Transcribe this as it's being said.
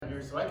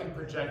here so I can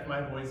project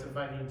my voice if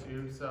I need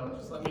to. So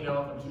just let me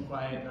know if I'm too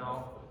quiet and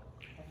I'll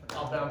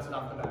bounce it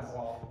off the back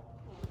wall.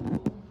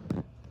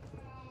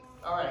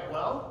 All right,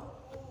 well,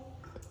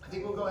 I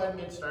think we'll go ahead and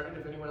get started.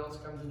 If anyone else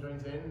comes and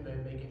joins in,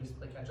 then they can just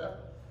play catch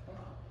up.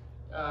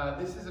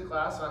 This is a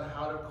class on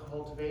how to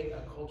cultivate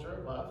a culture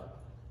of love.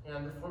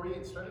 And before we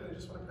get started, I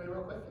just want to pray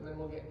real quick, and then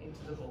we'll get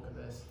into the bulk of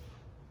this.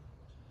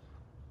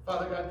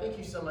 Father God, thank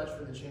you so much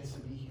for the chance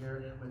to be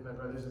here with my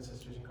brothers and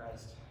sisters in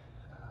Christ.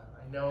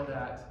 I know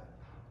that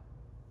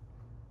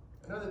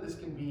this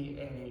can be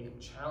a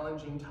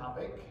challenging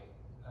topic,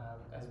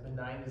 as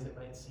benign as it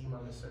might seem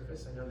on the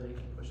surface. I know that it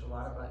can push a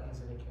lot of buttons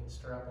and it can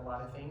stir up a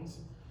lot of things.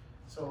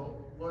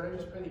 So, Lord, I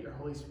just pray that your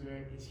Holy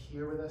Spirit is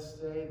here with us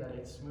today, that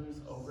it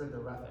smooths over the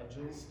rough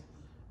edges,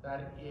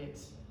 that it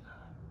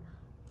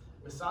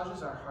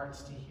massages our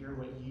hearts to hear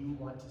what you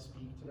want to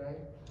speak today.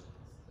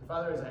 And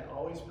Father, as I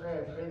always pray,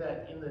 I pray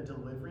that in the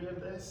delivery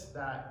of this,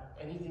 that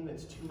anything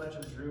that's too much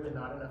of Drew and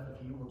not enough of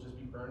you will just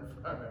be burned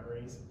from our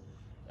memories,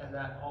 and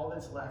that all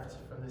that's left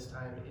from this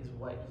time is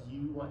what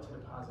you want to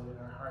deposit in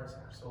our hearts,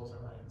 our souls,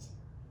 our minds.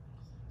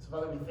 So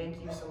Father, we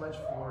thank you so much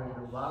for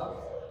your love,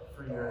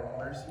 for your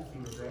mercy, for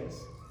your grace.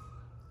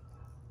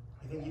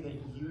 We thank you that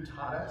you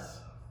taught us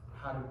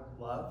how to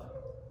love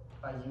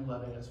by you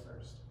loving us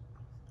first.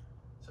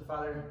 So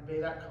Father, may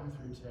that come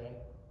through today.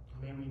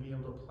 May we be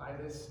able to apply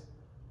this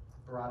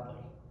broadly.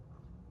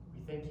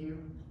 We thank you.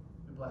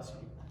 We bless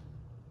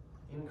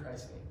you. In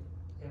Christ's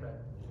name, amen.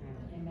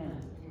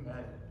 Amen.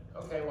 Amen.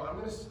 Okay, well, I'm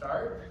going to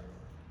start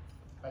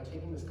by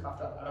taking this cough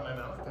drop out of my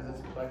mouth because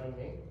it's bugging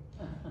me.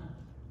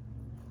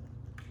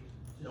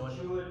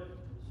 Chew it,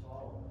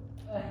 swallow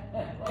it.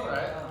 All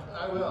right,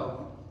 I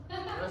will.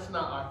 That's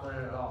not awkward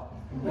at all.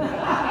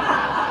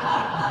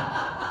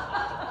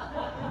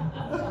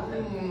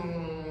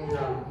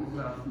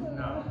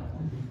 No.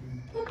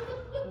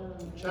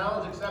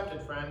 Challenge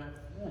accepted, friend.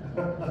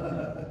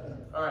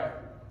 All right.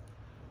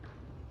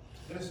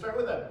 I'm going to start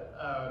with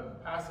a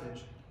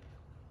passage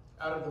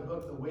out of the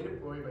book The Weight of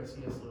Glory by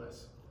C.S.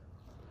 Lewis.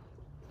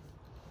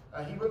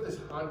 He wrote this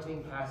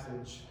haunting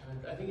passage,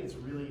 and I think it's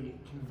really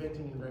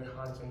convicting and very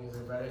haunting as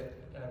I read it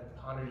and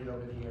I've pondered it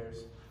over the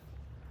years.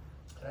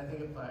 And I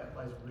think it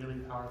applies really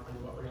powerfully to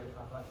what we're going to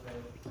talk about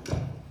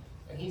today.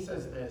 And he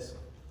says this: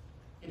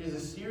 "It is a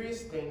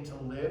serious thing to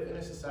live in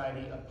a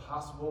society of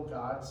possible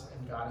gods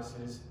and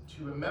goddesses,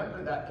 to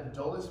remember that the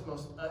dullest,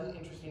 most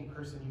uninteresting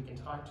person you can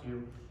talk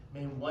to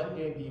may one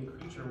day be a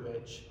creature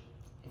which,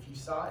 if you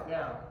saw it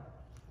now,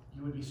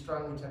 you would be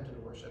strongly tempted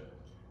to worship.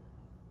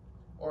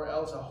 Or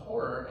else a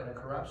horror and a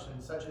corruption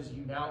such as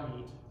you now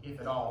meet, if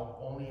at all,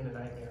 only in a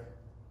nightmare.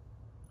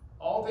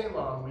 All day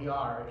long we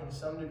are, in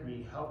some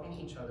degree, helping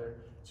each other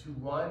to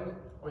one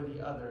or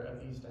the other of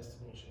these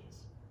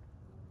destinations.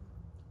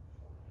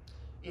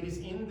 It is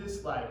in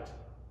this light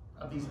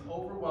of these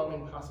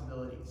overwhelming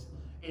possibilities,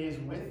 it is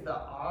with the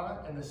awe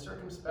and the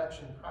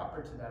circumspection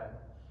proper to them,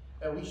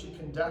 that we should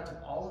conduct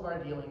all of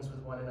our dealings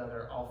with one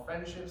another, all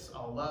friendships,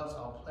 all loves,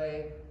 all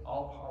play,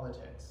 all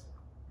politics.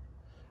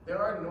 There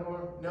are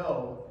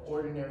no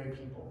ordinary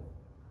people.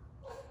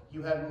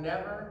 You have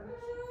never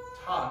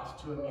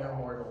talked to a mere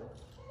mortal.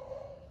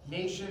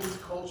 Nations,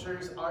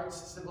 cultures, arts,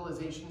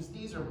 civilizations,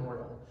 these are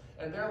mortal,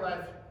 and their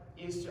life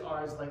is to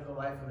ours like the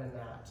life of a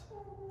gnat.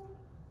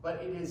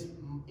 But it is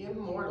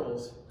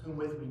immortals whom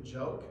with we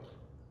joke,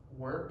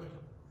 work,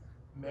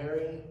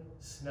 marry,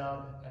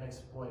 snub, and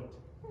exploit.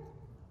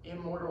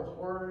 Immortal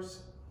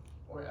horrors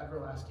or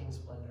everlasting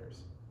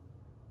splendors."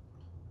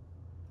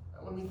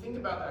 When we think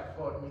about that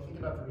quote and we think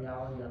about the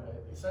reality of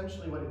it,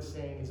 essentially what it's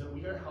saying is that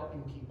we are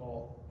helping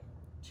people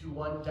to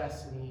one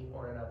destiny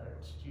or another,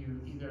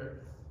 to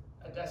either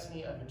a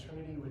destiny of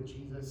eternity with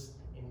Jesus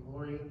in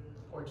glory,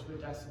 or to a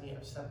destiny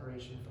of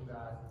separation from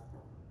God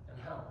and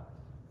hell.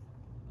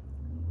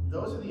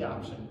 Those are the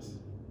options.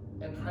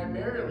 And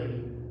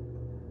primarily,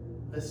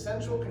 the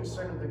central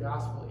concern of the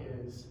gospel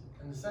is,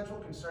 and the central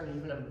concern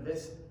even of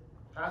this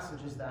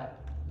passage is, that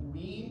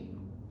we,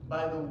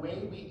 by the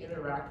way we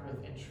interact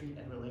with and treat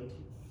and relate to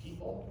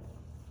people,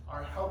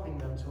 are helping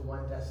them to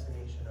one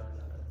destination or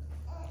another.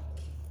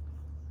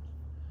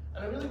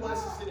 And I really want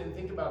us to sit and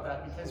think about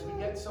that, because we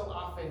get so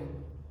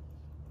often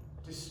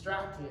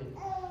distracted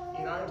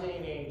in our day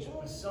and age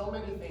with so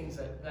many things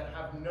that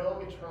have no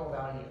eternal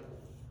value.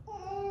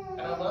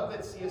 And I love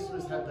that C.S.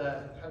 Lewis had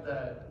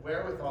the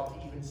wherewithal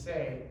to even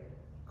say,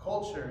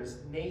 cultures,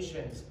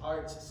 nations,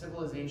 arts,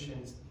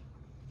 civilizations,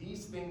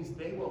 these things,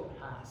 they will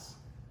pass.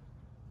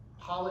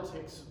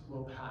 Politics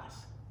will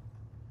pass.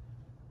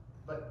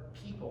 But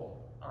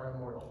people are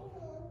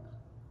immortal.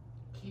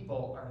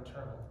 People are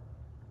eternal.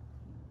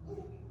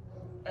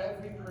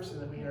 Every person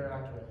that we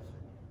interact with,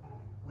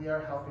 we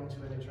are helping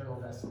to an eternal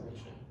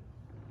destination.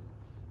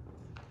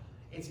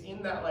 It's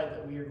in that light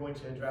that we are going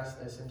to address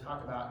this and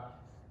talk about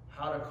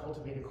how to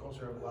cultivate a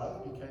culture of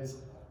love, because,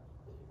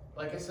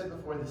 like I said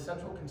before, the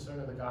central concern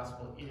of the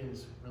gospel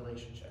is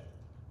relationship.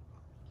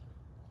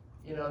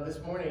 You know, this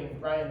morning,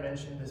 Brian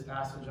mentioned this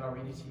passage, and I'll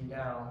read it to you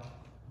now.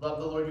 Love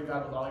the Lord your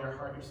God with all your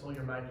heart, your soul,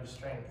 your mind, your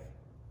strength.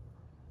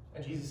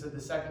 And Jesus said,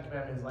 the second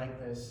commandment is like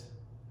this: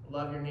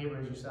 love your neighbor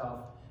as yourself.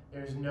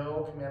 There is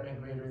no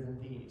commandment greater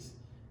than these.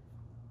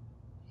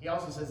 He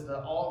also says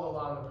that all the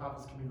law and the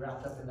prophets can be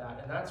wrapped up in that.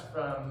 And that's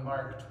from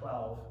Mark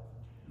 12,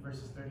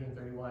 verses 30 and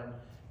 31.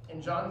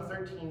 In John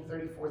 13,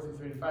 34 through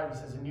 35, he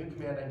says, a new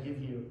command I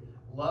give you: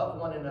 love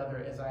one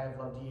another as I have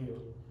loved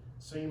you.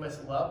 So you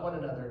must love one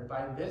another.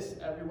 By this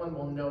everyone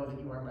will know that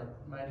you are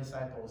my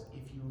disciples,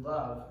 if you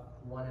love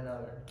one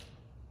another.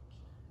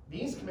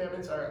 These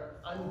commandments are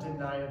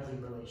undeniably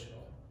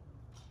relational.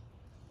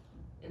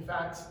 In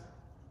fact,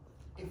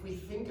 if we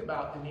think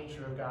about the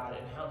nature of God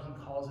and how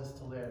he calls us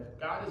to live,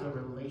 God is a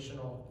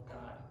relational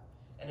God.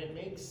 And it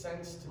makes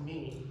sense to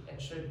me, and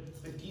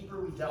the deeper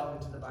we delve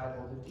into the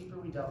Bible, the deeper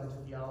we delve into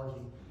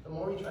theology, the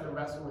more we try to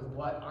wrestle with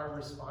what our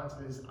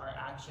responses, our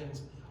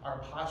actions, our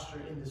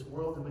posture in this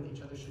world and with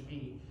each other should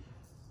be,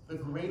 the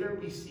greater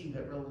we see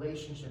that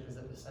relationship is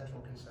at the central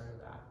concern of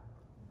that.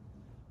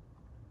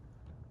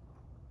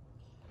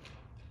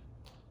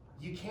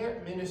 You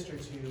can't minister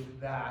to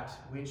that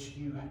which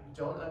you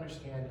don't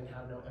understand and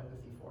have no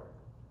empathy for.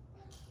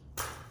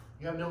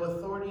 You have no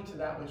authority to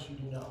that which you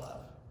do not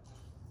love.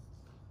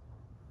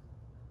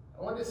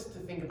 I want us to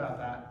think about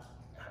that.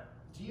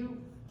 Do you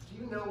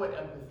know what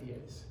empathy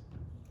is?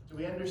 Do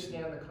we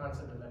understand the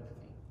concept of empathy?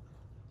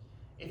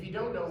 If you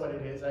don't know what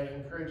it is, I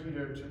encourage you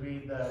to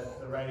read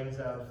the writings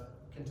of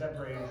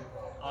contemporary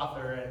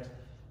author and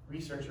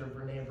researcher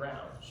Brene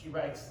Brown. She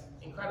writes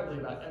incredibly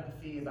about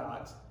empathy,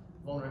 about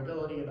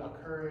vulnerability, about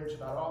courage,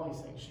 about all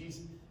these things.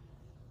 She's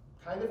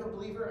kind of a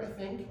believer, I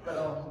think, but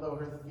although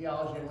her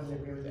theology, I wouldn't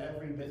agree with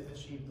every bit that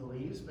she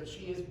believes, but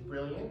she is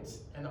brilliant,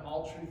 and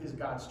all truth is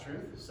God's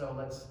truth, so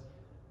let's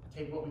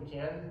take what we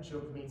can, chew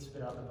up the meat,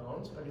 spit out the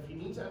bones. But if you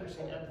need to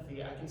understand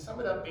empathy, I can sum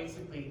it up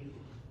basically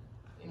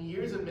in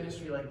years of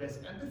ministry like this.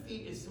 Empathy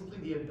is simply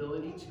the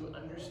ability to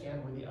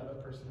understand where the other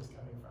person is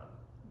coming from.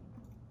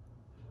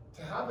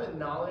 To have a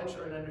knowledge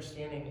or an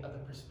understanding of the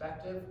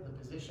perspective, the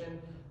position,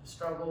 the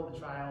struggle, the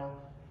trial,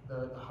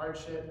 the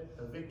hardship,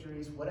 the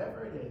victories,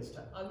 whatever it is,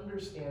 to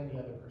understand the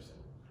other person.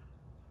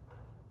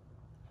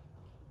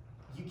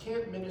 You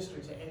can't minister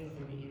to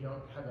anything that you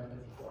don't have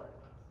empathy for.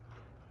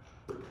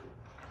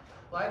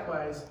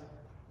 Likewise,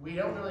 we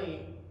don't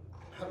really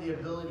have the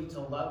ability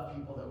to love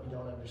people that we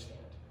don't understand.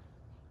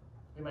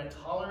 We might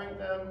tolerate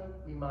them,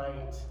 we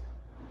might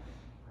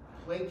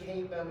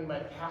placate them, we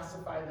might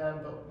pacify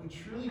them, but we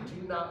truly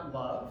do not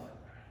love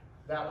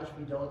that which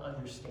we don't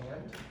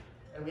understand.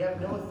 And we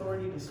have no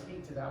authority to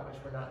speak to that which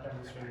we're not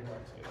demonstrating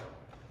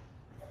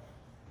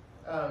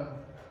love to.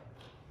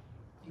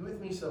 You with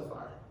me so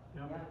far?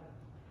 Yep.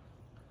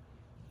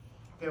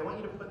 Okay, I want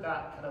you to put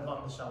that kind of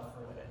on the shelf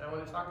for a minute. And I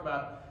want to talk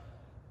about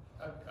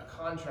a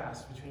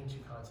contrast between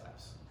two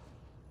concepts.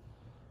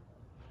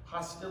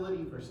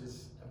 Hostility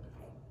versus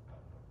empathy.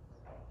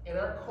 In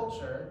our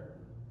culture,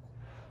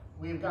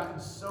 we've gotten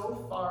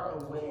so far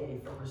away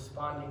from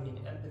responding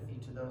in empathy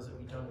to those that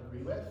we don't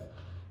agree with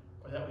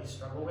or that we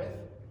struggle with,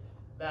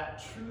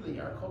 that truly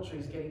our culture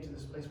is getting to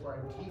this place where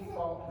our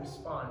default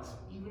response,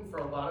 even for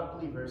a lot of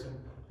believers, and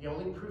the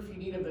only proof you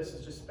need of this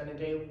is just spend a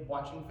day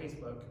watching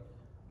Facebook,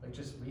 like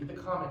just read the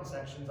comment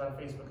sections on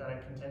Facebook on a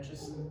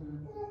contentious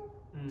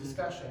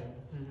discussion,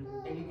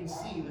 and you can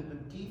see that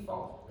the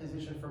default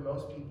position for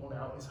most people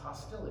now is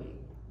hostility.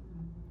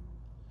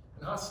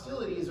 And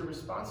hostility is a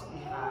response that we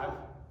have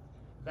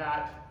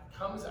that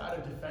comes out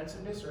of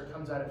defensiveness, or it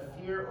comes out of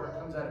fear, or it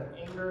comes out of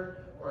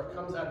anger, or it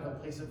comes out of a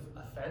place of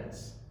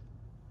offense.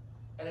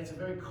 And it's a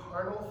very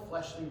carnal,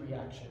 fleshly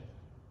reaction.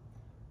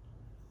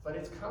 But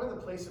it's kind of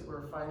the place that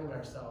we're finding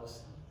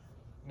ourselves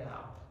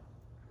now,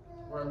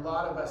 where a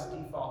lot of us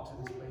default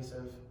to this place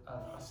of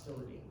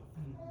hostility.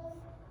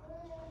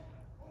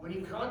 When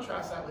you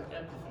contrast that with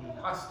empathy,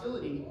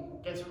 hostility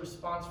gets a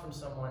response from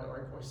someone,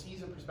 or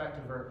sees a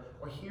perspective, or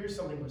hears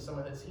something from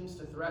someone that seems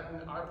to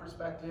threaten our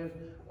perspective,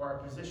 or our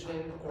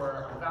position, or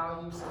our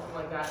values, something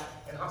like that,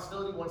 and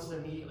hostility wants to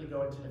immediately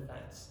go into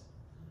defense.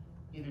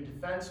 Either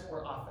defense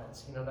or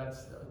offense. You know,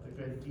 that's the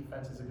good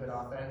defense is a good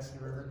offense.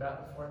 You ever heard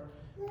that before?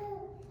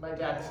 My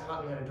dad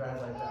taught me how to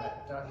drive like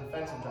that. Not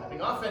defensive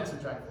driving,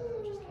 offensive driving.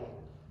 I'm just kidding.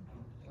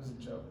 It was a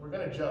joke. We're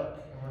going to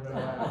joke, and we're going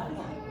to laugh.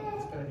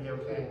 It's going to be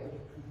okay.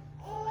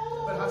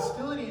 But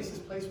hostility is this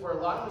place where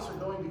a lot of us are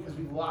going because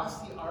we've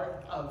lost the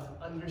art of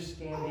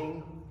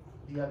understanding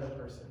the other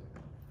person.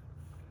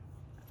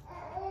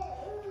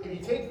 If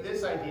you take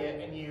this idea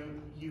and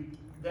you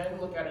then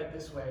look at it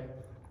this way,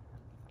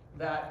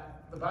 that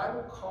the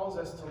Bible calls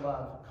us to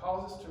love,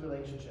 calls us to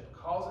relationship,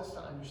 calls us to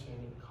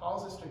understanding,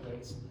 calls us to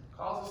grace,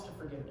 calls us to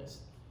forgiveness.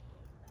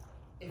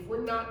 If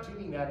we're not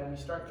doing that and we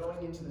start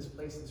going into this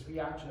place, this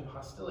reaction of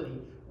hostility,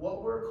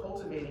 what we're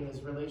cultivating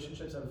is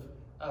relationships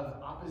of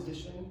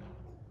opposition,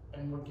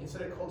 and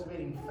instead of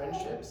cultivating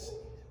friendships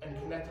and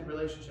connected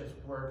relationships,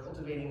 we're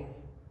cultivating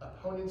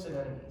opponents and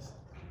enemies.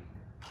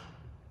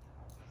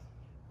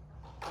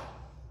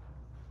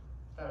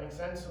 That makes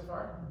sense so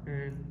far?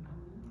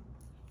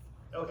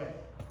 Okay.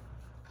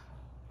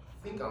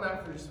 Think on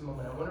that for just a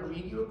moment. I want to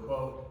read you a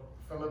quote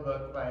from a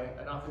book by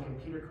an author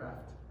named Peter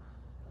Kraft.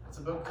 It's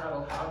a book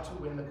titled How to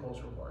Win the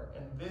Culture War.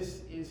 And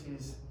this is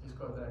his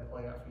quote that I'm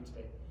pulling out for you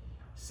today.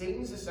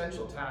 Satan's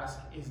essential task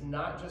is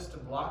not just to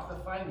block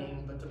the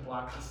finding, but to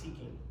block the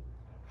seeking.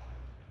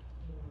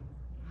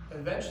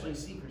 Eventually,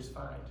 seekers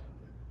find.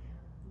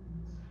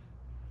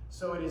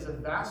 So it is a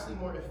vastly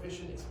more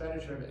efficient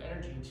expenditure of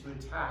energy to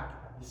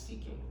attack the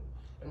seeking.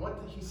 And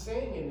what he's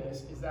saying in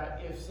this is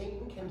that if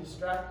Satan can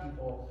distract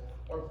people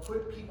or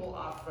put people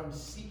off from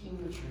seeking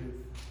the truth,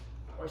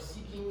 or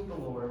seeking the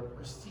Lord,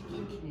 or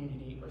seeking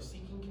community, or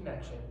seeking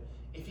connection,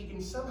 if he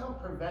can somehow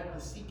prevent the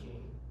seeking,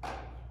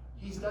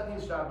 he's done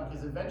his job,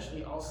 because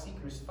eventually all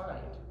seekers find.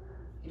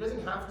 He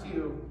doesn't have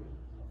to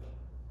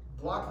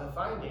block the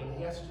finding,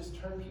 he has to just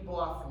turn people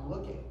off from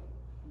looking.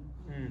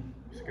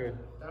 It's good.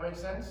 That makes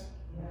sense?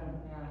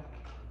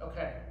 Yeah.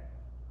 Okay.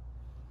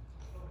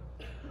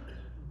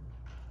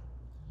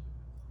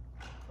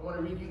 I want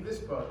to read you this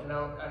quote, and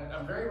now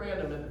I'm very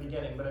random at the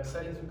beginning, but I'm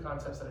setting some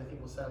concepts that I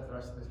think will set up the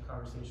rest of this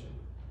conversation.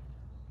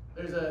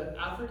 There's an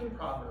African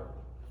proverb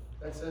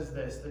that says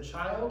this: the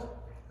child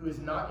who is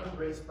not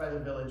embraced by the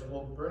village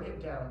will burn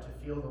it down to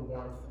feel the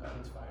warmth of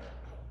its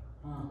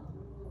fire.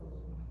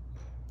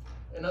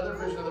 Another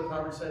version of the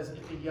proverb says,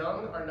 if the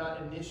young are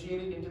not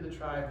initiated into the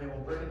tribe, they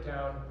will burn it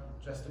down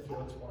just to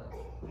feel its warmth.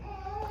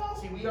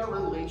 See, we are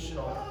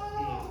relational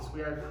beings.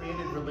 We are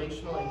created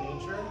relational in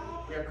nature.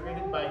 We are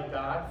created by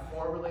God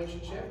for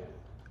relationship,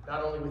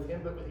 not only with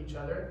Him, but with each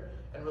other.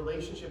 And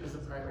relationship is the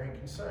primary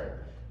concern.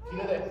 Do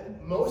you know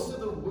that most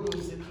of the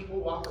wounds that people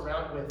walk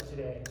around with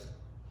today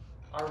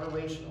are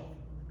relational?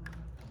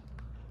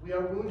 We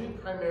are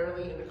wounded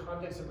primarily in the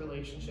context of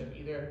relationship,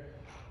 either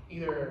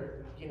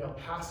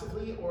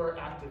passively or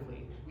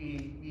actively.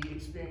 We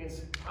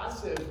experience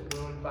passive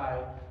wound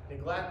by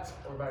neglect,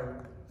 or by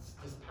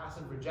just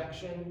passive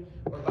rejection,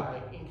 or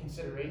by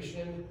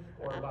inconsideration,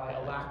 or by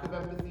a lack of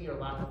empathy or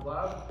lack of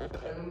love.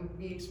 And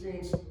we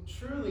experience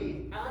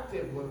truly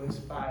active wounds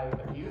by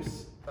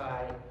abuse,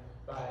 by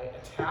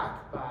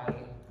attack,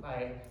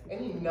 by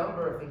any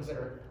number of things that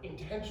are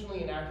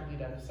intentionally and actively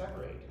done to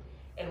separate.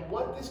 And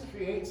what this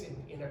creates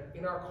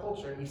in our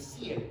culture, and we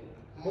see it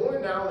more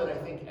now than I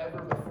think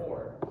ever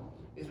before,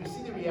 is we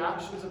see the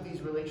reactions of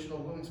these relational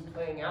wounds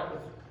playing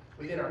out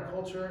within our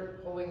culture,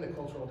 pulling the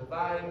cultural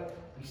divide.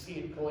 We see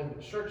it pulling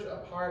the church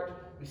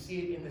apart. We see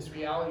it in this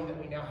reality that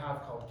we now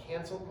have called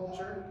cancel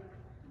culture.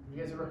 Have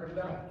you guys ever heard of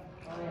that?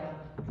 Oh yeah.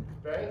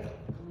 Right?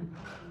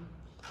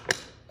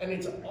 And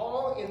it's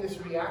all in this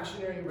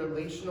reactionary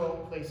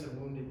relational place of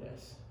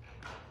woundedness.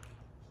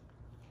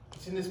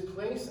 It's in this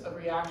place of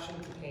reaction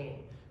to pain.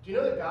 Do you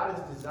know that God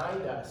has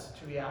designed us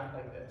to react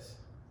like this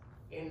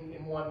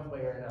in one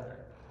way or another?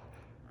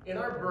 In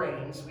our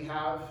brains, we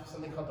have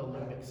something called the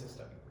limbic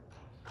system.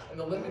 And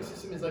the limbic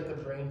system is like the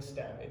brain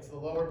stem. It's the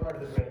lower part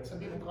of the brain. Some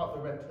people call it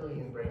the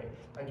reptilian brain.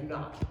 I do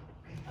not.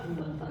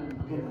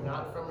 We are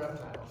not from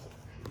reptiles.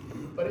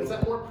 But it's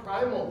that more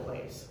primal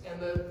place. And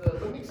the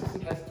limbic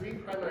system has three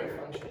primary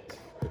functions: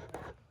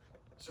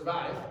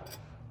 survive,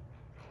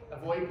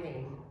 avoid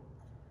pain,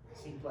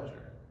 seek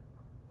pleasure.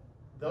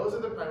 Those are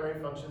the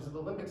primary functions of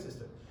the limbic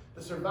system.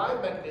 The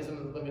survive mechanism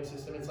of the limbic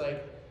system, it's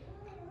like,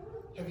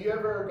 have you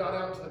ever gone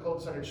out into the cold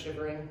and started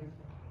shivering?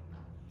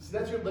 So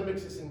that's your limbic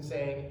system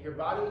saying your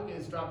body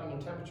is dropping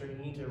in temperature.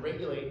 You need to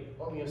regulate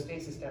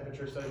homeostasis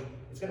temperature, so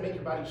it's going to make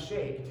your body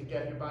shake to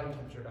get your body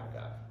temperature back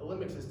up. The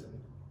limbic system.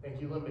 Thank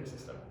you, limbic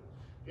system.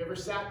 Have you ever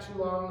sat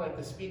too long, like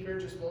the speaker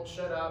just won't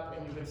shut up,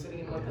 and you've been sitting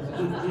in one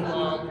position for too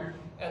long,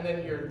 and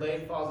then your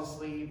leg falls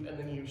asleep, and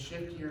then you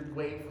shift your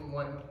weight from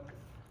one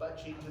butt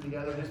cheek to the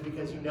other just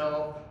because you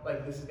know,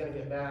 like, this is going to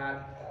get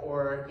bad,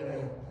 or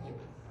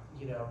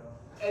you know,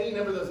 any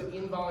number of those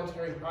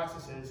involuntary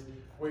processes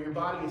where your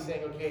body is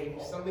saying, okay,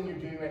 something you're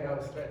doing right now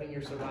is threatening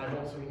your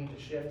survival, so we need to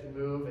shift and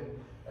move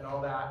and all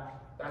that.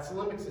 That's the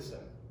limbic system.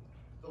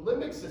 The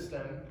limbic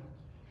system,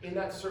 in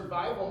that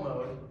survival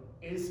mode,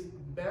 is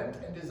meant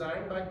and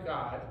designed by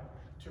God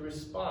to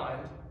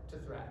respond to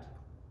threat,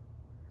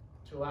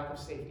 to a lack of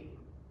safety.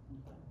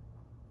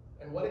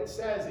 And what it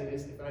says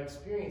is, if I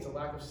experience a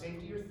lack of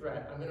safety or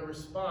threat, I'm going to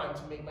respond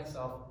to make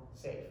myself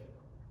safe,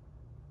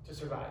 to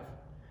survive.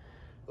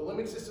 The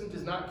limbic system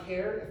does not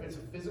care if it's a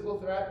physical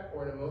threat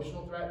or an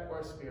emotional threat or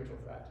a spiritual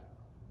threat.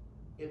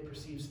 It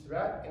perceives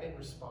threat and it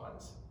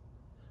responds.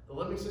 The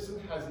limbic system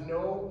has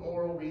no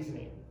moral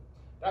reasoning.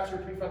 That's your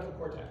prefrontal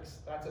cortex.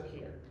 That's up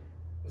here.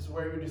 This is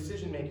where your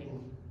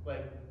decision-making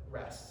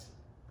rests.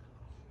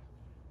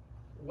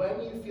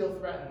 When you feel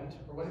threatened,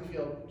 or when you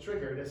feel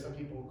triggered, as some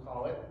people will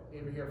call it, you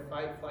ever hear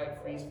fight, flight,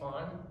 freeze,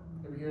 fawn?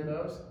 Ever hear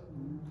those?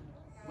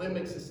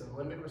 Limbic system,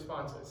 limbic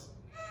responses.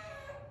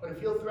 When you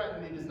feel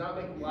threatened, it does not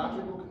make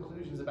logical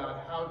conclusions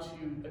about how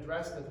to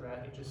address the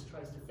threat, it just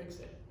tries to fix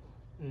it.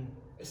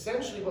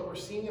 Essentially, what we're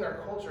seeing in our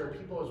culture,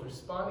 people is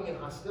responding in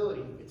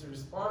hostility. It's a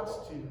response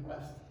to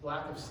a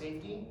lack of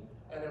safety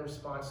and a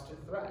response to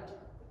threat.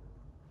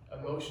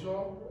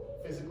 Emotional,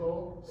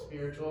 physical,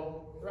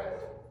 spiritual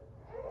threat.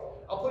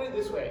 I'll put it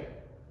this way.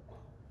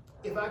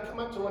 If I come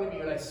up to one of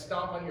you and I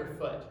stomp on your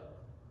foot,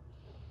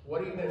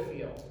 what are you going to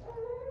feel?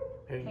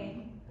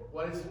 Pain.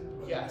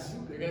 Yes,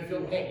 you're going to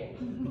feel pain.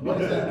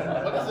 What is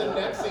the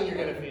next thing you're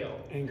going to feel?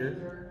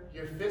 Anger.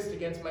 Your fist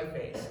against my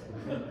face.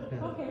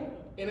 Okay.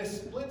 In a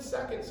split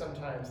second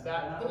sometimes,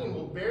 that pain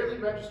will barely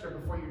register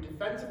before your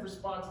defensive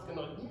response is going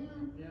to,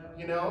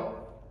 you know?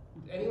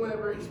 Anyone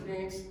ever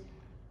experienced,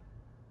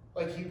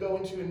 like you go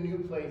into a new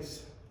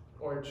place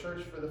or a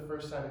church for the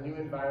first time, a new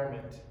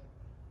environment.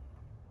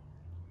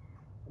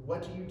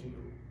 What do?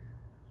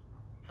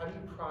 How do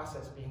you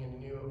process being in a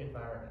new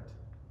environment?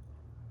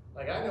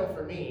 Like I know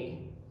for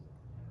me,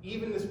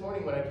 even this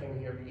morning when I came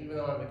here, even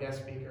though I'm a guest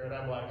speaker and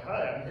I'm like,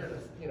 hi, I'm here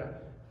to,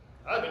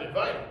 I've been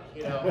invited,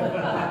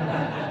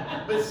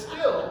 But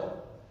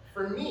still,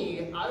 for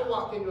me, I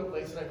walk into a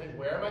place and I think,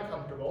 where am I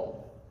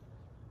comfortable?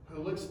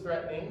 Who looks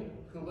threatening?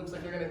 Who looks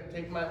like they're going to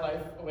take my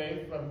life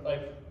away from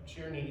like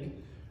sheer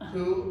need?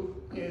 Who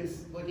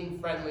is looking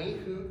friendly?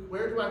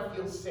 Where do I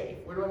feel safe?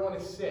 Where do I want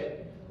to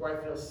sit where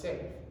I feel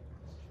safe?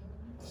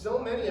 So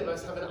many of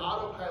us have an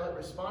autopilot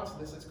response to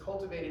this that's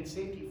cultivated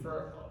safety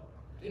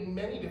in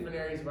many different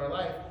areas of our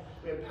life.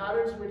 We have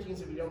patterns and routines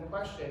that we don't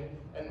question,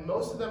 and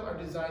most of them are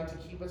designed to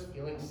keep us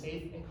feeling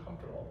safe and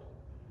comfortable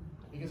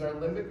because our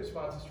limbic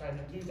response is trying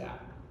to do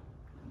that.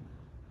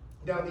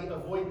 Now, the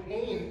avoid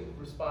pain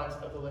response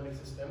of the limbic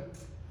system,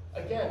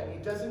 again,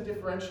 it doesn't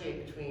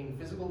differentiate between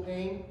physical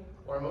pain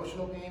or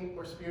emotional pain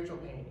or spiritual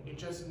pain. It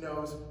just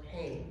knows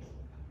pain.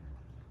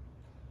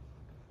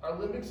 Our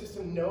limbic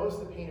system knows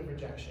the pain of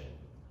rejection.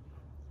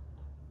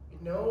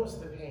 It knows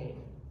the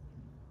pain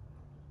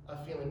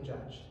of feeling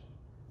judged.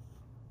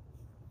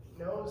 It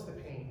knows the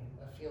pain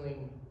of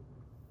feeling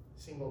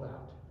singled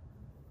out.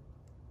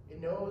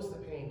 It knows the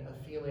pain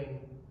of feeling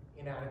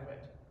inadequate.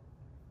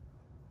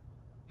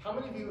 How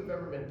many of you have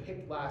ever been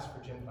picked last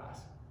for gym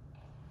class?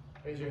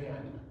 Raise your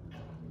hand.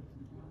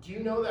 Do you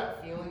know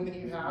that feeling that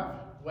you have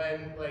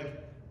when,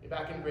 like,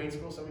 back in grade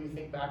school, some of you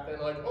think back then,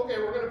 like, okay,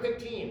 we're going to pick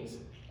teams,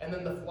 and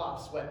then the flop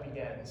sweat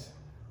begins.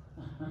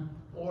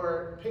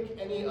 Or pick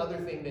any other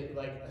thing that,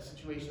 like, a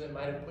situation that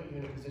might have put you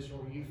in a position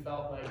where you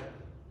felt like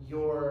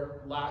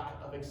your lack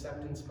of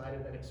acceptance might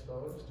have been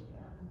exposed,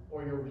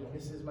 or your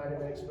weaknesses might have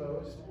been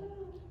exposed.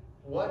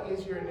 What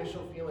is your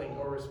initial feeling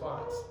or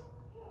response?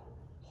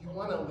 You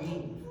want to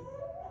leave.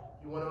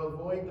 You want to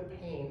avoid the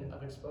pain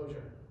of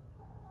exposure.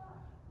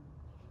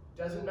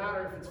 Doesn't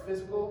matter if it's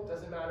physical,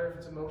 doesn't matter if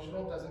it's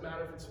emotional, doesn't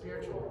matter if it's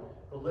spiritual.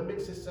 The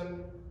limbic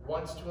system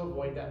wants to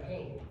avoid that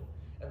pain.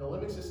 And the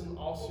limbic system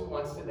also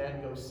wants to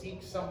then go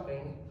seek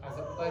something as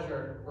a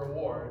pleasure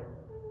reward.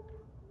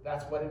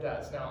 That's what it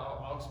does.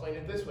 Now, I'll explain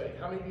it this way.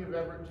 How many of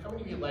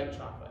you like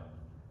chocolate?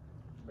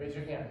 Raise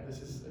your hand. This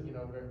is,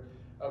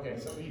 okay,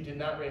 some of you did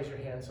not raise your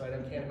hand, so I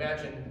can't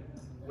imagine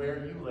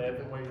where you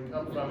live and where you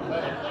come from.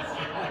 But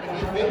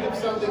if you think of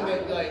something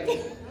that, like,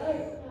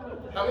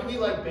 how many of you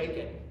like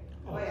bacon?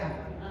 Oh, yeah.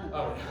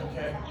 Oh,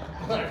 okay.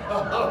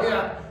 Oh,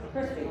 yeah.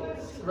 Crispy.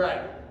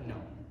 Right. No.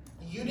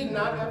 You did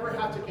not ever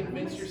have to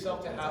convince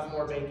yourself to have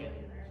more bacon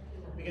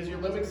because your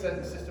limbic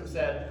system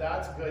said,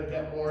 that's good,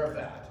 get more of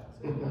that.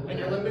 And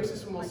your limbic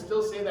system will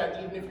still say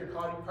that even if your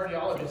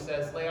cardiologist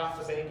says, lay off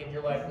the bacon.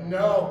 You're like,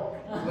 no.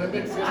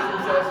 Limbic system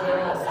says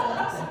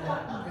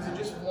no. Because it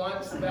just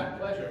wants that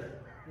pleasure.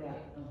 Yeah.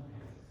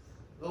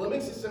 The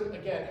limbic system,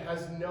 again,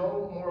 has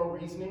no moral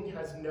reasoning,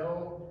 has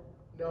no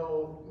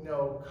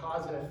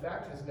cause and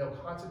effect, has no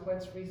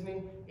consequence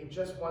reasoning. It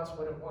just wants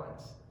what it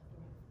wants.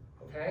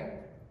 Okay?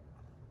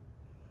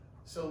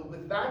 So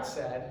with that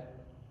said,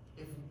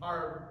 if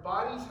our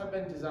bodies have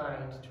been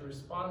designed to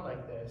respond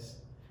like this,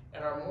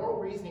 and our moral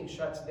reasoning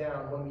shuts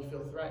down when we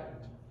feel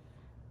threatened,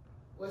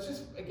 let's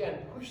just,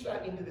 again, push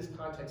that into this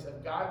context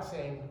of God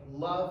saying,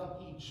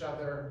 love each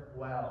other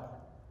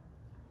well.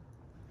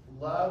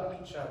 Love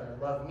each other.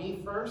 Love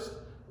me first.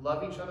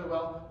 Love each other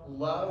well.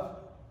 Love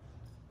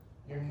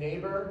your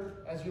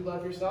neighbor as you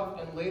love yourself.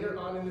 And later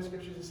on in the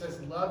scriptures it says,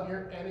 love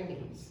your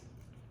enemies.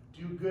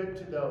 Do good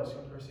to those who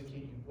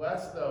persecute you.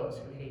 Bless those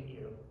who hate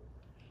you.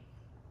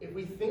 If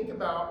we think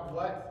about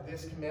what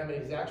this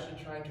commandment is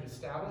actually trying to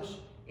establish,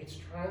 it's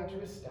trying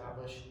to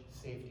establish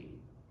safety.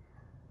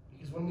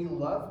 Because when we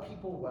love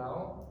people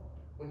well,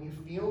 when you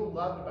feel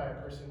loved by a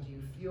person, do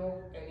you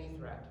feel any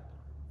threat?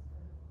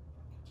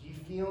 Do you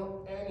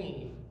feel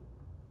any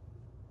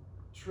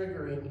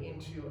triggering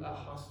into a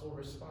hostile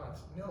response?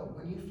 No.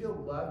 When you feel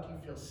loved, you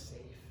feel safe.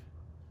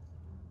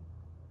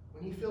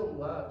 When you feel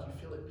loved, you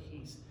feel at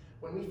peace.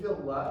 When we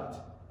feel loved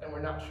and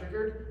we're not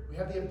triggered, we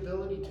have the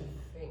ability to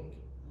think.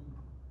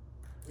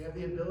 We have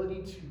the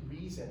ability to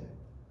reason.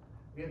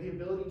 We have the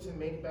ability to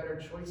make better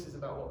choices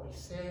about what we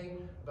say,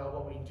 about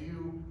what we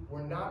do.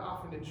 We're not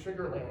often to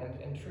trigger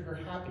land and trigger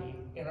happy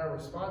in our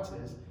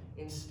responses.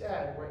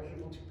 Instead, we're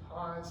able to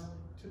pause,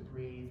 to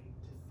breathe,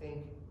 to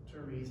think, to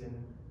reason,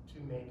 to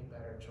make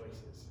better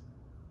choices.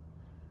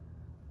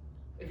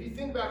 If you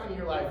think back in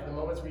your life, the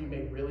moments where you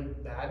make really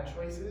bad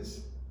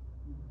choices,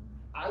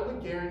 I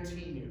would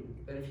guarantee you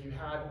that if you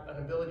had an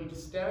ability to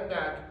stand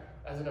back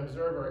as an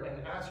observer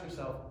and ask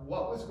yourself,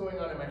 what was going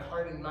on in my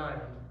heart and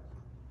mind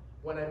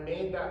when I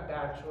made that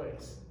bad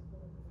choice?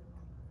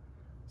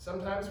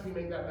 Sometimes we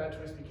make that bad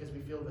choice because we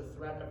feel the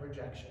threat of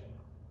rejection.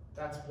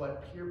 That's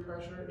what peer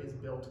pressure is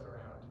built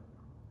around.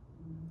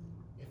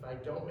 If I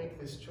don't make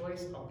this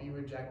choice, I'll be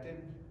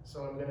rejected,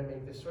 so I'm going to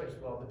make this choice.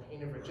 Well, the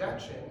pain of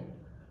rejection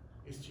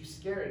is too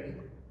scary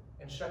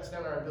and shuts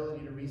down our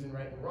ability to reason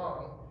right and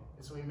wrong,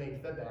 and so we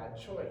make the bad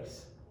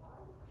choice.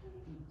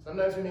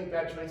 Sometimes we make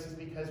bad choices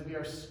because we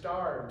are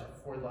starved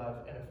for love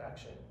and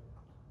affection.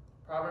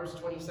 Proverbs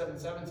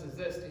 27:7 says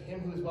this, to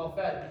him who is well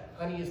fed,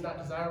 honey is not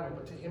desirable,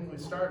 but to him who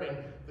is starving,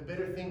 the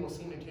bitter thing will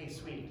seem to taste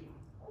sweet.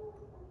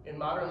 In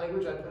modern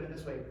language, I put it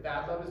this way,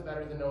 bad love is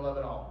better than no love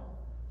at all.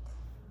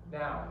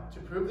 Now, to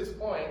prove this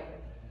point,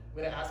 I'm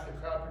going to ask a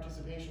crowd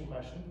participation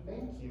question.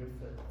 Thank you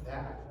for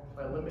that.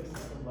 My limbic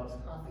system loves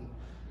coffee.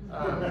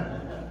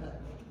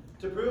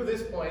 To prove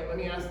this point, let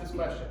me ask this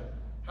question.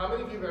 How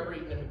many of you have ever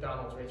eaten at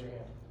McDonald's? Raise your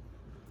hand.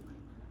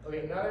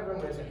 Okay, not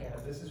everyone raise their hand.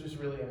 This is just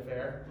really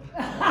unfair.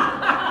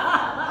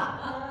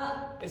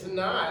 It's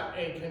not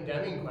a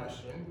condemning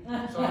question,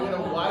 so I'm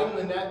going to widen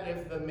the net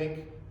if the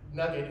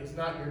McNugget is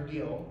not your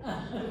deal.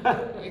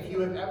 If you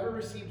have ever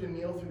received a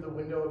meal through the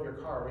window of your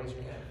car, raise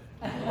your hand.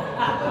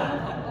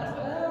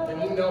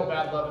 Then you know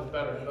bad love is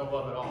better than no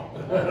love at all.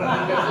 Because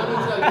let me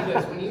tell you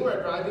this, when you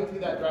are driving through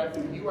that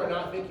drive-thru, you are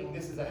not thinking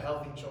this is a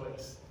healthy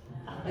choice.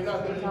 You're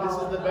not thinking this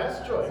is the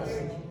best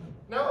choice.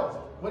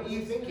 No, what are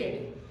you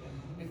thinking?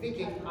 You're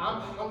thinking,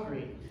 I'm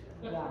hungry.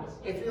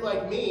 If you're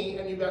like me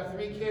and you've got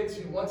 3 kids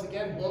who once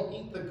again won't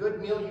eat the good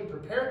meal you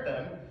prepared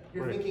them,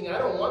 you're thinking, I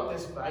don't want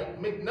this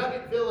fight.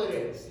 McNuggetville it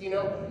is. You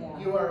know,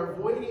 you are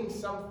avoiding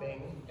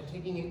something and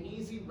taking an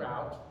easy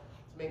route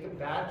to make a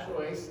bad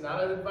choice,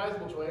 not an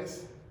advisable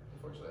choice.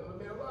 Unfortunately, I've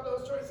made a lot of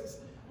those choices.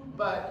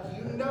 But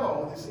you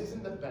know this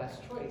isn't the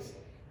best choice.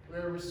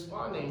 We're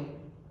responding,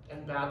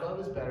 and bad love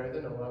is better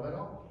than no love at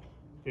all.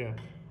 Yeah.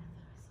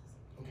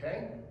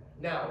 Okay?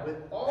 Now, with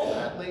all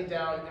that laid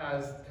down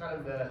as kind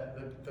of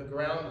the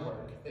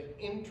groundwork, the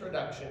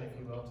introduction, if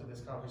you will, to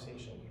this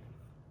conversation,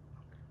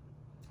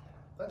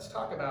 let's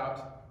talk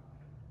about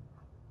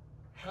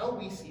how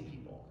we see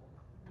people.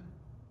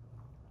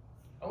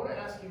 I want to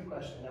ask you a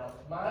question. Now,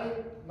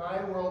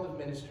 my world of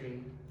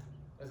ministry,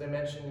 as I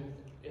mentioned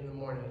in the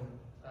morning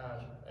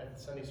at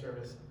Sunday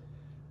service,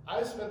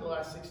 I've spent the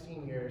last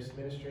 16 years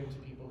ministering to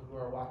people who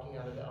are walking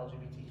out of the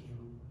LGBTQ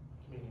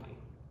community.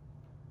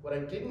 What I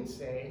didn't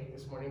say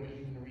this morning, but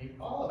you can read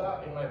all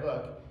about in my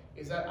book,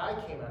 is that I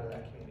came out of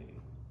that community.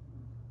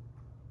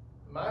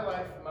 My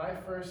life, my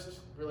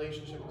first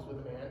relationship was with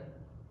a man.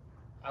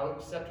 I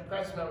accepted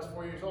Christ when I was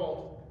 4 years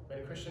old, been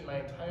a Christian my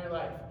entire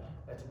life.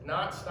 That did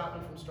not stop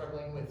me from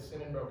struggling with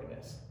sin and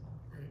brokenness.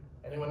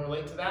 Anyone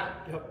relate to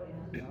that? Yep.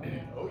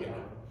 Oh yeah.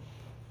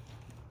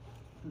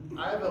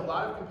 I have a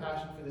lot of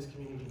compassion for this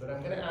community, but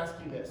I'm going to ask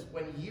you this.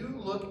 When you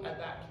look at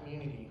that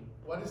community,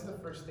 what is the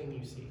first thing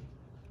you see?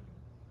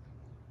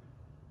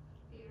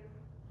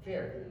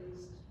 Fear.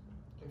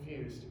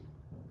 Confused.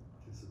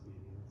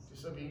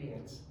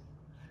 Disobedience.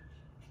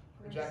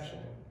 Rejection.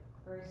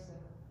 Very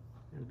sick.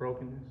 And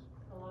brokenness.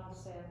 A lot of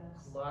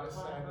sadness. A lot of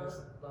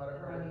sadness, a lot of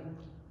hurt.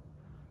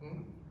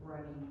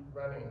 Running.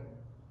 Running.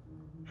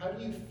 How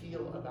do you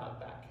feel about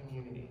that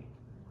community?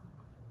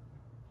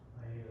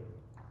 I hate it.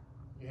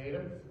 You hate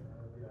them?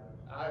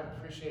 Yeah. I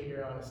appreciate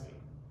your honesty.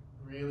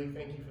 Really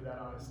thank you for that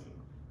honesty.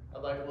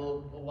 I'd like a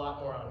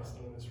lot more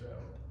honesty in this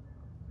room.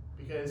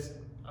 Because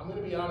I'm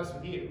going to be honest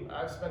with you.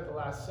 I've spent the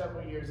last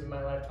several years of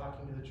my life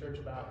talking to the church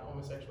about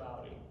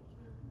homosexuality.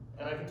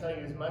 And I can tell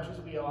you, as much as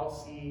we all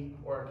see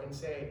or can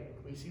say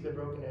we see the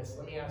brokenness,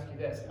 let me ask you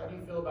this. How do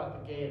you feel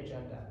about the gay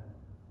agenda?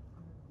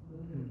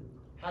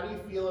 How do you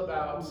feel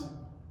about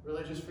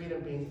religious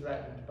freedom being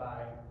threatened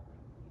by?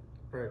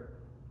 Right.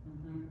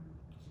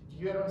 Do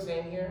you get what I'm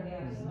saying here?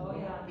 Yes. Oh,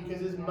 yeah.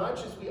 Because as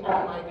much as we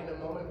all might, in a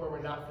moment where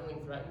we're not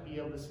feeling threatened, be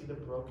able to see the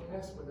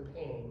brokenness or the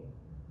pain,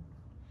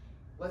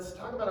 let's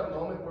talk about a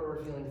moment where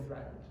we're feeling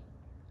threatened.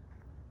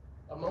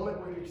 A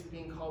moment where you're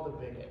being called a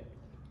bigot.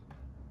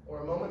 Or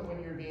a moment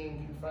when you're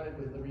being confronted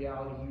with the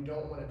reality you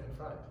don't want to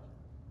confront.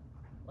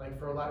 Like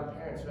for a lot of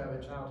parents who have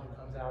a child who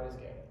comes out as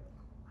gay.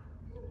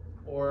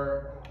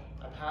 Or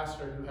a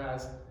pastor who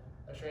has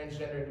a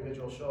transgender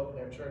individual show up in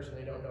their church and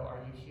they don't know, are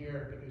you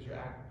here because you're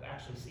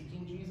actually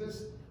seeking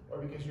Jesus or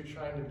because you're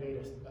trying to bait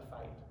a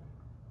fight?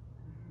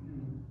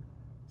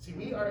 See,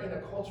 we are in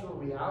a cultural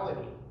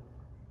reality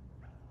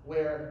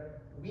where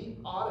we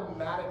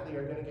automatically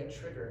are going to get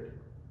triggered.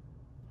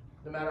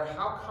 No matter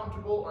how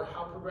comfortable or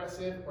how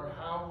progressive or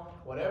how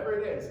whatever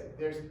it is,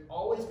 there's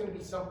always going to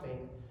be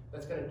something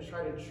that's going to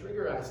try to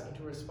trigger us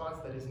into a response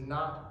that is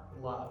not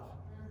love.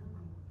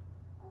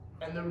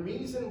 And the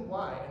reason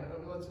why, and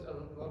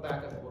I'll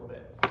back up a little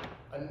bit.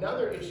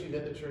 Another issue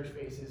that the church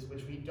faces,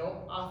 which we don't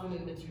often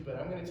admit to, but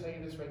I'm going to tell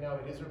you this right now,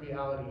 it is a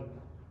reality,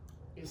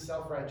 is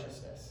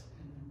self-righteousness.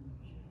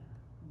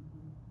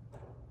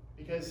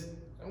 Because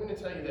I'm going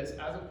to tell you this,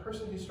 as a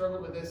person who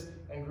struggled with this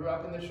and grew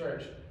up in the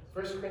church,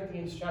 1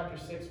 Corinthians chapter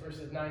 6,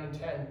 verses 9 and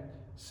 10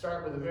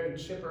 start with a very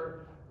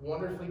chipper,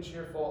 wonderfully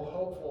cheerful,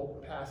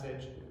 hopeful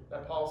passage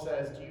that Paul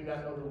says, do you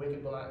not know the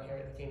wicked will not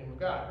inherit the kingdom of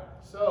God?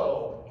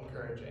 So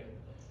encouraging.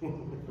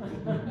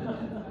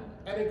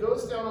 And it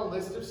goes down a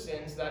list of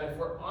sins that, if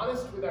we're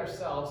honest with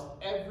ourselves,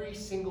 every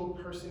single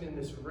person in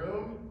this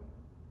room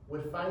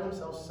would find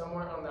themselves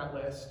somewhere on that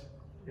list,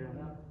 Yeah.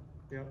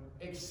 Yep.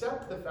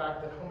 except the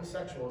fact that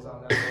homosexual is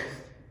on that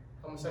list,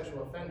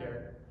 homosexual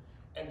offender.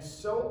 And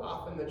so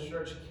often the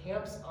church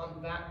camps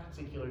on that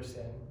particular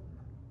sin,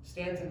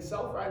 stands in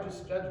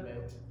self-righteous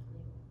judgment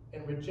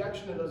and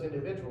rejection of those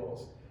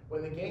individuals,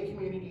 when the gay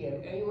community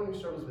and anyone who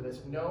struggles with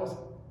this knows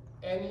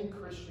any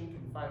Christian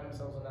can find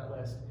themselves on that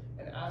list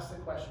and ask the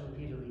question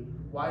repeatedly,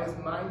 why is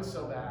mine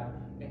so bad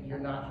and you're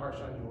not harsh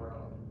on your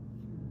own?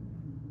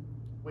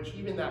 Which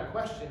even that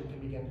question can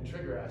begin to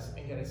trigger us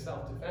and get us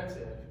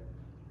self-defensive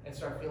and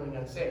start feeling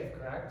unsafe,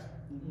 correct?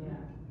 Yeah.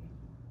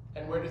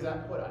 And where does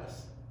that put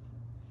us?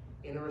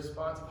 In a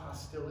response of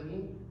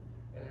hostility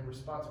and a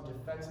response of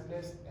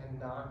defensiveness and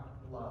not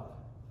love.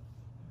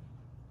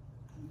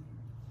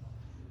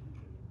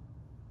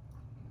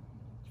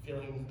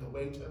 Feeling the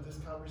weight of this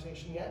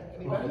conversation yet?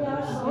 Anybody?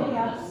 Yes, oh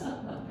yes.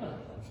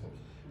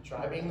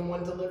 Try being the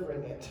one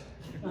delivering it.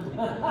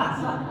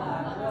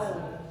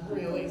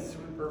 Really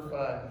super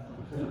fun.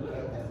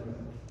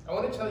 I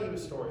want to tell you a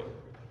story.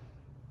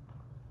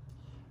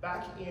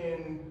 Back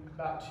in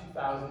about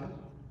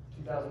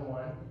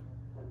 2001,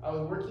 I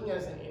was working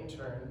as an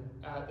intern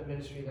at the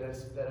ministry that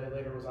I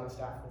later was on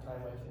staff full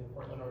time with in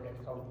Portland, Oregon,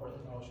 called the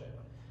Portland Fellowship.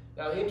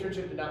 Now the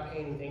internship did not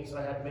pay anything, so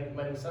I had to make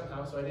money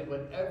somehow, so I did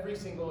what every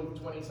single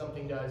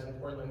 20-something does in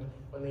Portland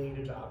when they need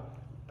a job.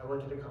 I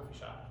worked at a coffee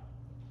shop.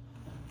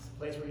 It's a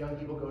place where young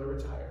people go to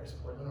retire, it's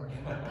Portland, Oregon.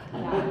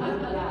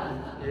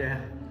 Yeah.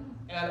 Yeah.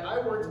 And I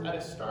worked at a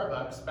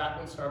Starbucks back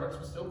when Starbucks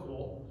was still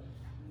cool.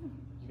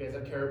 You guys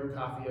have Caribou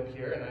coffee up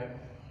here, and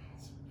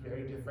it's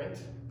very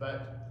different,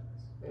 but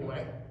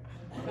anyway.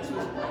 This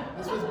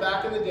was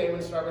back in the day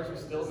when Starbucks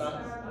was still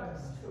not.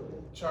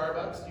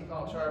 Charbucks, do you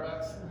call it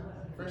Charbucks?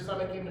 First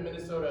time I came to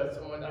Minnesota,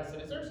 I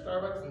said, is there a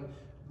Starbucks? And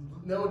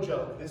no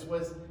joke, this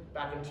was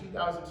back in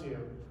 2002.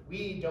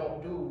 We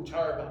don't do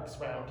Charbucks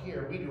around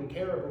here, we do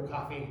Caribou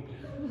coffee.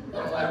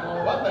 I was like,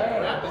 well, what the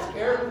crap is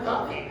Caribou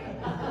coffee?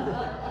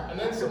 And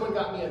then someone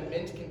got me a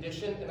mint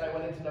condition, and I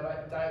went into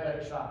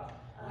diabetic shock.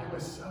 It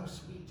was so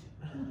sweet.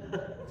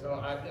 So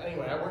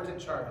anyway, I worked at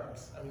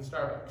Starbucks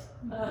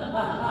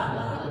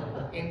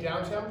in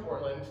downtown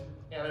Portland,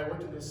 and I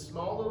worked at this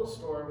small little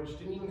store which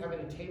didn't even have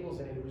any tables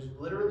in it. It was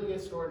literally a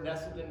store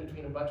nestled in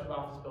between a bunch of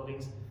office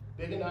buildings,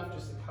 big enough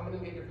just to come in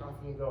and get your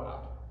coffee and go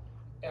out.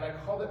 And I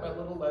called it my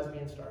little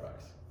lesbian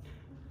Starbucks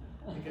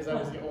because I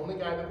was the only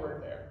guy that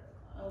worked there.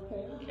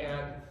 Okay.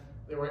 And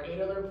there were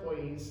 8 other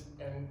employees,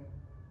 and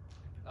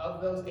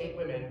of those 8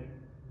 women,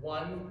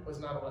 1 was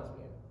not a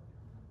lesbian.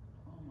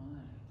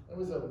 There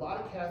was a lot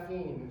of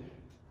caffeine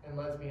and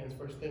lesbians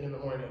first thing in the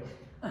morning.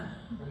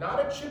 Not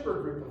a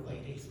chipper group of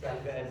ladies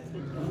back then.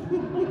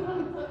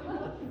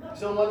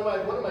 So one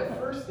of my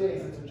first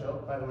days, it's a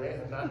joke, by the way,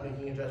 I'm not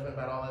making a judgment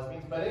about all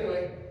lesbians, but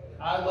anyway,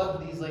 I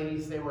loved these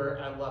ladies, I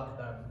loved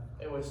them.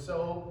 It was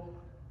so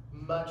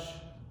much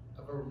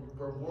of a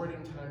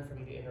rewarding time for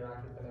me to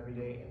interact with them every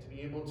day and to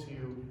be able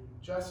to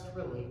just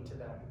relate to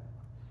them.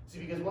 See,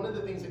 because one of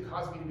the things that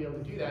caused me to be able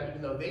to do that,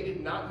 even though they did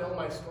not know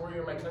my story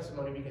or my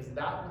testimony, because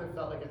that would have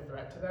felt like a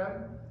threat to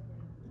them,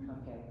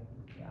 Okay.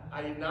 Yeah.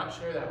 I did not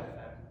share that with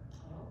them.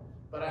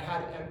 But I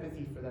had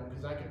empathy for them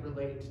because I could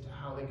relate to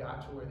how they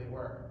got to where they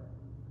were.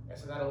 And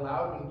so that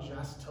allowed me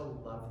just to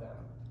love them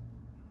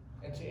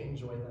and to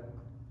enjoy them.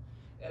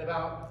 And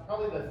about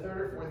probably the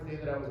 3rd or 4th day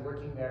that I was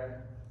working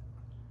there,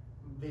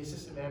 the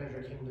assistant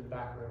manager came into the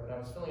back room and I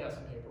was filling out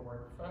some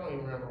paperwork. I don't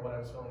even remember what I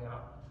was filling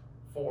out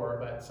for,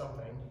 but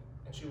something.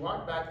 And she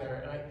walked back there,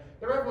 and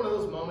you ever have one of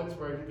those moments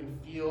where you can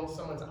feel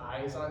someone's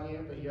eyes on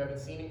you, but you haven't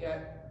seen it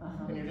yet?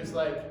 And you're just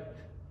like,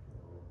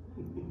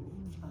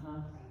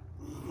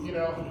 you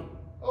know,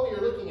 oh, you're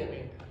looking at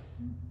me.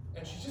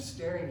 And she's just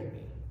staring at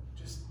me,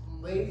 just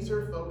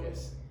laser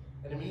focus.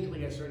 And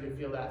immediately I started to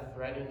feel that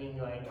threatening,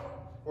 like,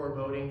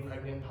 foreboding,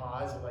 pregnant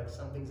pause of like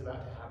something's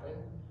about to happen.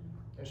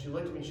 And she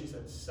looked at me and she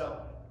said,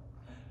 so.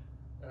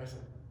 And I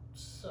said,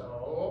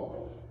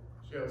 so?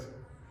 She goes,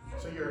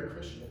 so you're a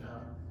Christian, huh?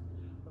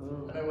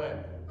 And I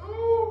went,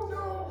 oh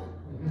no!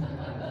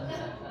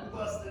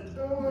 Busted.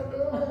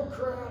 Oh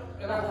crap.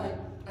 And I was like,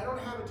 I don't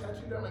have a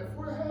tattoo down my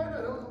forehead,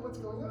 I don't know what's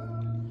going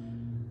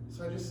on.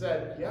 So I just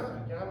said, yeah,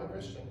 I'm a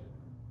Christian.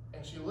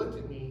 And she looked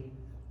at me,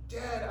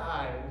 dead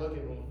eye, looked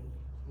at me,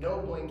 no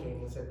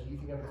blinking, and said, do you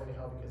think I'm going to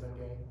hell because I'm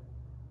gay?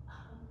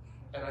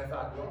 And I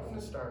thought, welcome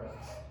to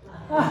Starbucks.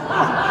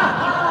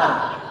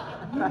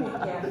 You need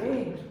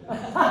caffeine.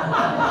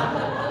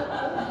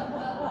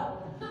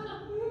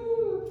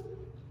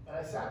 And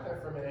I sat there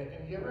for a minute,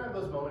 and you ever have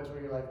those moments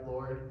where you're like,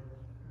 Lord,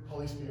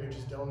 Holy Spirit,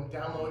 just don't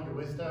download your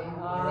wisdom,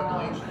 your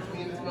revelation to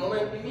me in this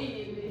moment.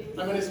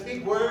 I'm going to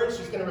speak words,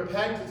 she's going to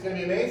repent, it's going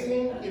to be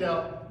amazing, you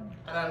know.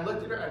 And I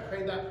looked at her, I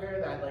prayed that prayer,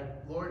 that like,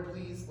 Lord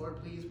please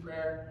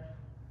prayer.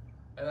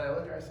 And I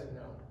looked at her, I said,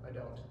 no, I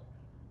don't.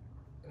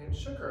 And it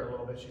shook her a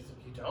little bit. She said,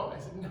 you don't? I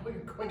said, no,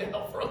 you're going to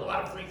hell for a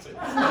lot of reasons.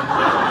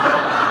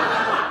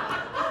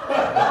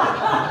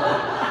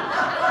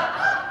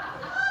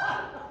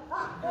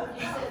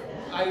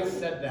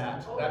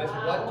 That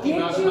is what came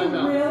Did out of my you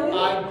mouth. really?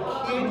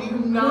 I kid you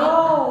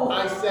not. No.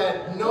 I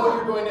said, no,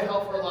 you're going to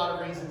hell for a lot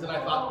of reasons. And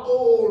I thought,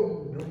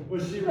 oh no.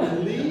 Was she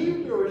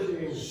relieved or was she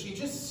angry? She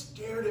just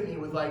stared at me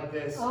with like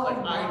this, Oh, like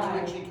eye my.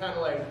 twitchy kind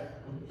of like,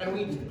 and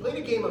we played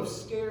a game of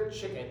stare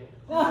chicken,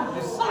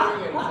 just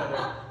staring at each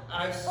other. And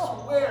I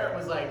swear it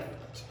was like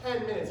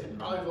 10 minutes. It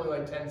probably was only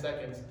like 10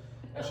 seconds.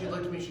 And she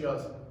looked at me, she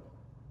goes,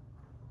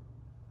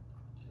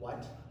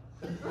 what?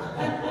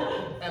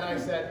 And I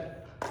said,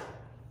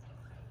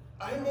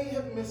 I may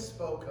have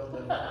misspoke a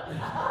little.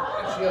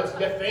 And she goes,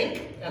 you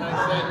think? And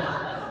I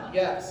said,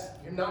 yes,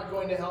 you're not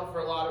going to hell for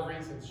a lot of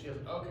reasons. She goes,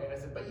 okay. And I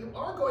said, but you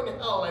are going to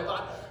hell. And I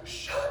thought,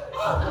 shut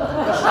up!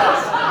 Shut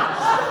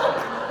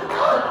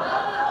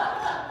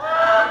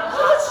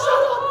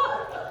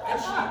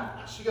up!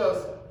 And she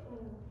goes,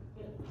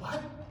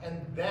 what?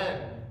 And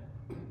then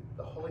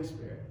the Holy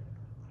Spirit.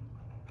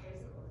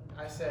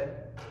 I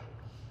said,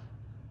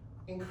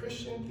 in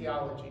Christian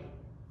theology,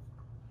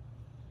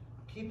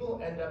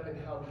 people end up in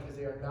hell because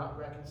they are not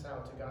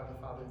reconciled to God the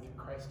Father through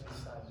Christ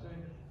his Son.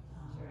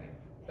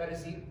 That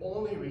is the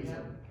only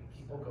reason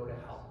people go to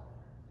hell.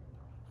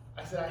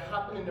 I said, I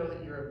happen to know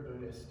that you're a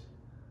Buddhist,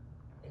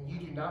 and you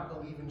do not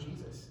believe in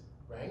Jesus,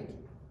 right?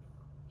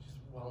 She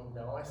said, well,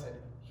 no. I said,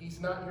 he's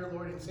not your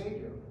Lord and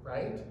Savior,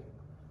 right?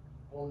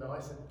 Well, no.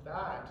 I said,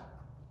 that,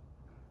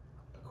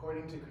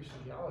 according to Christian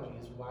theology,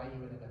 is why you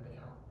would end up in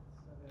hell.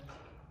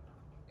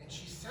 And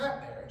she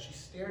sat there, and she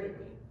stared at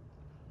me.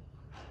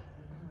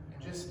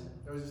 And just,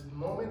 there was this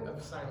moment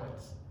of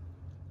silence,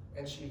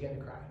 and she began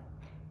to cry.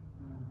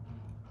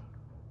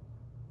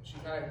 She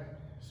kind of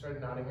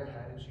started nodding her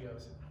head, and she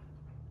goes,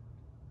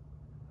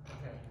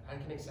 okay, I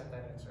can accept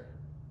that answer.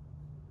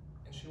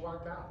 And she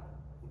walked out.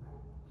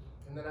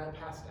 And then I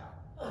passed out.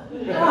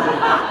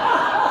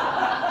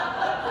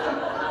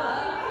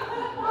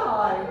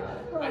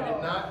 I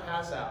did not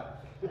pass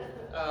out.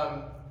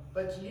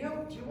 But do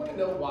you want to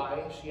know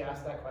why she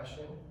asked that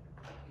question?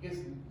 Because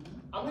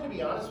I'm going to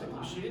be honest with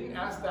you, she didn't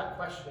ask that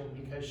question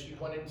because she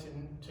wanted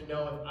to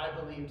know if I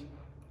believed,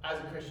 as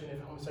a Christian, if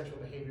homosexual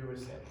behavior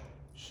was sin.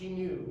 She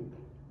knew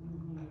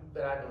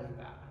that I believed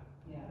that.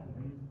 Yeah.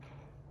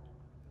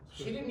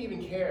 She didn't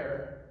even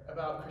care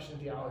about Christian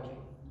theology.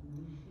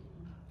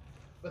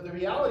 But the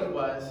reality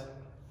was,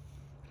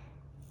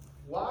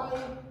 why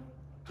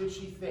did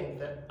she think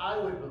that I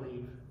would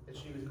believe that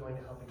she was going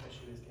to hell because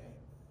she was gay?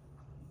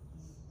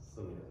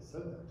 Somebody else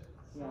said that.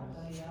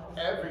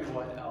 Yeah.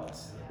 Everyone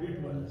else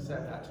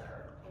said that to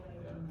her.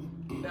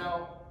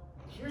 Now,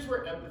 here's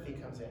where empathy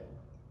comes in.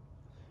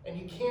 And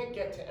you can't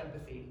get to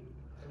empathy.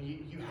 I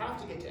mean, you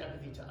have to get to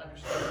empathy to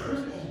understand the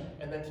person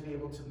and then to be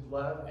able to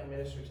love and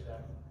minister to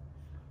them.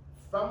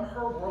 From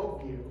her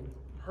worldview,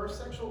 her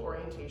sexual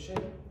orientation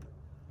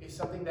is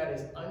something that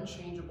is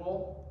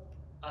unchangeable,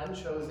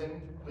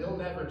 unchosen, will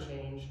never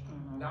change,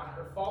 not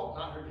her fault,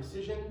 not her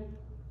decision,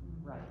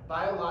 Right.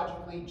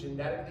 biologically,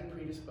 genetically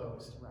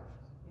predisposed. Right.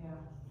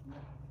 Yeah.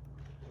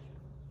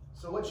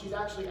 So what she's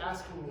actually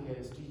asking me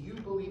is, do you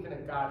believe in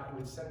a God who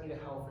would send me to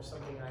hell for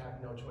something I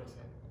have no choice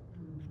in?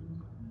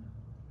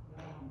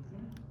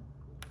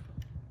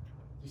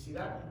 Do you see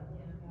that?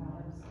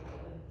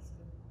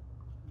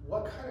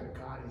 What kind of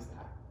God is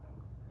that?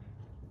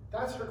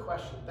 That's her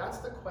question. That's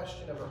the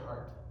question of her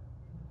heart.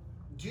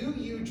 Do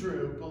you,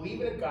 Drew,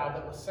 believe in a God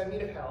that will send me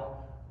to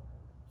hell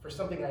for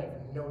something I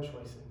have no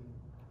choice in?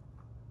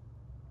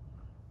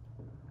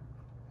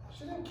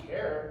 She doesn't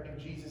care if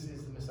Jesus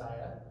is the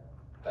Messiah.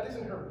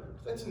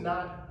 That's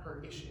not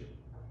her issue.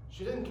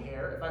 She doesn't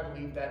care if I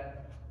believe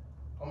that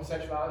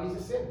homosexuality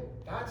is a sin.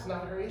 That's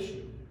not her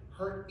issue.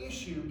 Her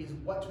issue is,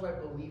 what do I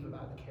believe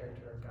about the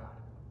character of God?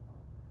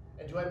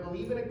 And do I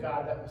believe in a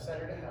God that will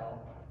send her to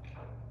hell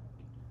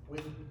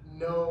with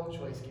no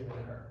choice given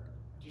to her?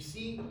 Do you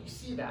see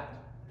that?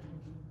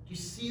 Do you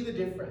see the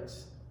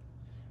difference?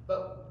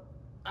 But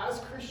as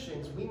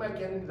Christians, we might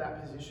get into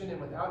that position,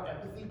 and without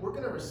empathy, we're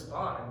going to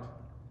respond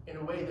in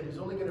a way that is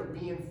only going to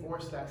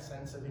reinforce that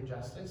sense of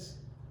injustice.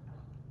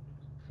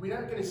 We're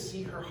not going to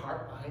see her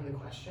heart behind the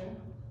question.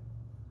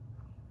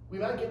 We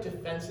might get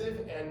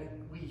defensive, and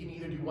we can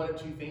either do one of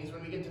two things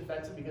when we get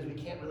defensive because we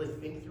can't really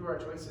think through our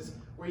choices.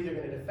 We're either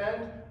going to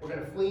defend, we're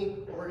going to flee,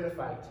 or we're going to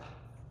fight.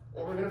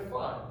 Or we're going to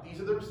fly. These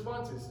are the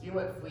responses. Do you know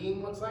what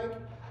fleeing looks like?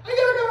 I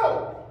gotta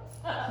go!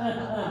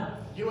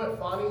 Do you know what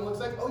fawning looks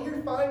like? Oh,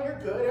 you're fine, you're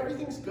good,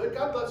 everything's good,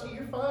 God loves you,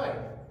 you're fine.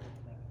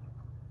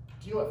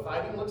 Do you know what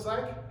fighting looks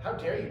like? How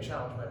dare you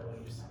challenge my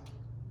beliefs?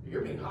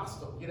 You're being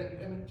hostile. Do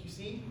you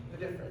see the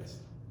difference?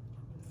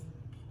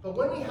 But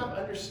when we have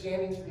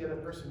understanding to the other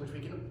person, which we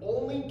can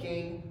only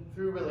gain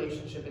through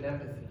relationship and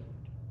empathy,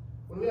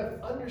 when we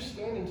have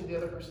understanding to the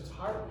other person's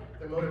heart,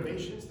 their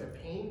motivations, their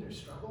pain, their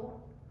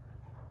struggle,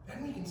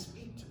 then we can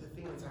speak to the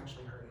thing that's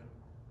actually hurting.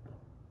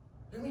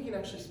 Then we can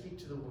actually speak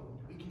to the wound.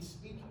 We can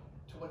speak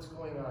to what's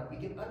going on. We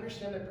can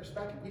understand their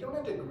perspective. We don't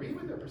have to agree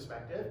with their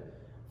perspective.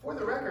 For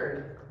the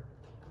record,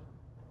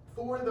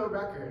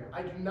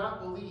 I do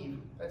not believe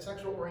that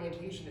sexual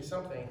orientation is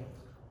something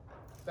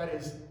that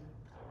is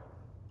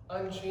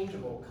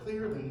unchangeable.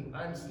 Clearly,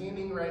 I'm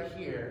standing right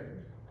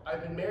here,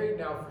 I've been married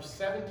now for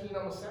 17,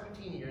 almost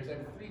 17 years. I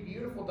have 3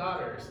 beautiful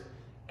daughters.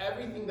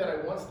 Everything that I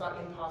once thought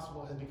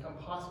impossible has become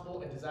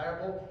possible and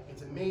desirable.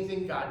 It's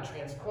amazing. God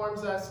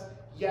transforms us.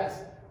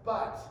 Yes,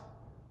 but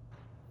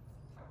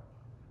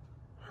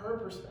her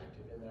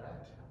perspective in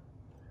that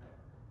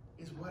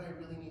is what I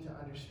really need to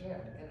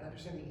understand, and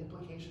understand the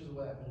implications of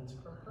what that means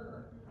for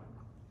her.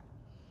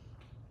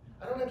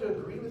 I don't have to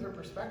agree with her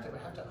perspective.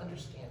 I have to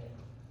understand it.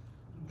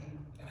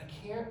 And I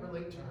can't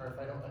relate to her if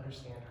I don't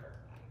understand her.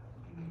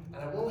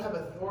 And I won't have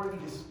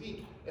authority to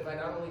speak if I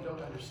not only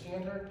don't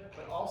understand her,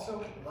 but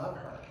also love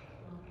her.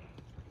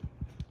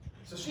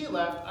 So she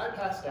left, I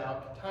passed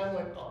out, time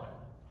went on.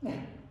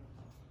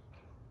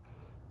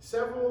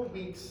 Several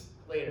weeks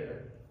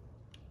later,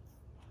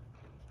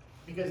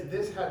 because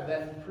this had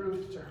then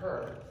proved to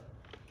her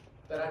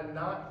that I'm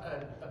not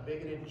a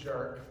bigoted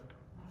jerk,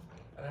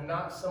 and I'm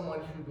not someone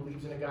who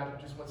believes in a God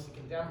who just wants to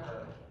condemn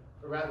her,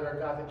 but rather a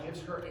God that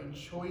gives her a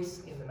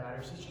choice in the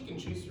matter, so she can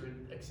choose to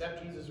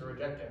accept Jesus or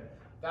reject him.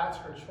 That's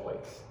her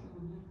choice.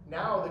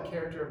 Now the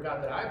character of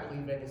God that I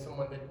believe in is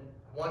someone that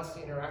wants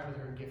to interact with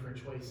her and give her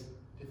choice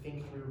to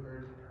think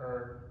through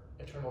her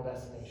eternal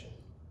destination.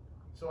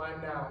 So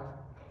I'm now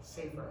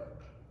safer.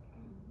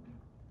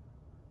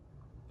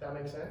 That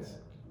makes sense?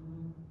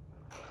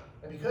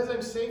 And because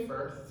I'm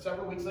safer,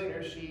 several weeks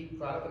later, she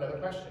brought up another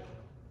question.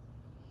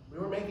 We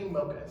were making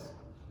mochas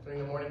during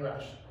the morning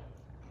rush,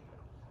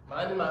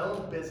 minding my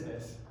own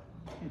business,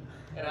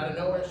 and out of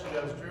nowhere she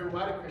goes, Drew,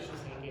 why do Christians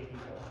hate gay people?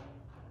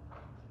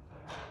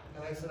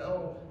 And I said,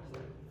 oh,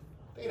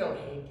 they don't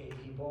hate gay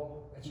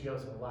people. And she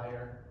goes,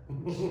 liar.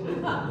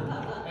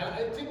 And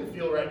it didn't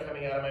feel right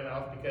coming out of my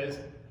mouth, because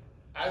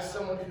as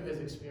someone who has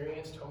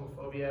experienced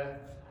homophobia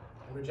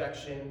and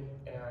rejection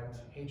and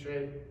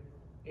hatred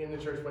in the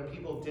church, when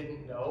people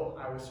didn't know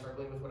I was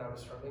struggling with what I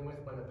was struggling with,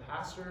 when the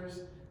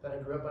pastors that I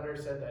grew up under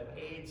said that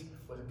AIDS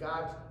was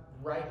God's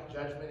right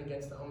judgment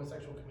against the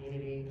homosexual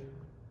community,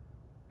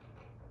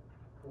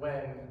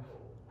 when,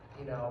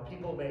 you know,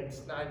 people made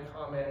snide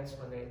comments,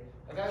 when they,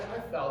 like,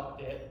 I felt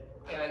it.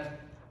 And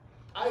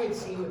I had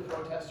seen the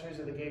protesters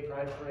at the gay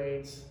pride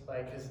parades,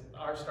 like, because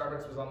our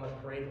Starbucks was on the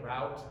parade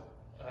route.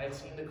 And I had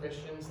seen the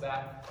Christians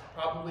that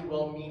probably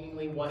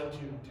well-meaningly wanting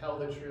to tell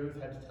the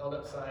truth had to held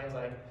up signs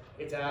like,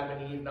 it's Adam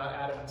and Eve, not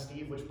Adam and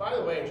Steve, which, by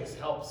the way, just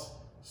helps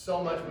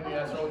so much. Maybe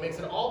that's what makes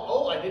it all,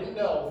 oh, I didn't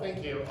know,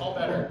 thank you, all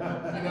better.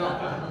 You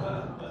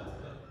know,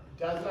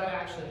 does not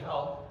actually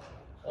help,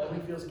 only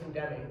feels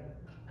condemning.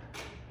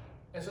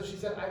 And so she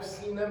said, I've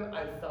seen them,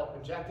 I've felt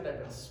rejected, I've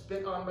been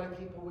spit on by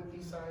people with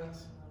these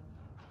signs.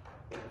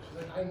 She's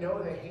like, I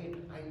know they hate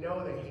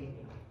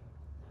me.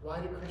 Why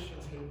do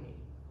Christians hate me?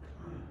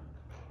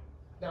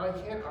 Now, I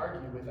can't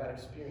argue with that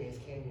experience,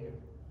 can you?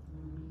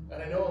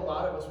 And I know a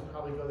lot of us would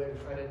probably go there to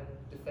try to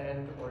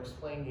defend or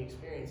explain the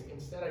experience.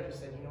 Instead, I just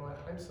said, you know what,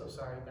 I'm so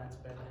sorry that's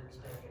been your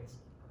experience.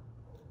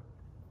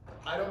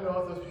 I don't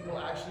know if those people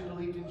actually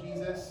believed in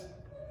Jesus,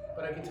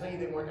 but I can tell you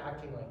they weren't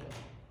acting like it.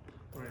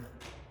 Right.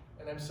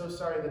 And I'm so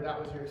sorry that that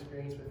was your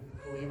experience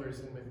with believers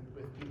and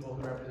with people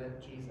who represent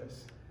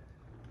Jesus.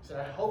 So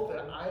I hope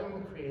that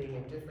I'm creating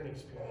a different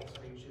experience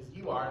for each as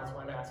you are, that's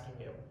why I'm asking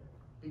you.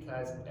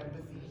 Because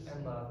empathy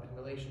and love and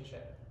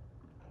relationship.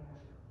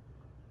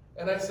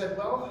 And I said,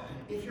 well,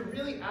 if you're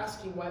really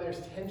asking why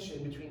there's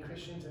tension between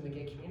Christians and the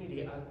gay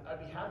community, I'd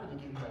be happy to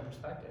give you my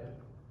perspective.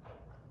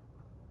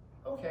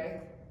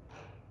 Okay.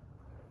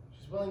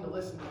 She's willing to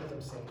listen because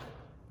I'm safe.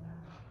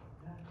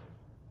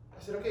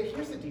 I said, okay,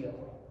 here's the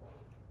deal.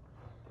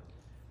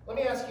 Let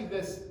me ask you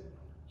this,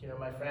 you know,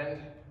 my friend.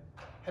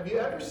 Have you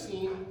ever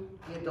seen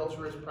the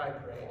Adulterers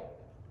Pride Parade?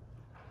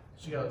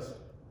 She goes,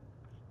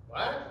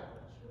 what?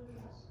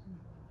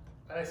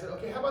 And I said,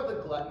 okay, how about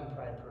the Glutton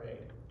Pride Parade?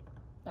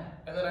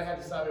 And then I had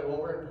to decide, well,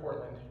 we're in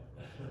Portland,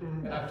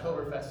 and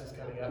Oktoberfest is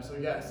coming up, so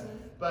yes.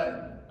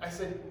 But I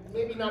said,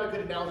 maybe not a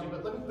good analogy,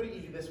 but let me put it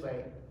to you this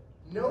way.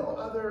 No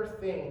other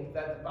thing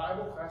that the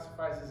Bible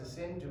classifies as a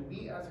sin do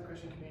we as a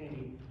Christian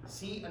community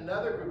see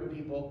another group of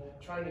people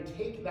trying to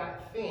take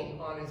that thing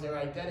on as their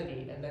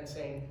identity and then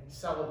saying,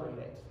 celebrate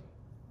it.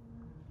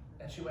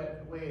 And she went,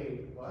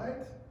 wait,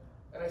 what?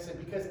 And I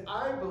said, because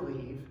I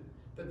believe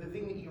that the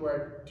thing that you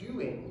are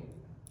doing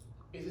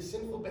is a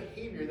sinful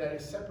behavior that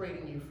is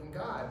separating you from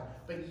God.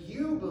 But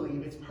you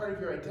believe it's part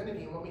of your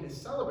identity and want me to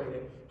celebrate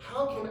it.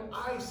 How can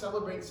I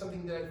celebrate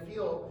something that I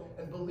feel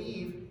and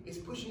believe is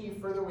pushing you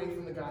further away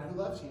from the God who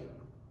loves you?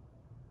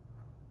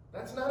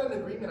 That's not an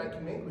agreement I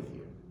can make with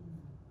you.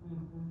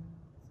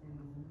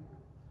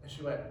 And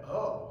she went,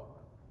 oh.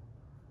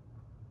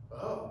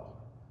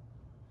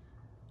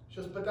 She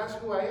goes, but that's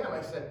who I am.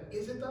 I said,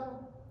 is it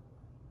though?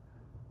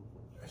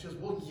 And she goes,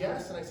 well,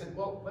 yes. And I said,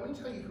 well, let me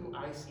tell you who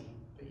I see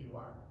that you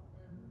are.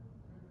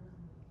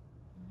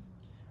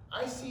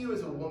 I see you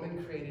as a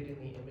woman created in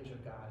the image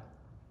of God.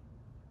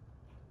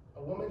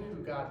 A woman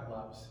who God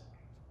loves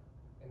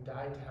and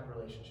died to have a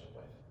relationship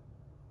with.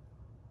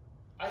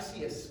 I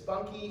see a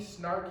spunky,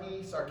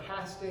 snarky,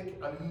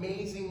 sarcastic,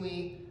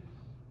 amazingly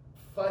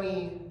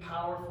funny,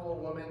 powerful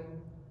woman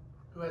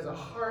who has a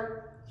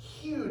heart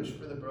huge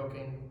for the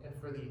broken and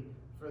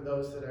for for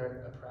those that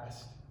are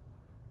oppressed.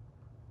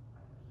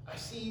 I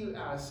see you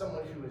as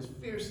someone who is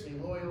fiercely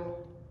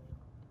loyal,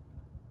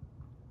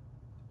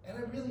 and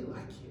I really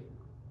like you.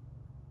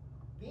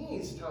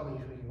 These tell me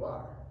who you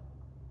are,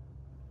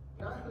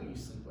 not who you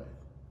sleep with.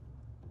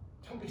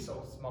 Don't be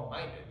so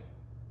small-minded.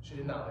 She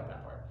did not like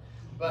that part.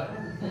 But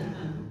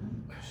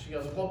she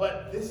goes, well,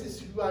 but this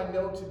is who I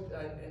know to,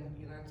 and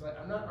you know, it's like,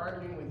 I'm not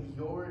arguing with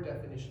your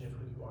definition of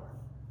who you are.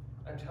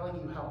 I'm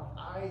telling you how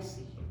I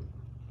see you.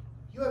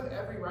 You have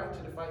every right to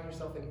define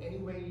yourself in any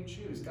way you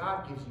choose.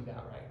 God gives you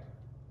that right.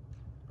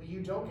 But you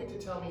don't get to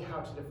tell me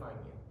how to define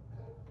you.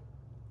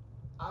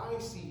 I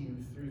see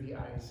you through the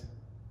eyes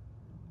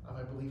of,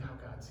 I believe, how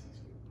God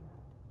sees you.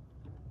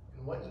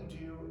 And what you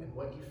do and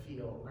what you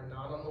feel are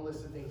not on the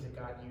list of things that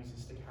God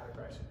uses to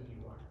categorize who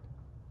you are.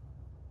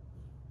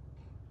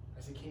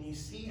 I said, can you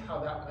see how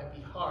that might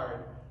be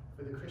hard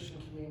for the Christian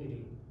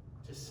community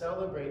to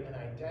celebrate an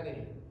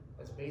identity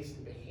that's based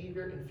in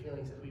behavior and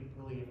feelings that we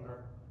believe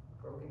are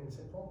broken and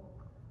sinful?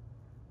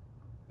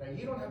 Now,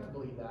 you don't have to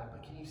believe that,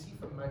 but can you see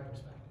from my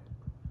perspective?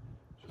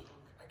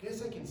 I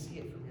guess I can see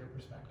it from your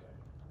perspective.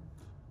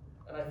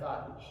 And I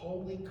thought,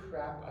 holy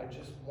crap, I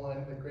just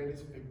won the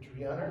greatest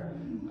victory on earth.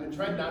 I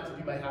tried not to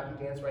do my happy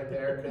dance right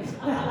there,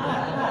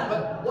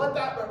 but what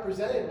that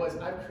represented was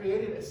I've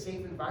created a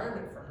safe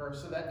environment for her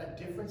so that a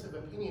difference of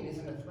opinion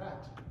isn't a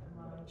threat.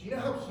 Do you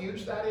know how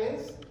huge that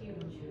is?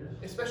 Huge.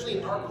 Especially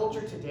in our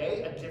culture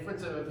today, a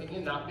difference of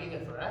opinion not being a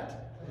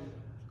threat.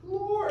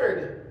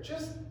 Lord,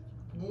 just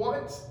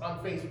once on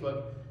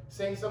Facebook,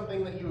 say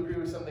something that you agree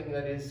with something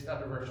that is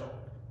controversial,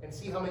 and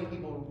see how many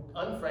people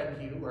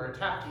unfriend you or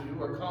attack you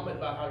or comment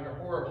about how you're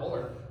horrible,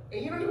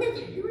 and you don't even have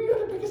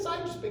to pick a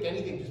side, just pick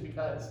anything just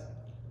because.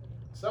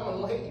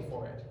 Someone will hate you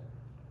for it.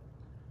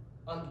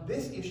 On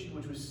this issue,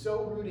 which was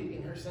so rooted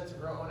in her sense of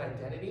her own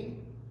identity,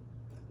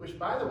 which,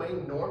 by the way,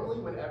 normally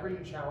whenever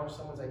you challenge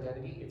someone's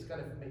identity, it's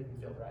going to make them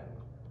feel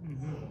threatened.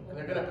 Mm-hmm. And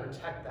they're going to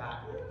protect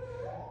that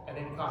at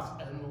any cost,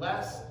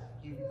 unless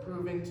you've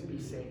proven to be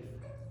safe.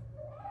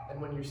 And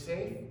when you're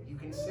safe, you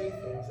can say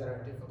things that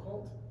are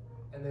difficult,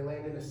 and they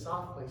land in a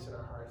soft place in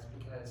our hearts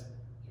because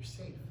you're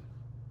safe.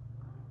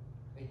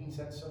 Making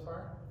sense so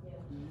far? Yeah.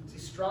 See,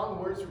 strong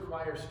words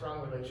require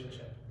strong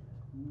relationship.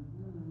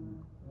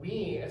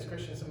 We, as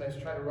Christians, sometimes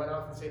try to run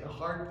off and say the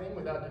hard thing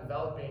without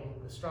developing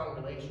the strong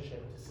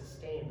relationship to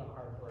sustain the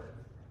hard word.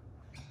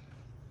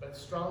 But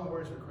strong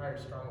words require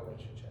strong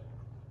relationship.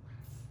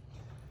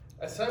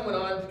 As time went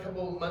on, a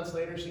couple of months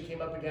later, she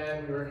came up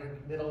again. We were in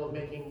the middle of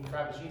making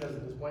frappuccinos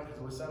at this point because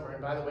it was summer.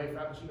 And by the way,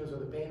 frappuccinos are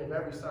the bane of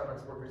every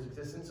Starbucks worker's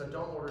existence, so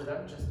don't order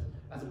them just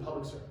as a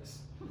public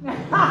service.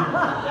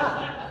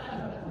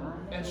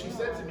 And she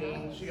said to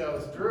me, she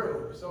goes,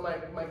 Drew, so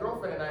my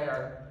girlfriend and I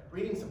are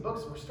reading some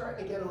books, and we're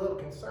starting to get a little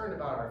concerned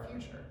about our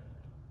future.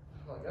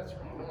 I'm like, that's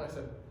right. And I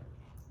said,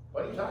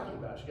 what are you talking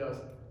about? She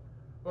goes,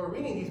 well, we're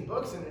reading these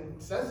books, and it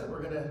says that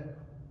we're going to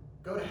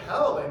go to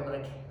hell. And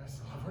like, I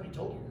said, well, I've already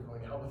told you you're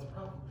going to hell. What's the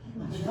problem?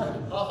 She's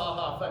like, ha, ha,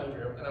 ha, funny,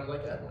 Drew. And I'm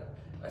like,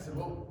 I said,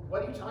 well,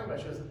 what are you talking about?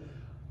 She goes,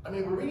 I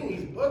mean, we're reading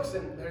these books,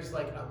 and there's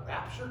like a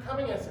rapture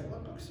coming. I said,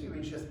 what books do you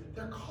read? She goes,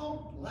 they're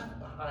called Left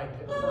Behind.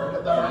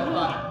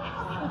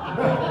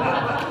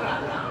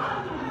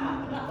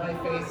 My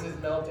face is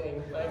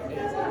melting. My face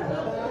is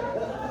melting.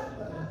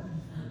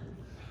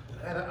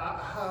 And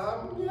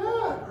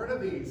yeah, I've heard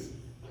of these.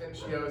 And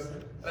she goes,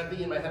 and I'm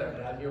thinking in my head, I'm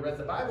glad you read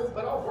the Bible,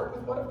 but I'll work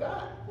with what I've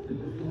got.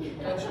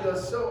 And she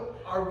goes, so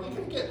are we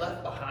going to get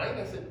left behind?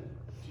 I said,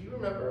 do you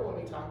remember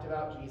when we talked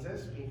about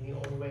Jesus being the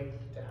only way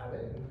to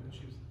heaven? And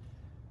she was,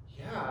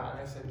 yeah. And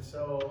I said,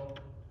 so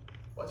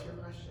what's your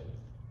question?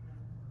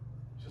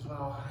 She goes,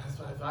 well, that's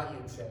what I thought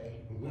you'd say.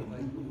 I'm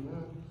like,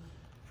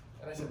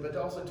 And I said, but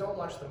also don't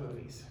watch the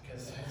movies,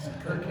 because it's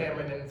Kirk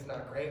Cameron and it's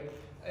not great.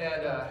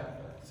 And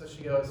so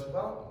she goes,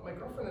 well, my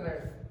girlfriend and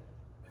I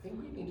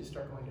think we need to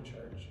start going to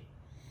church.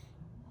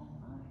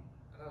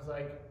 And I was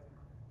like,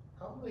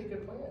 probably a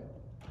good plan.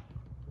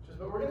 She goes,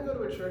 but we're going to go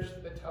to a church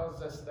that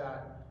tells us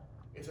that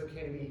it's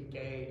okay to be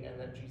gay and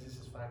that Jesus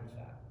is fine with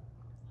that.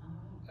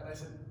 And I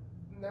said,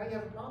 now you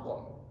have a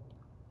problem.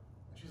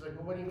 And she's like,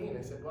 well, what do you mean?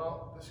 I said,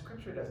 well, the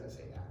scripture doesn't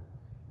say that.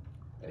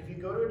 And if you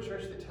go to a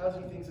church that tells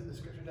you things that the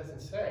scripture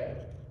doesn't say,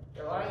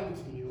 they're lying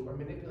to you or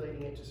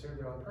manipulating it to serve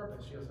their own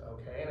purpose. She goes,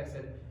 okay. And I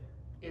said,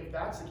 if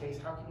that's the case,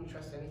 how can you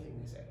trust anything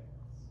they say?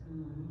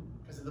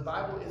 Because if the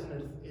Bible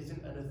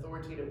isn't an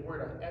authoritative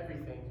word on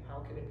everything, how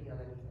can it be on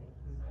anything?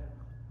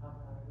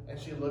 And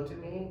she looked at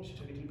me, she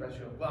took a deep breath, she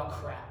goes, well,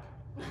 crap.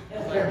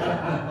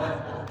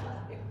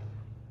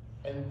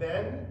 And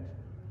then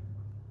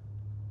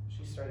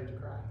she started to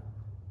cry.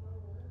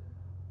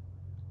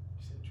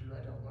 She said, Drew,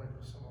 I don't want to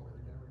go somewhere where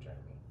they're going to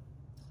reject me.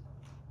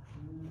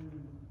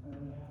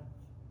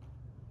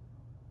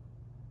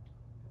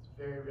 It's a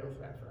very real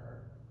threat for her.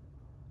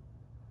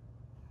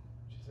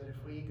 She said, if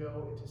we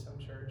go into some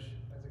church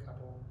as a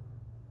couple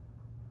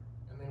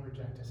and they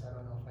reject us, I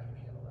don't know if I can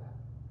handle that.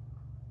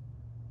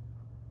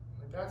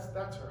 Like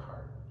that's her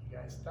heart, you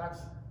guys.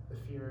 That's the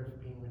fear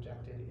of being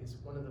rejected. Is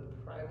one of the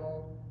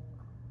primal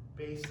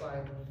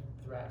baseline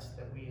threats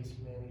that we as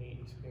humanity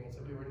experience,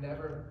 that we were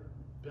never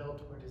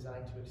built or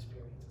designed to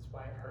experience. That's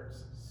why it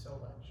hurts so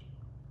much.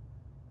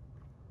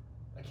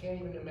 I can't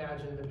even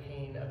imagine the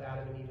pain of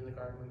Adam and Eve in the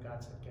garden when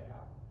God said, get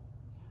out.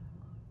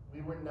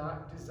 We were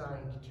not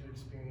designed to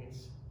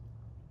experience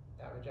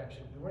that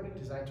rejection. We weren't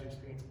designed to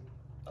experience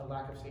a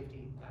lack of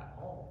safety at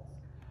all.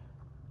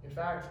 In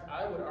fact,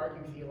 I would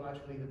argue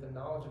theologically that the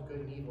knowledge of good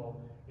and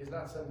evil is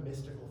not some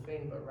mystical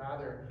thing, but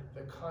rather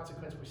the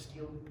consequence we're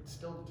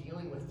still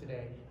dealing with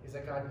today is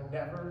that God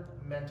never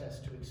meant us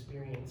to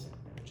experience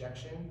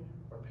rejection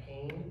or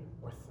pain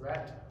or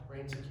threat or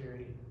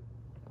insecurity.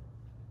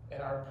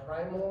 And our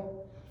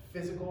primal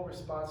physical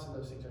response to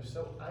those things are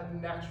so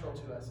unnatural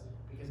to us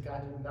because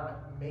God did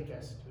not make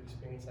us to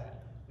experience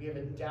that. We have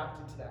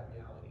adapted to that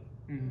reality.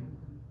 Mm-hmm.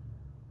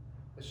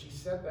 But she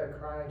sat there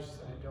crying. She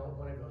said, I don't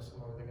want to go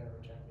somewhere where they're going to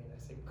reject me. And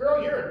I said,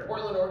 girl, you're in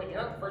Portland, Oregon.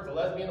 You're not the first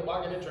lesbian to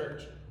walk into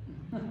church.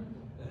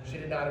 She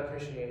did not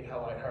appreciate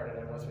how lighthearted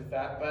I was with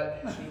that,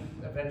 but she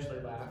eventually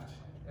laughed.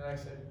 And I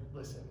said,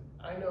 listen,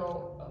 I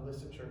know a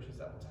list of churches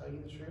that will tell you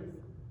the truth.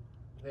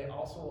 They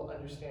also will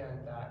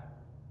understand that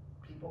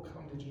people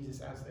come to Jesus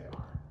as they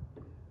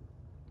are.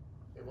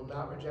 They will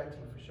not reject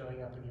you for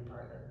showing up with your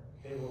partner.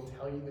 They will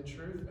tell you the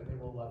truth and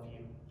they will love you.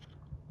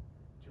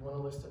 Do you want a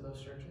list of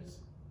those churches?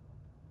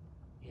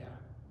 Yeah,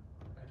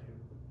 I do.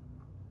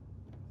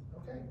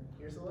 Okay,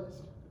 here's the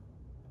list.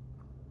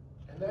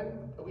 And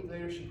then a week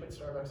later, she quit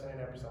Starbucks and I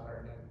never saw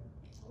her again.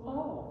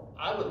 Oh.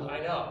 I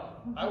know.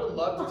 I would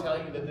love to tell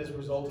you that this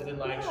resulted in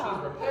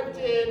she's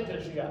repented,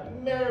 that she got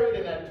married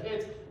and had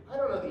kids. I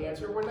don't know the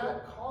answer.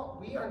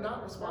 We are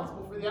not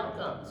responsible for the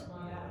outcomes.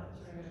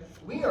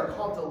 We are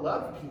called to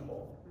love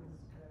people.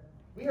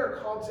 We are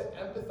called to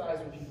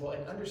empathize with people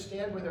and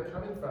understand where they're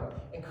coming from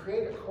and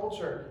create a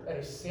culture that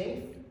is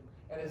safe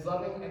and is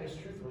loving and is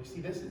truthful. You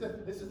see, this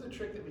is the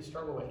trick that we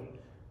struggle with.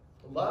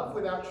 Love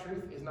without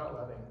truth is not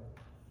loving.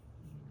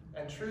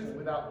 And truth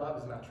without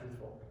love is not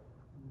truthful.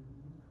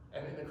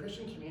 And in the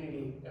Christian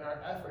community, in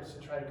our efforts to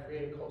try to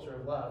create a culture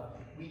of love,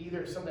 we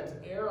either sometimes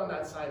err on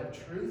that side of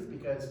truth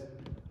because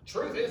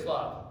truth is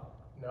love.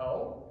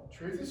 No,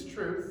 truth is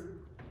truth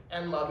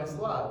and love is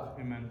love.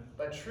 Amen.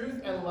 But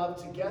truth and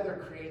love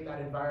together create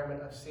that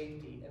environment of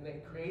safety, and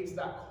it creates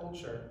that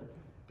culture.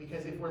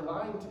 Because if we're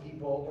lying to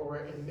people or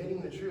we're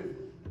admitting the truth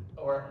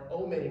or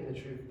omitting the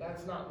truth,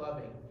 that's not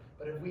loving.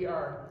 But if we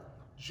are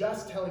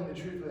just telling the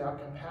truth without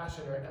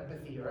compassion or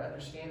empathy or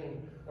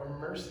understanding or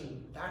mercy,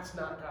 that's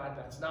not God,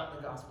 that's not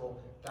the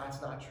gospel,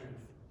 that's not truth.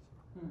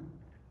 Very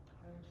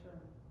true.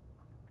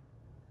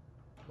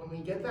 When we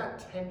get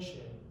that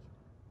tension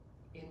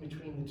in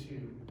between the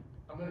two,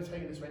 I'm going to tell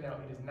you this right now,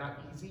 it is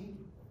not easy,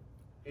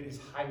 it is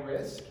high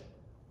risk,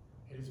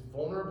 it is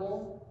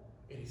vulnerable,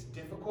 it is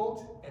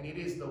difficult, and it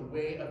is the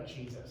way of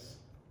Jesus.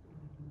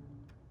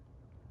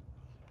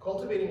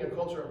 Cultivating a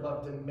culture of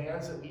love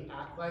demands that we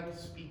act like,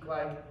 speak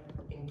like,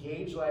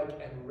 engage like,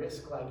 and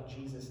risk like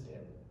Jesus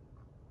did.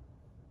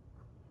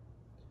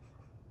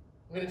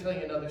 I'm going to tell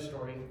you another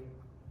story.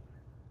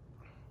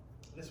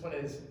 This one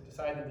is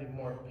decidedly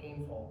more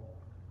painful.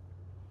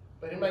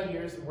 But in my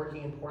years of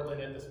working in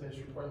Portland at this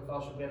ministry, Portland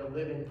Fellowship, we had a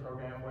live-in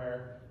program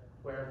where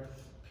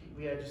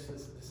we had just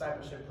this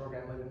discipleship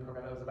program, live-in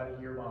program that was about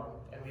a year long.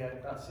 And we had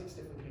about 6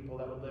 different people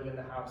that would live in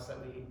the house that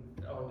we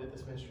owned at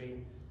this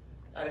ministry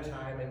at a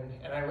time.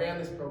 And I ran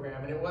this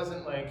program, and it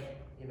wasn't like,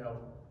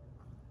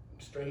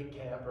 straight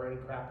camp or any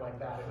crap like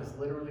that. It was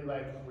literally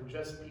like, we're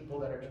just people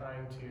that are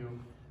trying to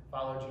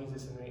follow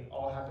Jesus, and we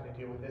all happen to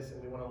deal with this,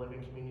 and we want to live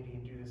in community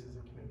and do this as a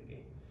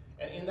community.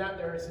 And in that,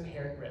 there is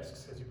inherent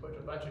risks, because you put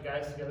a bunch of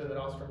guys together that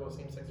all struggle with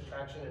same-sex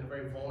attraction in a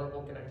very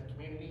vulnerable, connected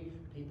community,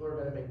 people are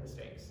going to make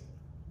mistakes.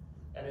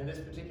 And in this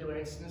particular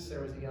instance,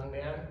 there was a young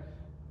man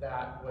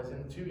that was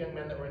in 2 young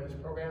men that were in this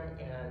program,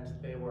 and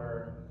they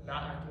were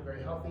not acting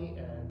very healthy,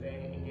 and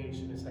they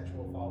engaged in a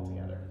sexual fall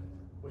together,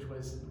 which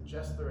was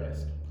just the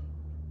risk.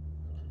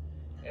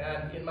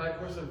 And in my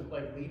course of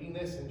leading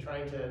this and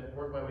trying to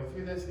work my way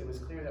through this, it was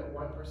clear that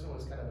one person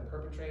was kind of the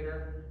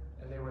perpetrator,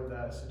 and they were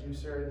the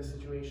seducer in the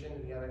situation,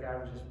 and the other guy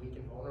was just weak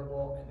and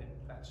vulnerable, and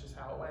that's just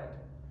how it went.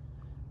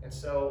 And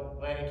so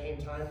when it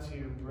came time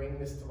to bring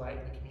this to light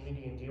in the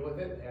community and deal with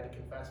it, they had to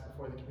confess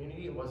before the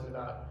community. It wasn't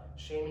about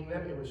shaming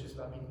them, it was just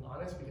about being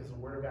honest, because the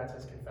Word of God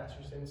says, confess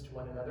your sins to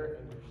one another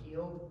and you're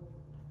healed.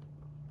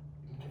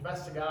 You can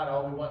confess to God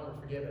all we want, we're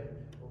forgiven.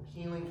 Well,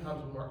 healing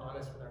comes when we're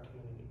honest with our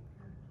community.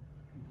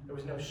 There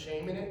was no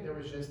shame in it, there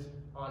was just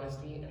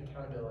honesty and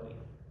accountability.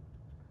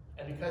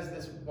 And because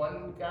this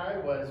one guy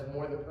was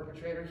more the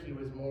perpetrator, he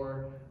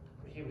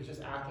was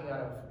just acting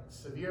out of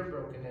severe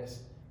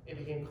brokenness, it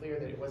became clear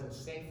that it wasn't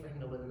safe for him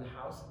to live in the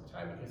house at the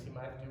time because he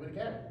might do it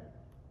again.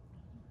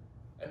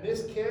 And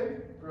this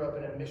kid grew up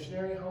in a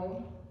missionary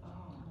home.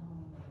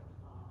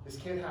 This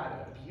kid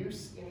had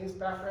abuse in his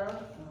background.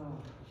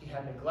 He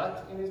had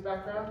neglect in his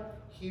background.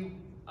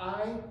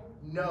 I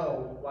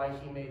know why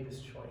he made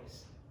this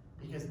choice.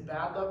 Because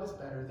bad love is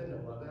better than no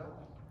love at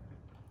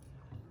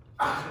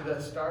all. To the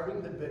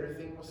starving, the bitter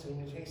thing will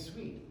seem to taste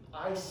sweet.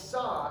 I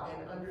saw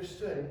and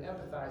understood and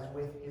empathized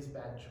with his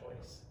bad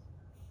choice.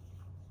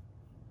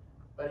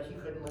 but he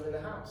couldn't live in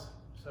the house.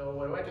 So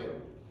what do?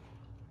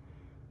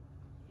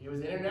 He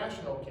was an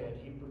international kid.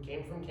 He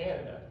came from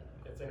Canada.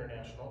 It's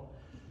international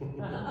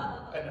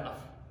enough.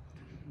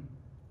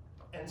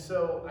 And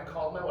so I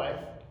called my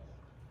wife,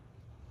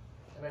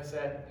 and I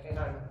said, hey,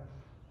 hon,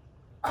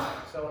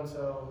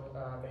 so-and-so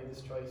made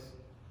this choice.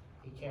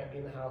 He can't be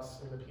in the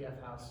house, in the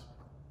PF house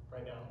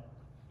right now.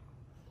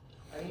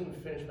 I didn't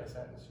even finish my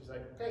sentence. She's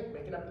like, okay,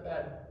 making up the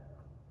bed.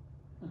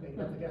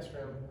 Making up the guest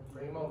room,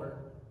 bring him over.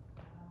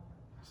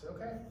 I said,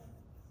 okay.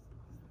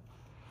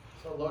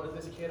 So I loaded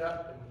this kid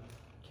up,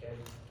 and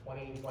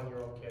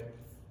 21-year-old kid.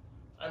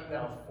 I'm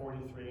now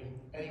 43.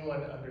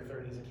 Anyone under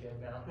 30 is a kid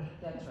now.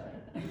 That's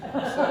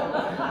right.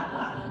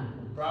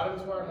 So, brought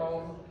him to our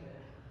home.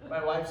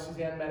 My wife,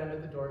 Suzanne, met him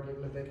at the door, gave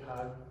him a big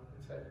hug,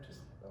 and said, just,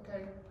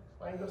 okay,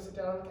 why don't you go sit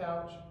down on the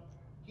couch?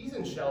 He's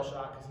in shell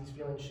shock because he's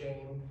feeling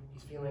shame,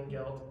 he's feeling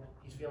guilt,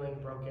 he's feeling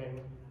broken,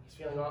 he's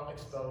feeling all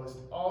exposed,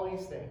 all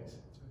these things.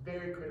 It's a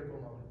very critical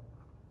moment.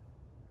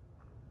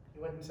 He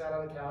went and sat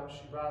on the couch.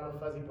 She brought him a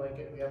fuzzy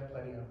blanket. We have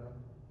plenty of them.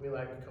 We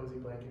like cozy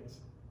blankets.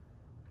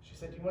 She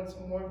said, do you want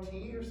some warm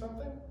tea or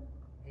something?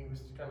 He was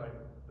kind of like,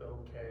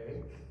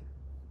 okay. She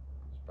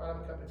brought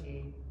him a cup of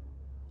tea.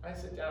 I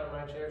sit down in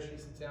my chair, she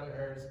sits down in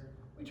hers.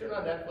 We turn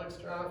on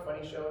Netflix, turn on a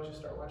funny show, and just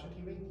start watching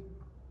TV.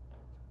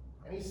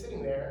 And he's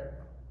sitting there.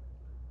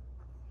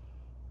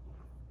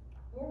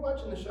 We're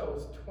watching the show,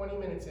 it's 20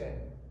 minutes in,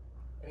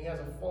 and he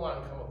has a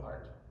full-on come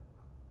apart.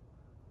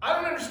 I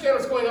don't understand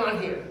what's going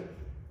on here.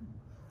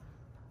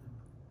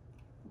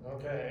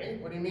 Okay,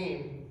 what do you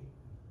mean?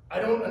 I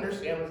don't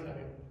understand what's,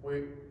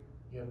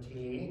 you have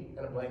tea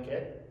and a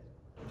blanket,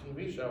 a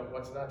TV show,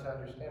 what's not to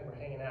understand? We're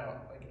hanging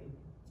out, like,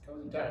 it's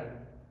cozy time.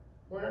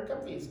 We're in our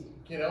comfies,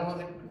 you know,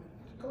 like,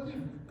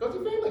 cozy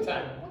family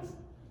time.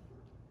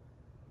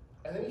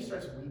 And then he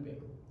starts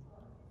weeping.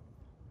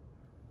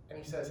 And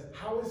he says,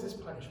 how is this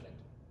punishment?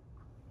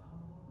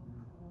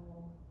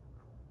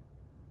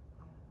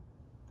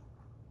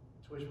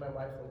 To which my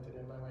wife looked at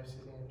him, my wife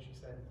Suzanne, and she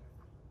said,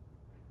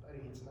 buddy,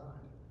 it's not.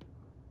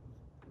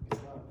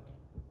 It's love.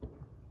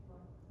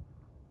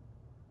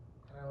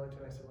 And I looked at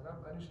him and I said, we're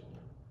not punishing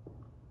you.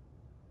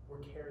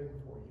 We're caring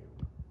for you.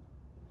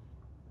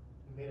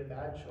 You made a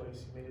bad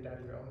choice. You made it out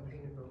of your own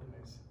pain and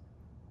brokenness.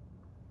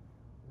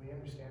 We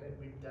understand it.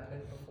 We've done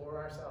it before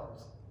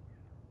ourselves.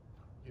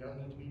 You don't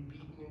need to be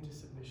beaten into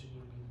submission.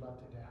 You need to be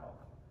loved into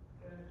health.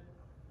 Good.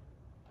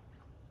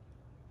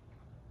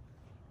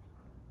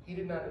 He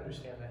did not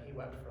understand that. He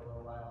wept for a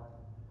little while.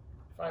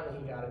 Finally,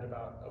 he got it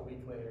about a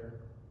week later.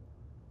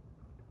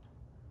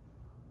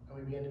 And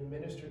we began to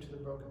minister to the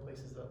broken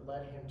places that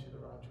led him to the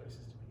wrong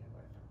choices to begin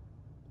with.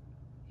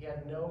 He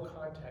had no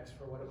context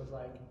for what it was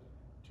like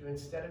to,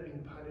 instead of being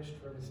punished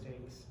for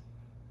mistakes,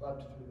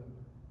 loved through them.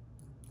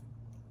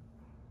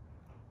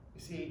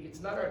 You see,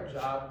 it's not our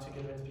job to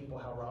convince people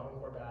how wrong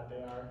or bad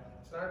they are.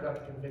 It's not our job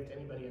to convict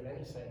anybody of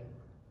any sin.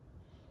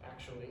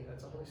 Actually,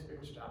 that's the Holy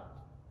Spirit's job.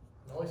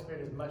 The Holy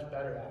Spirit is much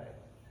better at it,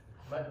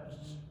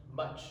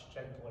 much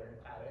gentler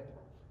at it,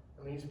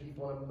 and leaves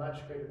people in a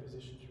much greater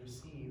position to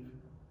receive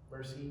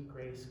mercy,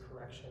 grace,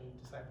 correction,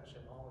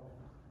 discipleship, all of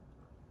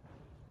it.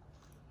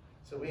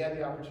 So we had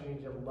the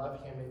opportunity to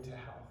love him into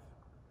health.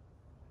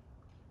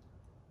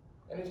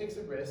 And it takes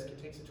a risk,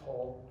 it takes a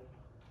toll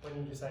when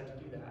you decide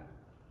to do that.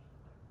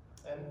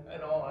 And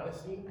in all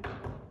honesty,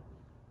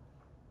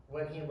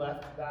 when he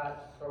left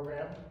that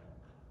program,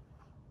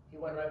 he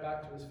went right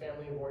back to his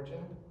family of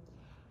origin,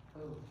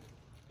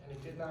 and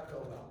it did not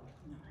go well.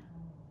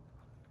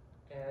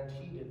 And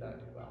he did not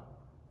do well.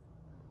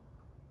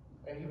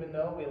 And even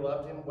though we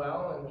loved him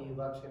well and we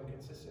loved him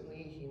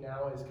consistently, he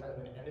now is kind of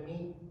an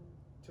enemy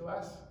to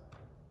us.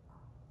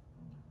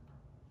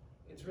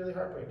 It's really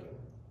heartbreaking.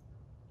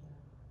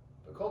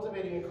 But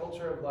cultivating a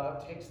culture of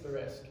love takes the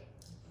risk,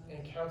 and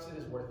it counts it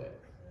as worth it.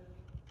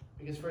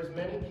 Because for as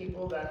many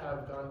people that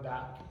have gone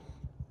back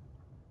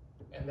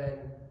and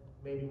then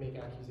maybe make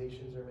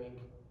accusations or make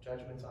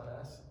judgments on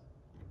us,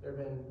 there have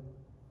been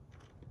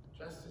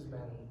just as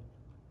many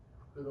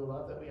who the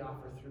love that we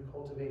offer through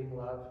cultivating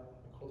love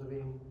and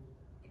cultivating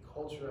a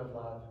culture of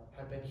love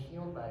have been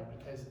healed by it,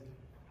 because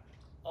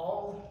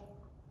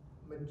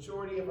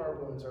majority of our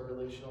wounds are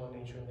relational in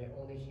nature, and they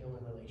only heal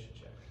in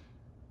relationship.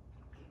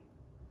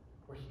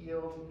 We're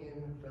healed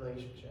in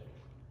relationship,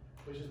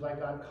 which is why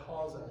God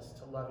calls us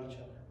to love each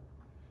other.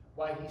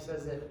 Why he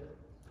says that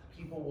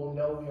people will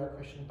know we are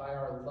Christian by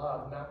our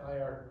love, not by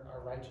our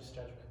righteous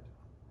judgment,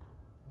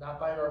 not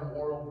by our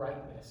moral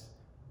rightness,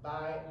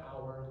 by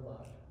our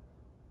love.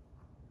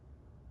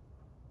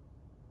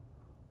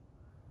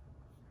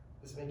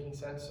 Is this making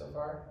sense so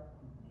far?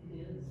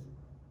 It is.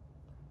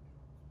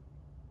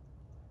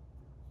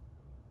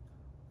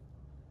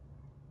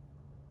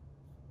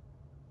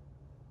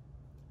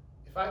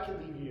 If I could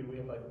leave you, we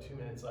have like 2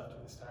 minutes left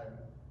of this time,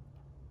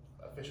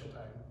 official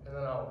time, and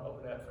then I'll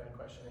open it up for any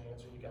question and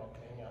answer. You all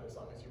can hang out as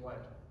long as you want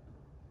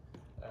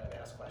and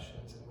ask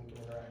questions, and we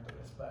can interact on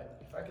this.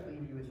 But if I could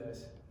leave you with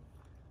this,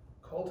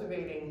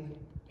 cultivating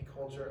a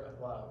culture of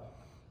love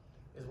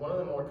is one of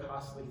the more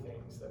costly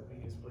things that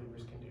we as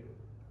believers can do.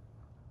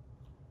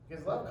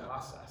 Because love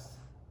costs us.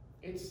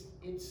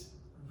 It's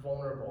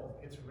vulnerable.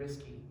 It's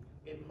risky.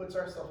 It puts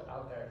ourselves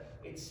out there.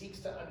 It seeks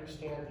to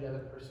understand the other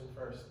person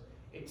first.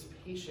 It's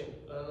patient.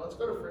 Let's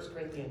go to 1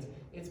 Corinthians.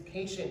 It's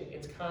patient.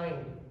 It's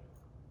kind.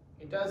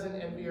 It doesn't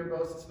envy or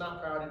boast. It's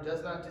not proud. It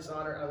does not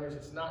dishonor others.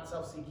 It's not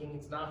self-seeking.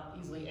 It's not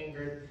easily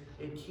angered.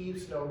 It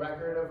keeps no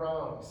record of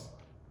wrongs.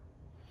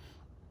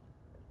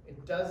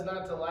 It does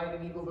not delight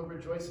in evil, but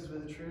rejoices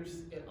with the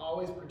truth. It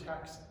always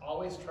protects,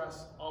 always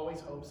trusts, always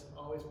hopes,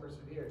 always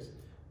perseveres.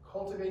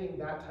 Cultivating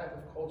that type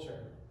of culture,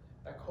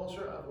 that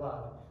culture of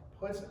love,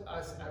 puts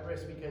us at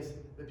risk because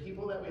the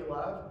people that we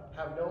love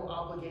have no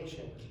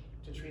obligation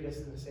to treat us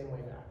in the same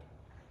way back.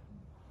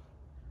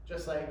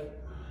 Just like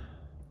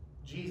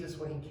Jesus,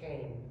 when he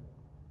came,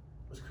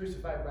 was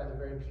crucified by the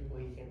very people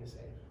he came to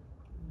save.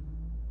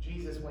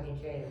 Jesus, when he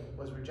came,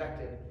 was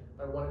rejected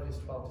by one of his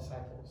 12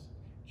 disciples.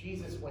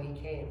 Jesus, when he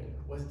came,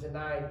 was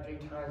denied 3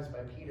 times by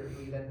Peter,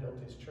 who he then built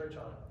his church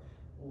on.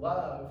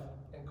 Love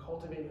and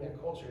cultivating that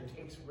culture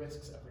takes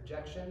risks of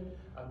rejection,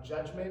 of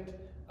judgment,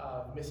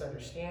 of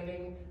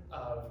misunderstanding,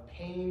 of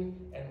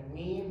pain, and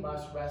we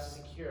must rest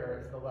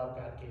secure in the love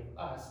God gave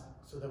us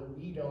so that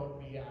we don't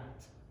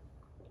react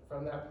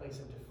from that place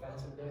of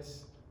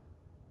defensiveness,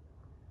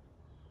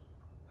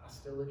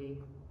 hostility,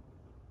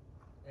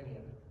 any of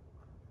it.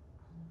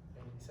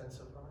 Making sense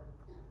so far?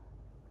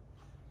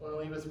 I want to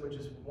leave us with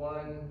just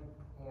one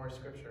more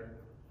scripture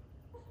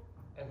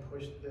and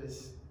push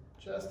this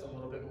just a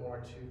little bit more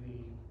to the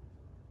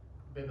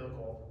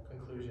biblical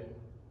conclusion.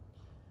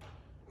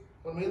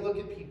 When we look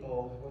at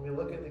people, when we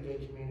look at the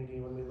gay community,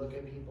 when we look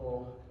at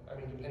people, I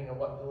mean, depending on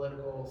what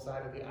political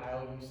side of the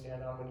aisle you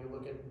stand on, when you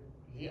look at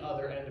the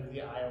other end of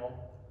the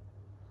aisle,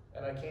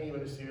 and I can't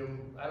even assume,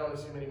 I don't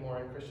assume anymore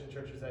in Christian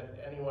churches that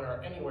anyone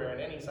are anywhere on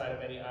any side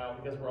of any aisle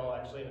because we're all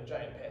actually in a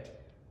giant pit.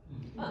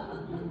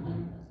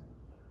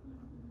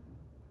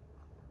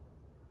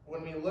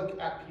 When we look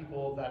at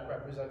people that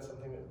represent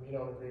something that we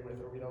don't agree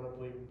with or we don't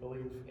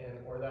believe in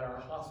or that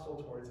are hostile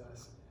towards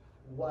us,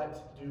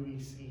 what do we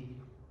see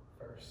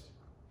first?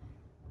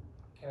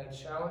 Can I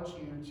challenge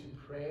you to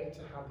pray to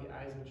have the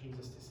eyes of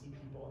Jesus to see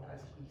people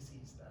as he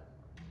sees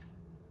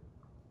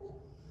them?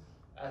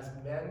 As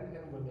men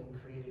and women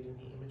created in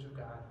the image of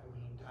God, whom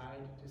he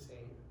died to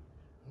save,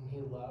 whom he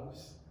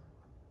loves,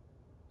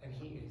 and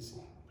he is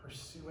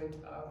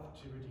pursuant of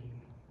to redeem.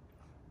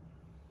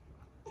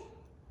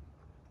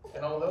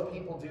 And although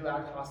people do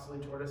act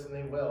hostilely toward us, and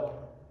they will,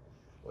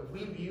 if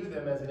we view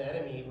them as an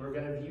enemy, we're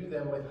going to view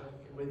them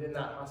within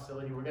that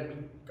hostility. We're going to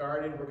be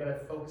guarded. We're going to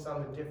focus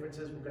on the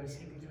differences. We're going to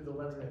see them through the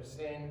lens of their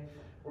sin.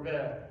 We're going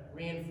to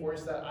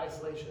reinforce that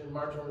isolation and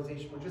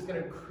marginalization. We're just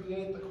going to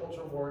create the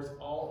cultural wars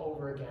all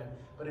over again.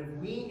 But if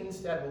we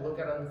instead will look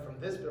at them from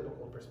this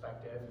biblical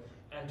perspective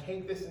and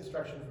take this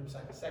instruction from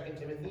 2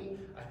 Timothy,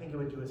 I think it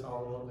would do us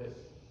all a little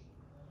bit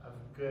of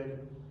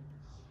good.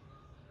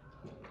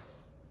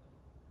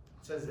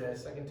 It says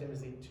this, 2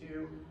 Timothy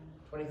 2,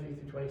 23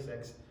 through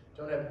 26.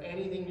 Don't have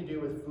anything to do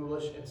with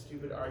foolish and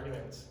stupid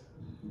arguments.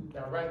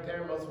 Now right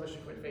there, most of us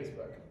should quit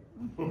Facebook.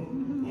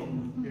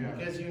 Yeah.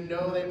 Because you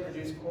know they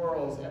produce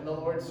quarrels, and the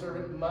Lord's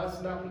servant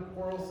must not be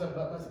quarrelsome,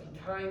 but must be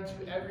kind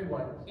to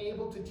everyone,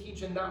 able to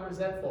teach and not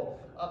resentful.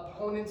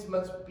 Opponents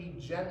must be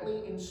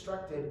gently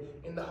instructed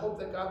in the hope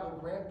that God will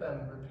grant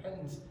them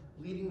repentance,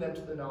 leading them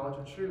to the knowledge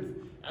of truth,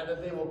 and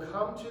that they will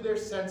come to their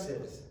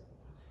senses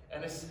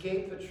and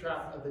escape the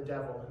trap of the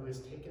devil who has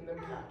taken them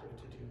captive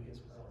to do his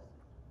will.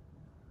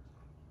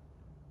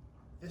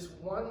 This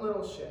one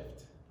little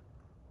shift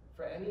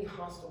for any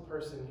hostile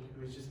person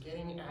who is just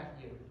getting at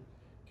you,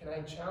 can I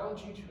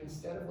challenge you to,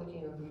 instead of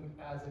looking at them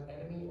as an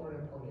enemy or an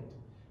opponent,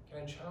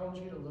 can I challenge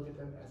you to look at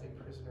them as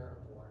a prisoner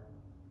of war?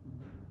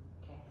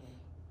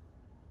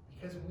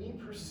 Because we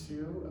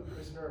pursue a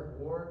prisoner of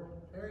war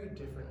very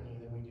differently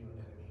than we do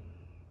an enemy.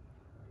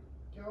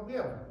 You know, we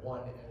have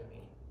one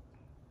enemy.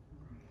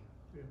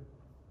 Yeah.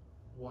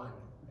 One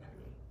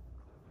enemy.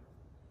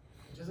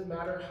 It doesn't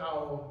matter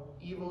how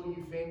evil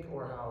you think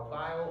or how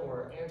vile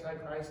or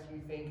antichrist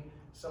you think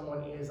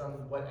someone is on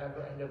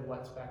whatever end of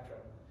what spectrum.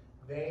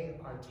 They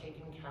are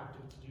taken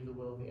captive to do the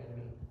will of the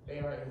enemy. They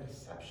are in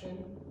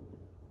deception.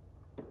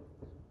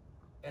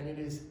 And it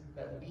is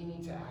that we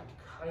need to act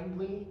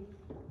kindly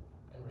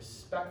and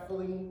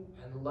respectfully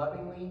and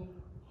lovingly,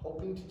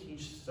 hoping to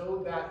teach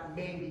so that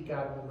maybe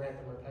God will grant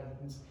them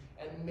repentance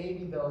and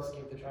maybe they'll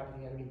escape the trap of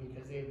the enemy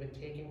because they have been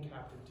taken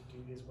captive to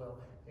do his will.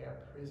 They are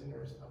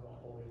prisoners of a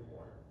holy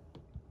war.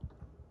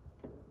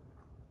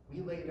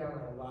 We lay down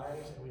our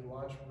lives and we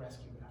launch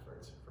rescue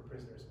efforts for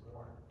prisoners of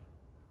war.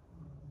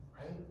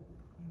 Right?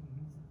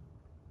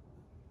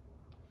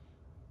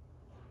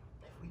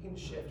 If we can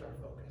shift our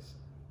focus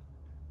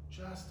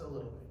just a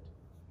little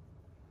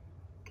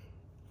bit,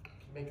 it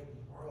can make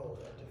a world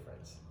of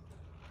difference.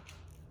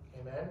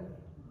 Amen?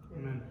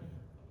 Amen.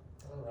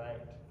 All right.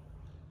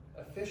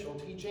 Official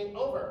teaching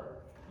over.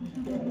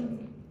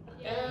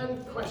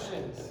 And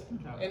questions.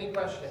 No. Any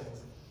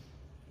questions?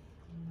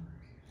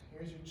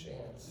 Here's your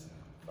chance.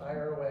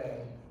 Fire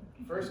away.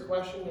 First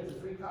question is a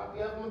free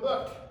copy of my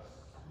book.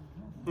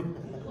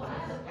 Well, I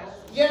have a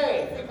question.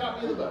 Yay, free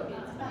copy of the book.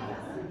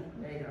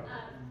 There you go.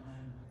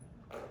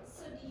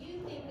 So do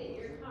you think that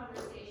your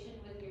conversation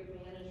with your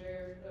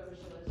manager, whoever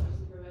she was, your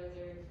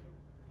supervisor,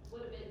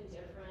 would have been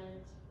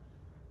different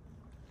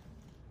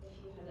if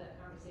you had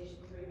that conversation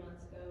 3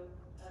 months ago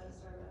at a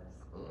Starbucks?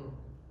 Mm-mm.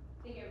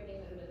 I think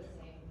everything would have been the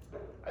same.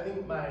 I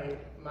think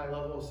my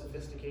level of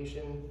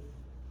sophistication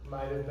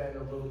might have been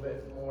a little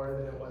bit more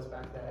than it was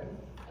back then.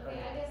 Okay,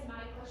 I guess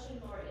my question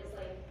more is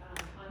like,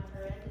 on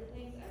her end of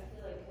things, I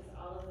feel like because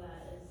all of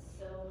that is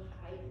so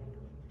heightened,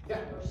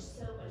 Yeah. or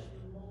so much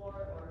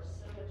more, or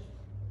so much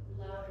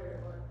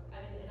louder, or,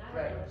 I mean, and I don't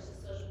Right. know if it's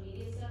just social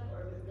media stuff,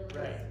 or if it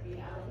really Right. is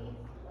reality.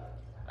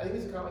 I think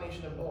it's a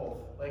combination of both.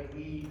 Like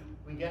we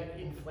get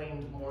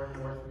inflamed more and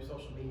more through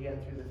social media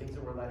and through the things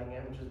that we're letting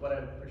in, which is what I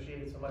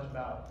appreciated so much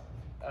about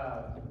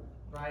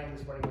Ryan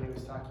this morning when he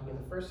was talking in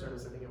the first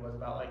service. I think it was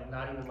about like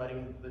not even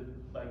letting the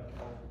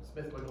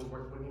Smith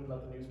Wigglesworth wouldn't even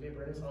let the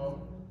newspaper in his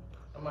home.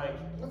 I'm like,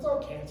 let's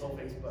all cancel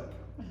Facebook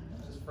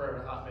just for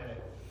a hot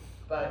minute.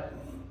 But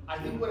I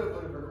think what it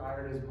would have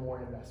required is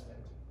more investment,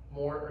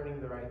 more earning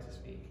the right to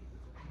speak.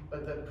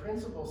 But the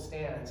principle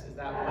stands is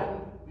that when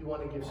we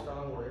want to give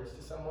strong words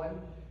to someone,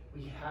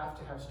 we have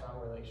to have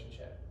strong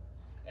relationship.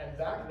 And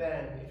back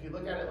then, if you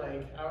look at it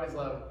like, I always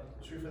love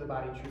true for the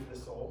body, true for the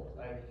soul.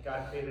 Like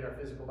God created our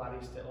physical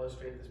bodies to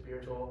illustrate the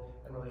spiritual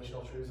and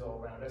relational truths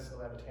all around us, so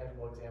we have a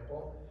tangible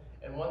example.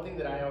 And one thing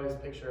that I always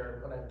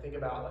picture when I think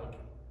about like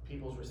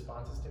people's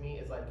responses to me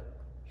is like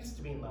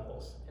histamine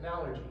levels and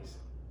allergies.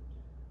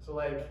 So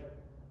like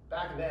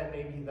back then,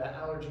 maybe the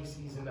allergy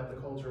season of the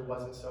culture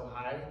wasn't so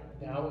high.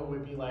 Now it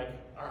would be like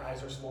our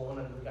eyes are swollen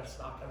and we've got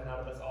snot coming out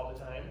of us all the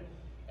time.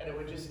 And it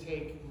would just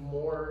take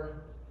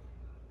more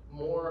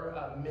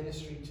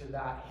ministry to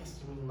that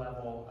histamine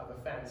level of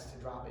offense to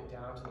drop it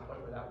down to the point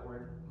where that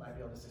word might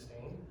be able to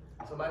sustain.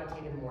 So it might have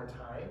taken more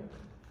time.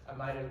 I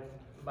might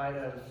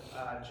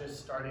have just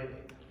started,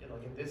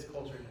 like in this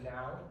culture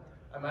now,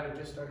 I might have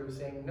just started with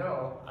saying,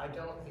 no, I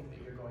don't think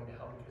that you're going to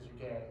hell because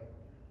you're gay.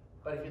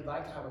 But if you'd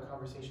like to have a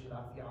conversation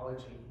about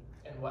theology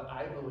and what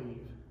I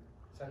believe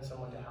sends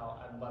someone to hell,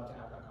 I'd love to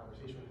have that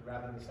conversation with you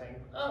rather than saying,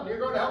 oh, you're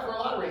going to hell for a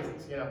lot of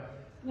reasons, you know.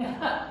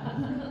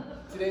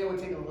 Today it would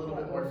take a little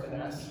bit more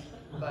finesse,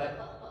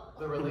 but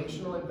the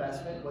relational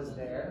investment was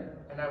there,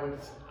 and I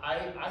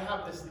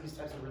have these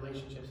types of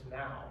relationships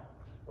now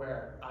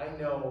where I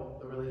know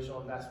the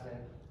relational investment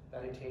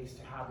that it takes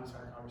to have these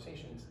hard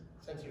conversations.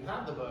 Since you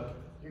have the book,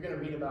 you're going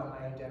to read about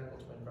my identical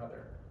twin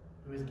brother,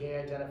 who is gay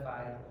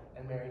identified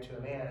and married to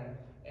a man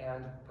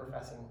and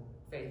professing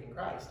faith in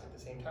Christ at the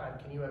same time.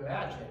 Can you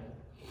imagine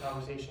the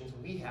conversations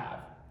we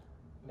have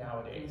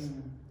nowadays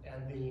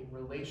and the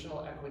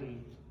relational equity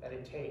that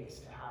it takes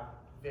to have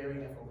very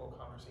difficult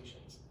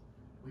conversations?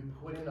 We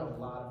put in a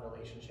lot of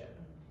relationship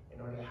in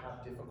order to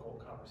have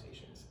difficult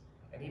conversations.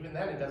 And even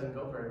then, it doesn't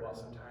go very well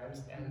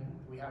sometimes, and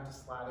we have to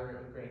slather it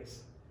with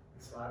grace,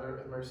 and slather it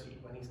with mercy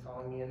when he's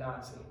calling me a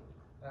Nazi.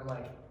 And I'm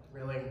like,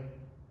 really?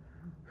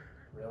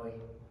 Really?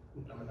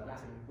 I'm a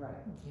Nazi? Right.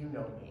 You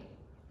know me.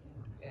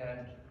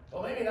 And,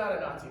 well, maybe not a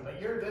Nazi,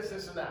 but you're this,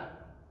 and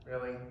that.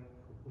 Really?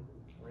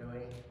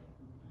 Really?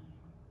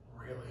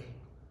 Really?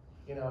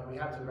 You know, we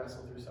have to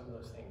wrestle through some of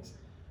those things.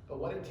 But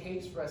what it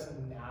takes for us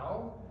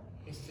now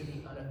is to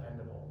be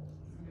unoffendable.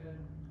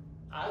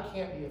 I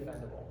can't be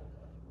offendable.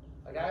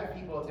 Like, I have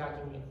people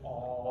attacking me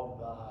all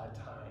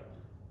the time.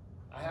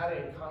 I had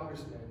a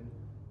congressman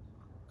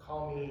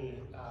call me,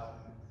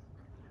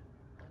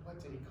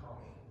 what did he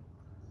call me?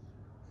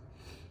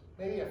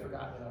 Maybe I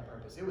forgot it on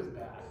purpose. It was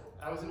bad.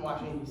 I was in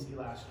Washington, D.C.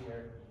 last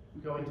year,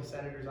 going to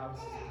senators'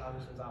 offices and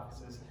congressmen's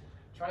offices,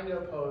 trying to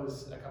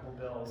oppose a couple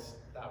bills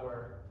that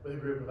were, with a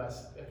group of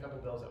us, a couple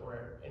bills that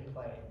were in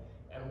play.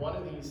 And one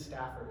of these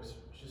staffers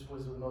just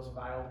was the most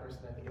vile person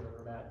I think I've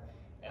ever met.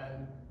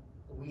 And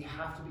we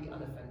have to be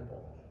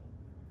unoffendable.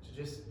 To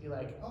just be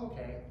like, oh,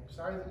 okay,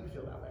 sorry that you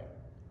feel that way.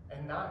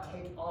 And not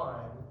take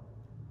on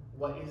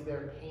what is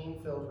their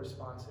pain-filled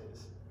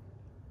responses.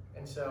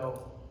 And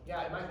so,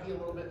 yeah, it might be a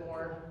little bit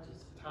more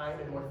time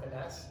and more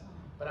finesse,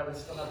 but I would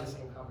still have the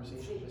same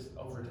conversation just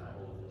over time.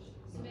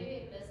 So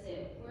maybe I missed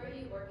it. Where are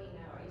you working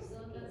now? Are you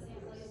still in that same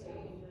place, or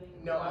are you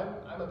doing? No,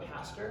 I'm a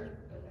pastor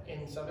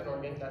in Southern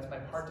Oregon. That's my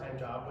part-time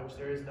job, which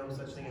there is no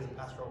such thing as a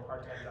pastoral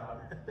part-time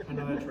job. I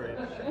know that's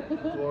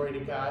right. Glory to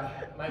God.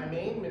 My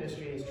main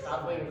ministry is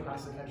traveling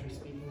across the country,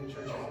 speaking to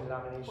churches and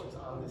denominations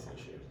on this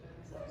issue.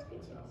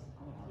 So,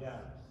 yeah,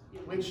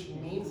 which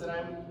means that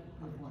I'm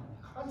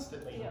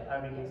constantly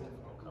having these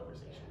difficult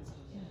conversations.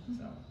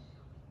 So,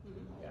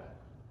 yeah.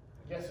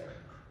 Yes, sir.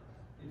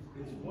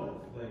 It's one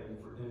thing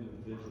for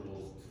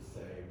individuals to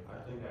say, I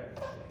think I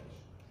can change.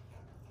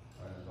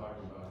 I'm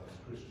talking about as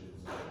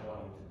Christians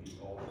wanting to be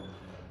open.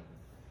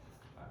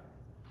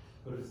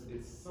 But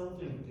it's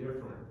something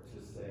different to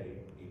say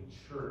a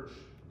church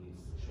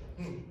needs to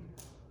change.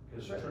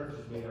 Because Sure. the church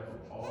is made up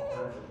of all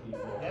kinds of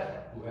people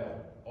Yeah. who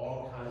have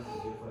all kinds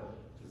of different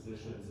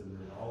positions and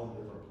they're all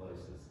in different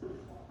places.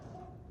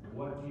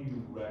 What do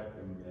you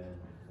recommend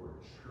for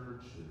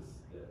churches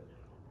that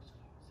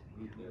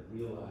that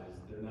realize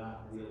they're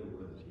not really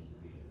where they need to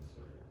be in this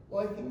area.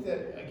 Well, I think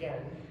that,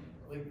 again,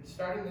 like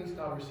starting these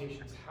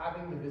conversations,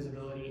 having the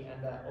visibility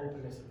and the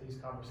openness of these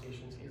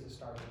conversations is a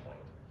starting point.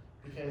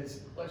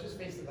 Because let's just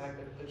face the fact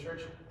that the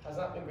church has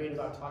not been great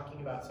about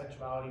talking about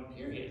sexuality,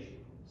 period.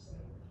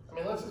 I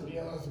mean, let's just be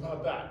honest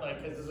about that.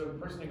 Like, because as a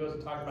person who goes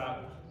to talk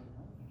about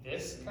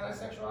this kind of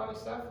sexuality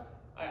stuff,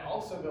 I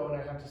also go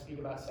and I have to speak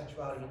about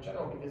sexuality in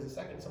general, because the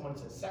second someone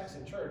says sex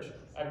in church,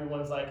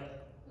 everyone's like,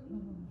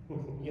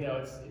 you know,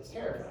 it's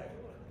terrifying.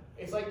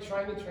 It's like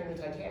trying to turn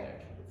the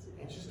Titanic.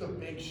 It's just a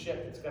big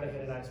ship that's going to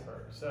hit an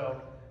iceberg.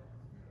 So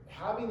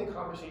having the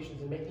conversations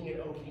and making it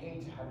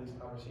okay to have these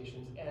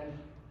conversations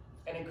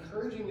and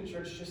encouraging the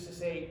church just to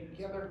say,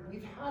 yeah,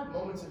 we've had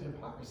moments of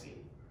hypocrisy.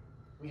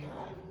 We've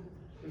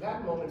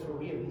had moments where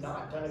we have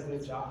not done a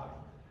good job.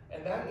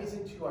 And that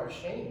isn't to our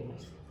shame.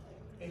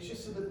 It's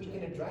just so that we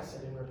can address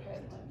it and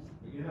repent.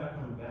 But you're not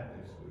coming back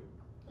next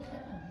week.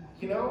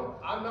 You know,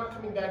 I'm not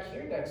coming back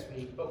here next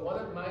week, but one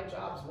of my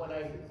jobs when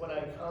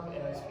I come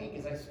and I speak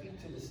is I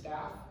speak to the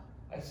staff.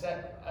 I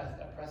set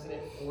a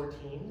precedent for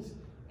teams,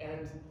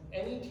 and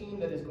any team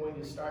that is going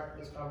to start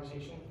this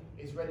conversation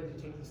is ready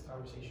to take this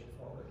conversation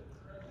forward.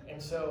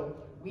 And so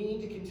we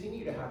need to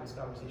continue to have this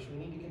conversation.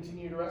 We need to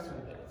continue to wrestle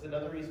with it. It's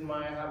another reason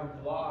why I have a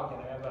blog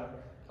and I have a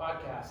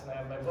podcast and I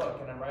have my book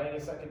and I'm writing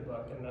a second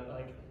book, and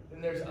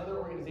then there's other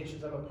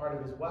organizations I'm a part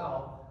of as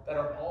well that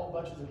are all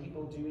bunches of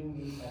people doing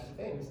these types of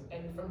things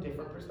and from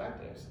different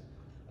perspectives.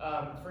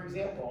 For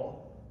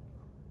example,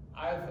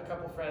 I have a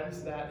couple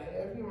friends that,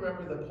 if you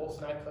remember the Pulse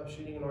nightclub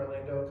shooting in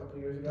Orlando a couple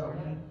years ago,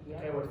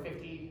 okay, where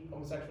 50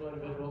 homosexual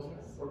individuals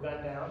were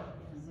gunned down.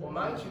 Well,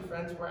 my two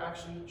friends were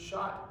actually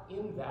shot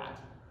in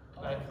that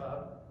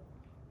nightclub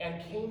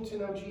and came to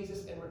know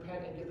Jesus and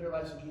repent and give their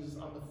lives to Jesus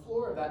on the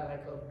floor of that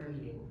nightclub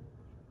bleeding.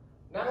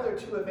 Now they're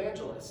two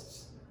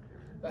evangelists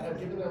that have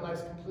given their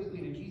lives completely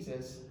to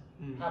Jesus,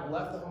 have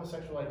left the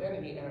homosexual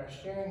identity, and are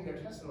sharing their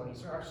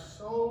testimonies. There are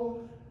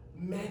so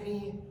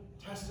many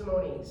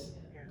testimonies.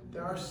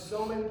 There are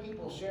so many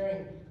people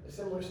sharing a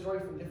similar story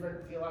from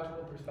different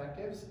theological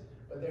perspectives,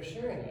 but they're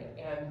sharing it.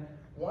 And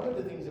one of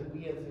the things that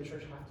we as the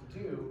church have to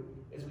do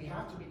is we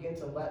have to begin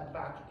to let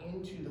back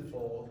into the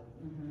fold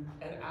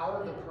and out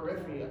of the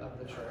periphery of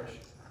the church,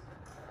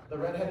 the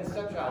redheaded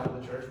stepchild of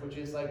the church, which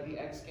is like the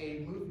ex-gay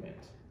movement.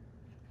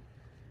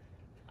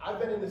 I've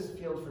been in this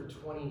field for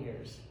 20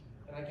 years,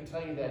 and I can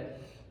tell you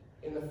that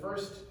in the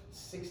first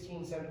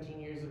 16, 17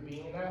 years of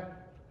being in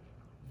that,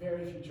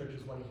 very few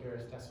churches want to hear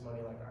a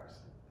testimony like ours.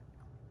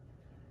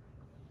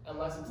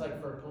 Unless it's like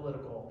for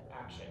political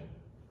action,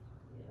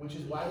 which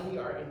is why we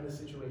are in the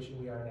situation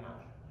we are now.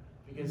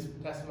 Because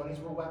testimonies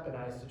were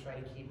weaponized to try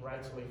to keep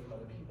rights away from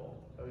other people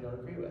that we don't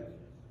agree with.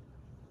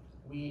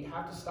 We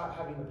have to stop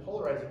having the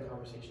polarizing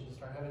conversations and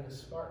start having the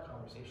smart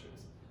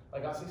conversations.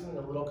 Like, I'll say something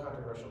a little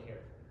controversial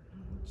here.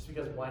 Just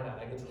because why not?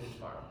 I get to leave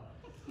tomorrow.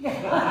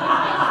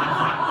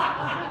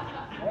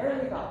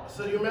 There you go.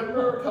 So do you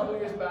remember a couple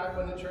years back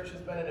when the church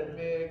has been in a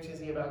big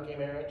tizzy about gay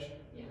marriage?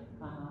 Yeah.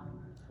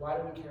 Why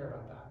do we care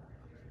about that?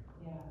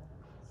 Yeah.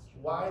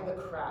 Why the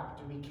crap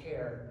do we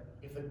care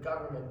if the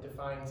government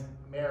defines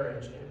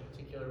marriage in a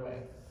particular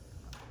way?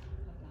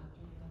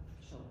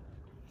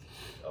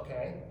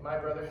 Okay, my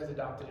brother has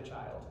adopted a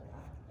child,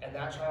 and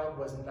that child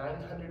was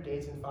 900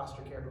 days in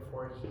foster care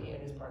before he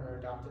and his partner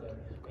adopted him,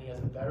 and he has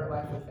a better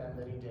life with them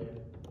than he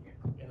did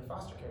in the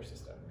foster care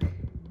system.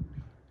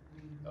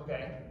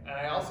 Okay, and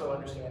I also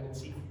understand and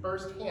see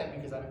firsthand,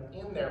 because I'm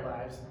in their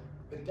lives,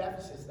 the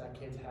deficits that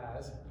kid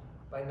has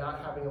by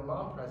not having a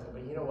mom present.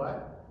 But you know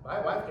what? My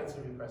wife gets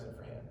to be present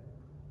for him.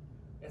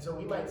 And so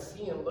we might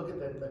see and look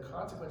at the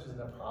consequences and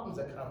the problems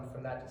that come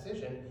from that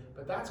decision,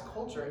 but that's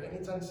culture and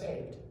it's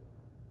unsaved.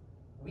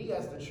 We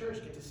as the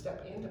church get to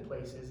step into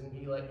places and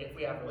be like, if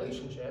we have a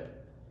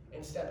relationship,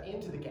 and step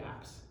into the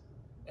gaps,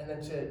 and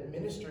then to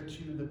minister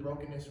to the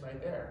brokenness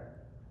right there.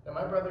 Now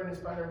my brother and his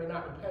partner may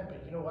not repent,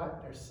 but you know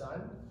what? Their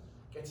son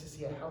gets to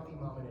see a healthy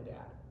mom and a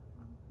dad.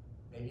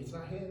 Maybe it's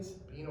not his,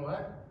 but you know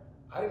what?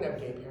 I didn't have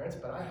gay parents,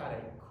 but I had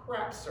a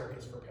crap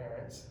circus for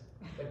parents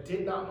that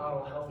did not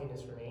model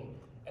healthiness for me.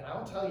 And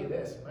I'll tell you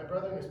this, my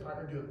brother and his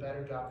partner do a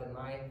better job than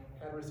my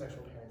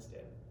heterosexual parents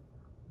did.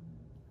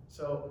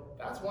 So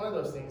that's one of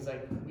those things,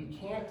 like, we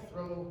can't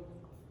throw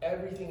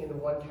everything into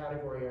one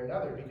category or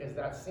another, because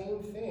that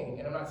same thing,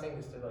 and I'm not saying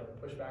this to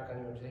like push back on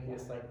you, I'm saying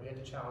this like we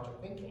have to challenge our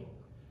thinking.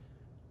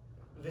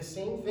 The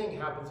same thing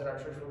happens in our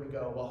church where we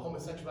go, well,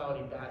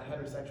 homosexuality bad,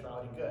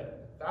 heterosexuality good.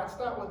 That's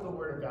not what the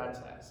Word of God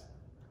says.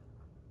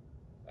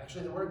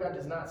 Actually, the Word of God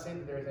does not say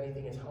that there is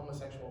anything as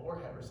homosexual or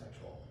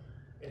heterosexual.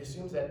 It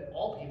assumes that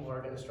all people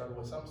are going to struggle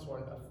with some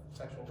sort of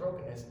sexual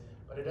brokenness,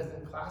 but it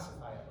doesn't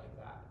classify it like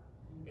that.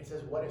 It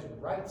says what is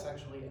right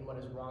sexually and what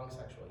is wrong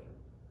sexually.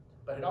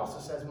 But it also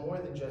says more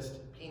than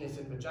just penis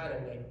and vagina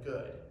make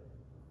good.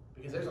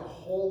 Because there's a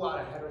whole lot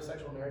of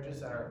heterosexual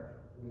marriages that are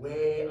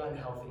way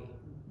unhealthy.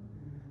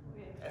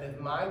 And if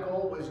my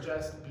goal was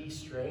just be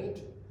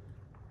straight,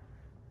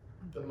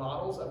 the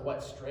models of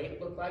what straight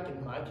looked like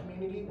in my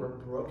community were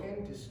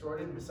broken,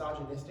 distorted,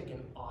 misogynistic,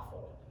 and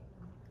awful.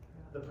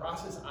 the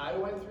process I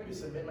went through to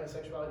submit my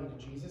sexuality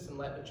to Jesus and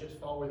let the chips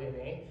fall where they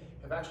may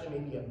have actually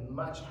made me a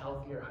much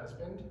healthier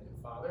husband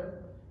and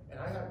father. And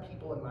I have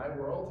people in my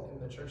world,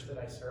 in the church that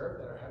I serve,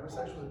 that are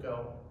heterosexuals that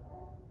go,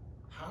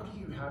 how do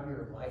you have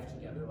your life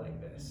together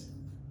like this?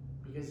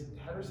 Because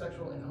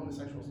heterosexual and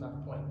homosexual is not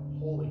the point.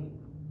 Holy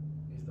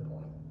is the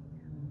point.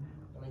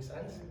 That make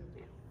sense?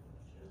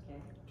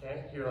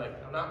 Okay, you're like,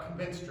 I'm not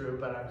convinced, Drew,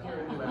 but I'm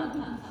hearing you out.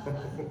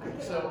 I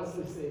can So-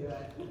 honestly say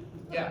that.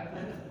 Yeah.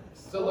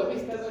 So let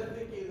me. Because I'm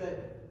thinking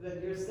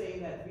that you're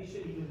saying that we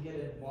should even get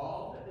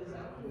involved, is that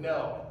what you're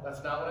No,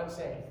 that's not what I'm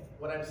saying.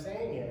 What I'm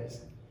saying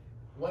is,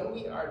 when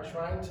we are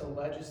trying to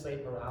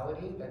legislate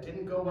morality, that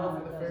didn't go well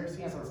for the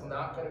Pharisees, it's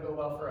not going to go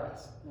well for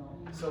us. No.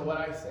 So what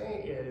I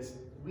say is,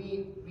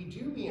 we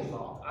do be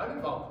involved. I'm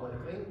involved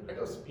politically. I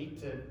go speak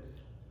to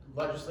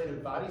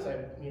legislative bodies. I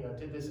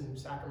did this in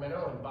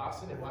Sacramento and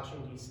Boston and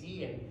Washington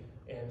D.C.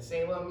 and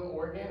Salem,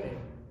 Oregon, and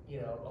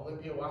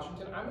Olympia,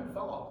 Washington. I'm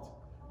involved,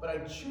 but I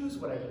choose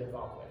what I get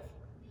involved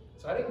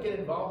with. So I didn't get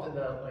involved in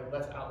the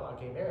let's outlaw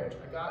gay marriage.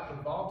 I got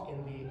involved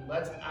in the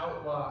let's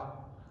outlaw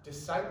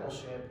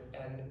discipleship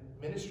and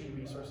ministry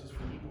resources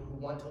for people who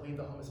want to lead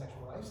the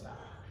homosexual lifestyle.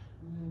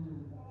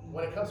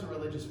 When it comes to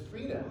religious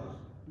freedom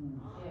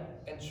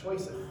and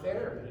choice of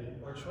therapy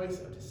or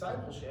choice of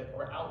discipleship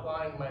or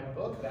outlawing my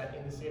book that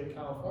in the state of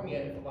California,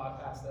 if a law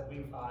passed that we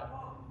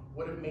thought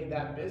would have made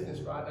that business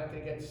fraud, and I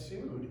could get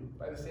sued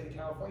by the state of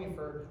California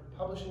for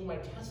publishing my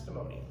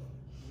testimony.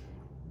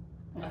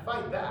 I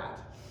fight that.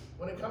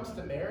 When it comes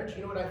to marriage,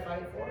 you know what I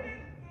fight for?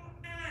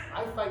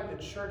 I fight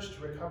the church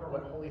to recover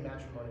what holy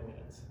matrimony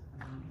means.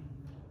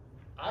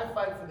 I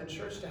fight for the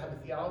church to have a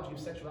theology of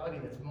sexuality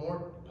that's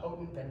more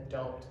potent than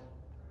don't.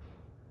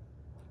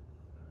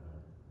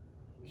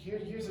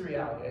 Here's the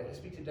reality. I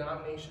speak to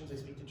denominations, I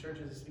speak to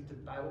churches, I speak to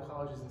Bible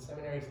colleges and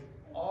seminaries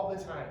all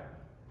the time.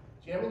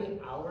 Do you know how many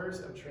hours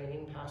of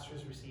training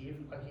pastors receive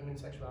on human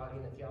sexuality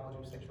and the theology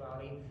of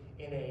sexuality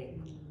in a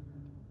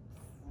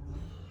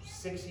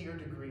 6-year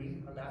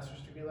degree, a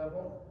master's degree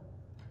level?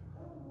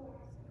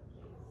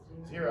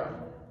 0.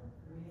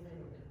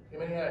 You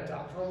know how many at a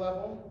doctoral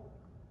level?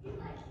 Do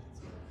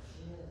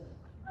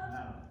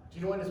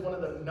you know what is one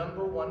of the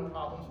 #1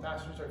 problems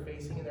pastors are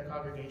facing in their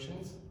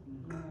congregations?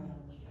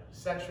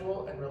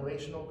 Sexual and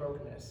relational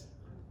brokenness.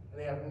 And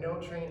they have no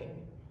training.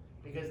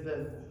 Because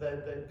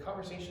the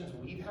conversations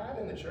we've had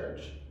in the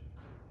church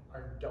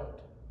are don't,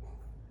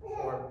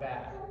 or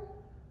bad,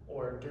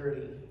 or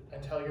dirty.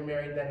 Until you're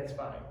married, then it's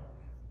fine.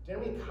 Do you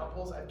know how many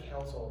couples I've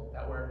counseled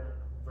that were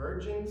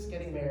virgins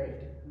getting married,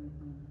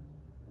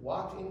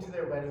 walked into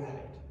their wedding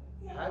night,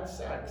 had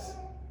sex,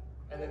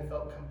 and then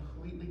felt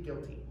completely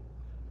guilty?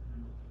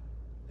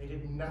 They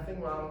did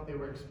nothing wrong. They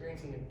were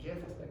experiencing a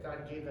gift that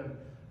God gave them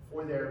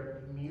for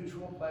their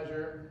mutual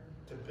pleasure,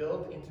 to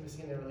build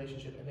intimacy in their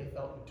relationship, and they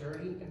felt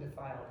dirty and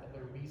defiled. And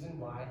the reason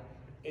why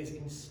is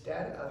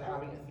instead of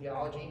having a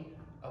theology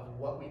of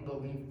what we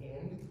believe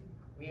in,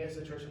 we as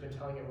the church have been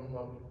telling everyone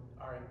what we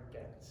are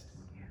against.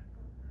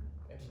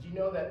 And did you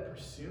know that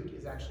pursuit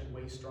is actually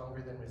way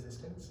stronger than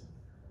resistance?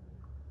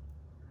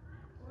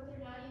 Or they're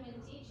not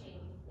even teaching.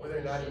 Or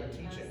they're not even that you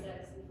teaching. shouldn't have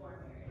sex before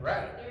marriage.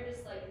 Right. They're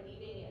just like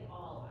leaving it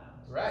all out.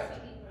 Right.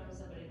 Speaking from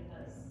somebody who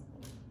has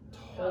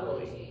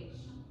Totally. college age,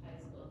 high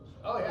school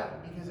children. Oh yeah,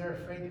 because they're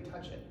afraid to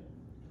touch it.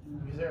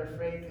 Because they're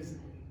afraid,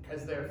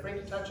 because they're afraid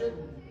to touch it,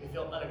 they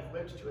feel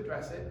unequipped to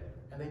address it,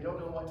 and they don't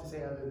know what to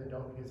say other than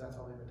don't, because that's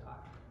all they've been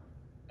taught.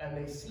 And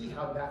they see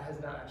how that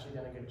has not actually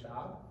done a good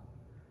job.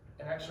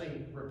 And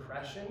actually,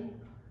 repression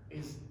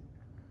is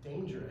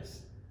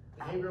dangerous.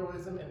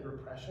 Behavioralism and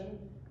repression,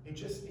 it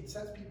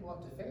sets people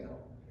up to fail.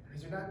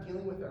 Because they're not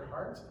dealing with their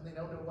hearts, and they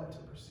don't know what to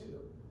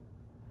pursue.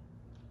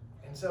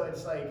 And so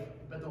it's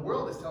like, but the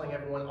world is telling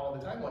everyone all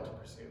the time what to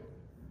pursue.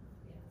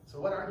 So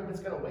what argument's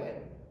gonna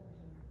win?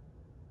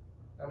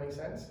 That makes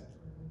sense?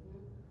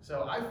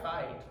 So I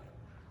fight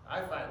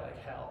like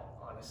hell,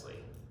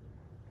 honestly,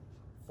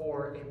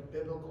 for a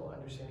biblical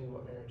understanding of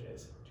what marriage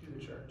is to the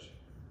church.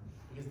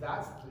 Because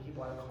that's the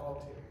people I'm called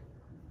to.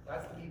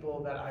 That's the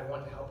people that I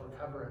want to help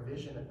recover a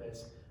vision of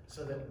this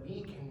so that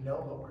we can know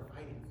what we're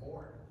fighting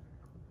for,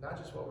 not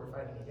just what we're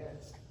fighting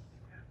against.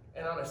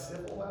 And on a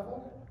civil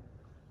level,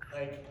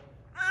 like,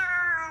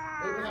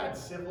 they've had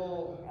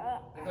civil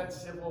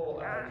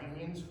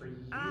unions for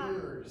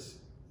years.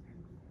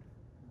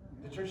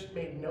 The church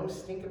made no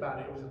stink about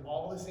it. It was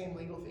all the same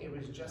legal thing. It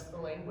was just the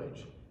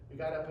language. We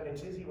got up in a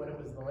tizzy when it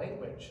was the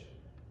language.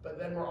 But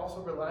then we're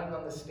also relying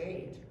on the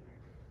state.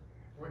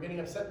 We're getting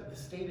upset that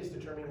the state is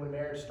determining when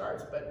marriage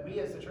starts, but we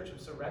as the church have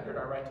surrendered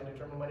our right to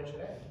determine when it should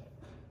end.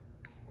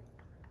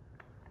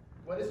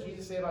 What does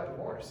Jesus say about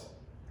divorce?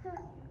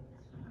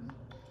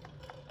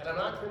 And I'm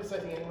not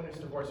criticizing anyone who's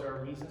divorced. There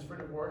are reasons for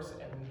divorce,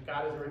 and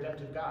God is a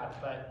redemptive God.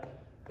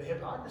 But the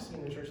hypocrisy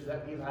in the church is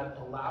that we've had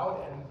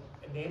allowed and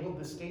enabled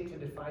the state to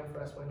define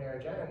for us when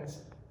marriage ends,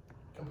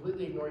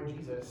 completely ignoring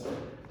Jesus.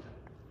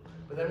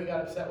 But then we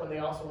got upset when they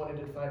also wanted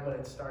to define when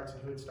it starts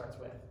and who it starts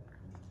with.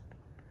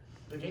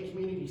 The gay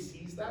community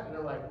sees that, and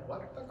they're like,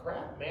 what the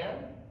crap,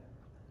 man?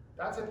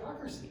 That's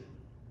hypocrisy.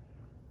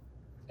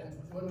 And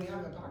when we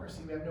have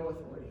hypocrisy, we have no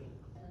authority.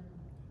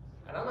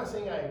 And I'm not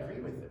saying I agree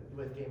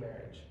with gay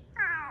marriage.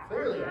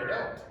 Clearly, I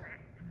don't.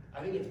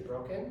 I think it's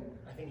broken.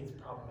 I think it's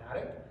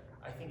problematic.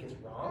 I think it's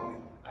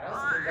wrong. I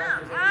also think God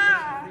gives every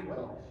person free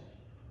will.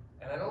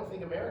 And I don't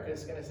think America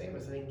is going to save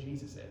us. I think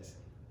Jesus is.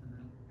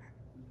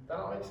 That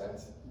all make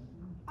sense?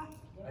 I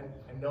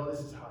know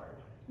this is hard.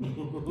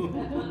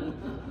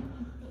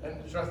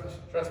 And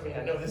trust me,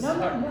 I know this is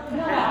hard.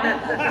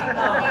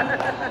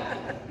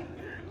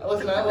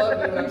 Listen, I love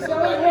you, and I'm so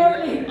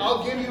glad you're here.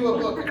 I'll give you a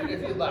book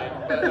if you'd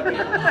like, but I mean,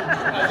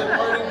 as a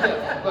parting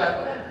gift.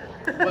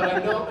 But I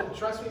know,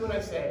 trust me when I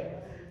say,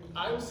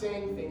 I'm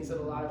saying things that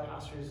a lot of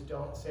pastors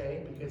don't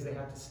say because they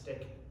have to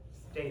stay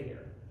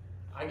here.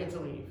 I get to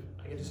leave.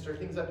 I get to stir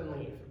things up and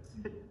leave.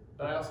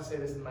 But I also say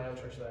this in my own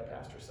church that I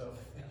pastor, so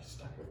they're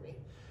stuck with me.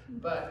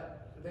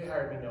 But they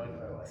hired me knowing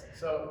who I was,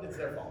 so it's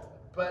their fault.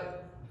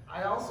 But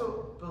I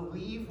also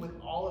believe with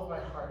all of my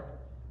heart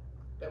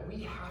that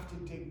we have to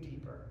dig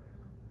deeper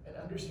and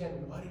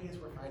understand what it is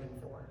we're fighting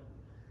for.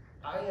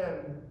 I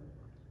am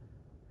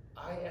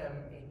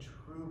a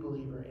true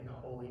believer in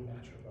holy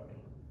matrimony.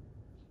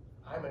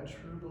 I'm a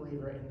true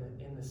believer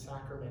in the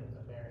sacrament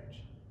of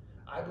marriage.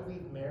 I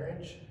believe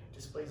marriage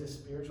displays a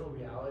spiritual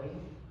reality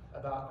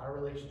about our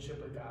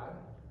relationship with God,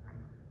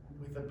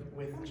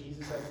 with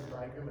Jesus as the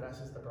bridegroom and us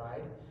as the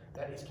bride,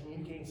 that is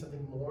communicating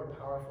something more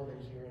powerful than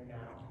here and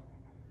now.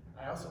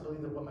 I also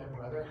believe that what my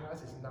brother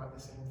has is not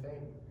the same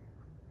thing.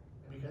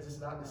 And because it's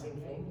not the same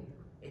thing,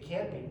 it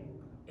can't be.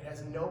 It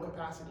has no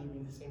capacity to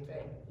be the same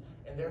thing.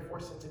 And therefore,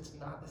 since it's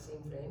not the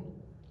same thing,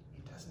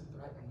 it doesn't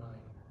threaten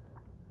mine.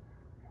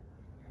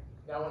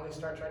 Now, when they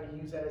start trying to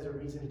use that as a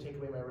reason to take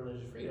away my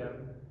religious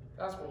freedom,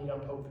 that's when you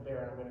don't poke the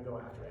bear and I'm going to go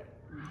after it.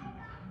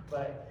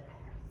 But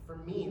for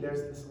me,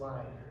 there's this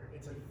line.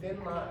 It's a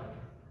thin line,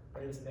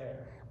 but it's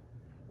there.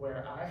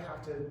 Where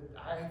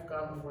I've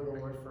gone before the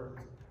Lord for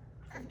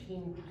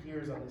 15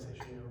 years on this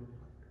issue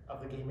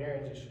of the gay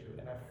marriage issue,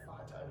 and I've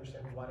fought to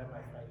understand what am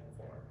I fighting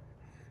for,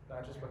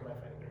 not just what am I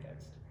fighting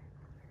against.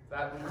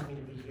 That leads me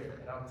to be here,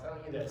 and I'm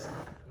telling you this,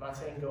 I'm not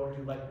saying go and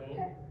do like me,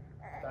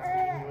 that's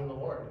between you and the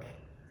Lord.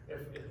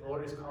 If the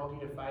Lord has called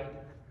you to fight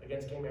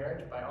against gay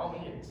marriage, by all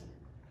means,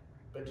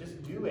 but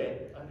just do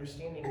it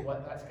understanding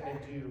what that's going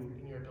to do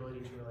in your ability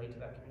to relate to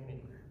that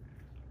community.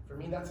 For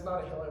me, that's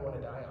not a hill I want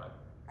to die on,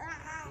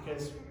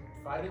 because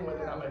fighting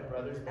whether or not my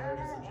brother's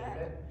marriage is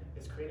legitimate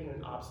is creating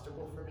an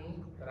obstacle for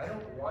me that I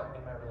don't want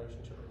in my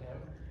relationship with him.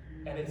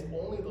 And it's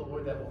only the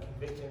Lord that will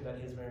convict him that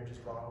his marriage is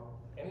wrong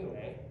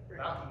anyway.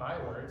 Not my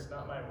words,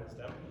 not my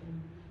wisdom.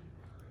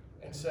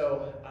 And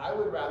so I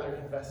would rather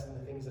invest in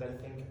the things that I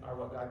think are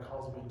what God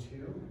calls me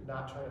to,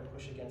 not try to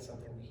push against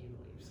something that he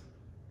believes.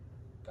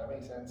 That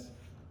makes sense?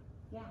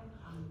 Yeah,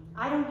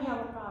 I don't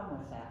have a problem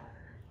with that.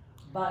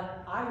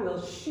 But I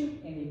will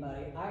shoot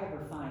anybody I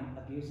ever find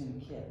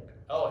abusing a kid.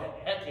 Oh,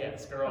 heck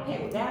yes, girl.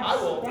 Okay, I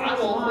will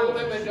hold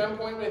them at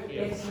gunpoint with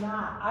you. It's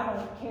not, I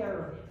don't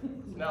care.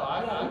 No,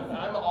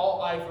 I'm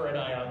all eye for an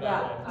eye on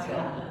that one. So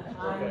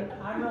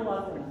I'm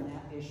reluctant on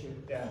that issue.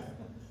 Yeah.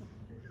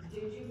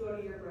 Did you go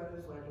to your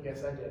brother's wedding?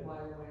 Yes, I did. Why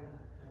or why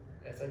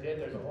not? Yes, I did.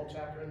 There's a whole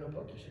chapter in the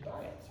book. You should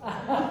buy it.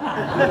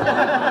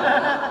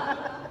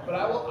 But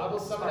I will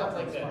sum it up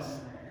like this.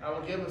 I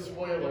will give a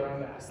spoiler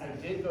on that. I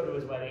did go to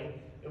his wedding.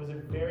 It was a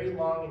very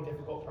long and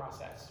difficult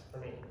process for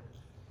me.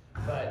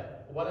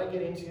 But what I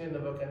get into in the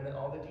book and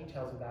all the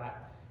details of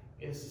that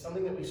is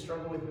something that we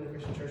struggle with in the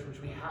Christian church,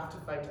 which we have to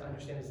fight to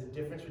understand, is the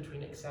difference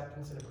between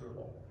acceptance and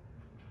approval.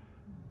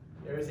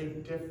 There is a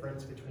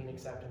difference between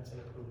acceptance and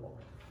approval.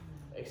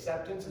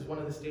 Acceptance is one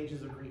of the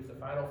stages of grief, the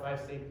final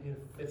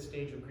fifth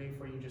stage of grief,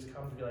 where you just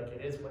come to be like,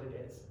 it is what it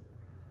is.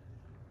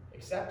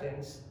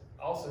 Acceptance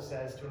also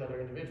says to another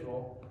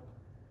individual,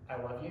 I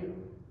love you,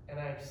 and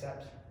I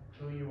accept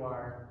who you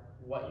are,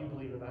 what you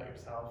believe about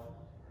yourself.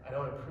 I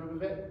don't approve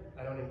of it,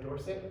 I don't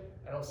endorse it,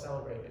 I don't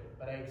celebrate it,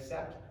 but I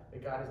accept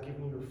that God has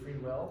given you a free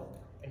will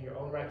and your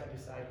own right to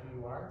decide who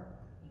you are,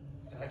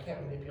 and I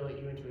can't manipulate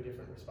you into a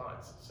different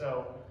response.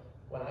 So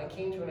when I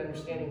came to an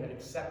understanding that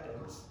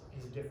acceptance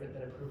is different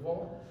than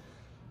approval,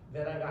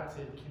 then I got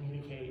to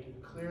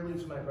communicate clearly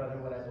to my brother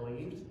what I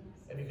believed,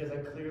 and because I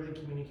clearly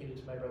communicated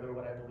to my brother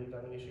what I believed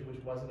on the issue,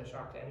 which wasn't a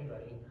shock to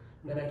anybody,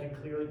 then I could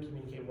clearly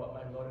communicate what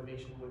my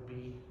motivation would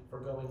be for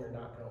going or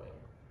not going.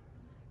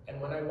 And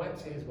when I went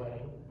to his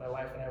wedding, my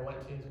wife and I went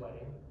to his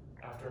wedding,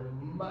 after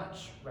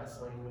much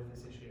wrestling with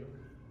this issue,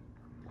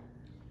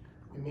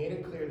 we made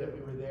it clear that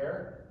we were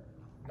there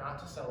not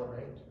to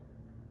celebrate,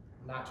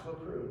 not to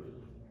approve,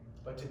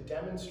 but to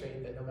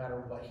demonstrate that no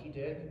matter what he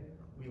did,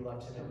 we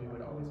loved him and we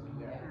would always be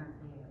there.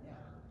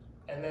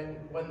 And then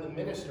when the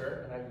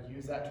minister, and I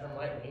use that term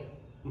lightly,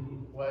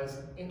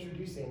 was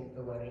introducing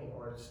the wedding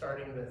or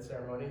starting the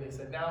ceremony, they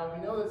said, now we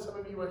know that some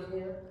of you are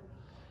here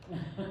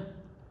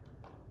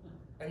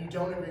and you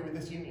don't agree with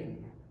this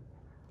union.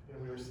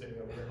 And we were sitting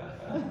over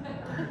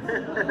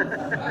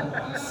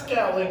here.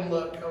 Scowling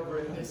look over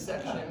in this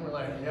section. We're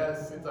like,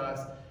 yes, it's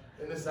us.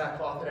 In the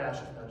sackcloth and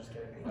ashes. No, just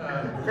kidding.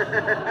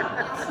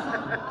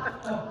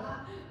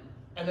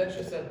 And then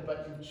she said,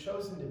 but you've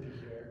chosen to be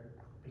here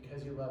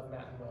because you love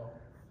Matt and Will.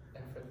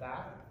 And for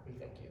that, we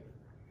thank you.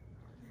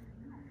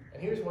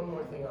 And here's one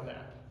more thing on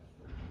that.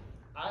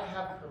 I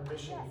have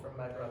permission from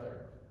my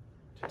brother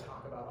to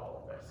talk about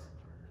all of this.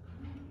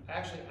 I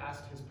actually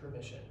asked his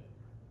permission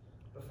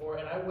before,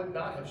 and I would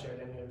not have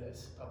shared any of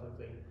this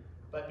publicly.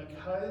 But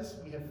because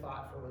we have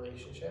fought for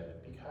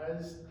relationship,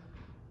 because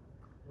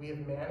we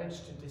have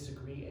managed to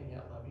disagree and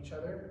yet love each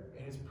other,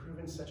 it has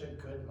proven such a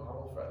good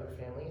model for other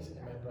families. And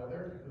my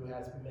brother, who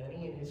has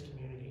many in his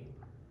community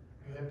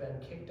who have been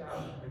kicked out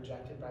and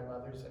rejected by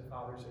mothers and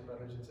fathers and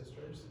brothers and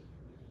sisters,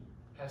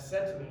 has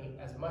said to me,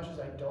 as much as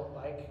I don't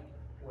like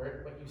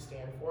what you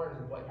stand for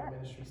and what your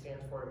ministry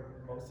stands for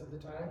most of the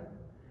time,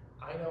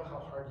 I know how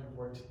hard you've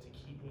worked to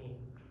keep me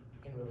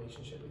in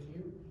relationship with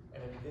you,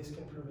 and if this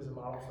can prove as a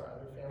model for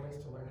other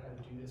families to learn how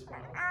to do this well,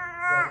 you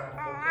have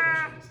my full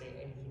permission to say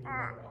anything you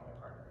want about my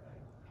partner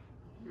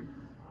and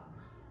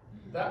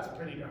I. That's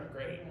pretty darn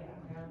great.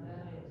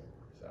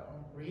 So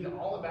read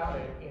all about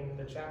it in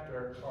the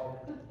chapter called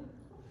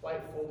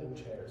White Folding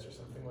Chairs or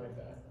something like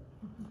that.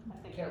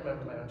 I can't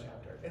remember my own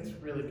chapter. It's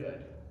really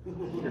good.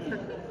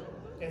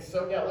 And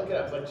so, yeah, look it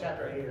up. It's like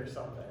chapter 8 or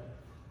something.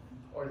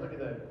 Or look at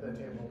the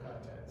table of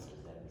contents.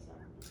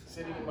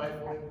 Sitting in white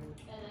folding.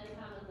 And then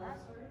common love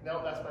story?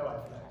 No, that's my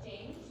wife and I.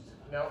 Changed?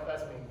 No,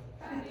 that's me.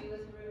 Happy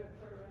with room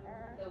for room,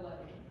 the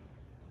wedding.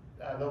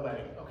 The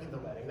wedding. Okay, the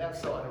wedding. That's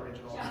so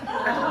unoriginal.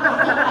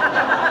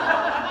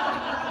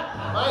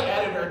 My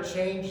editor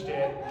changed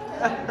it.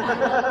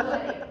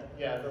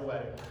 Yeah, the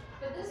wedding.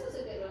 But this was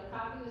a good one.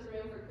 Coffee with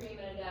room for cream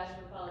and a dash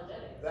of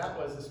apologetics. That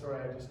was the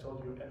story I just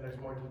told you, and there's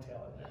more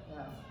detail in there.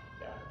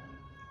 Yeah.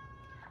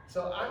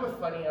 So I'm a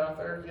funny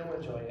author. You'll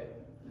enjoy it.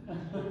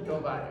 Go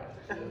buy it.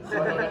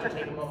 So I don't have to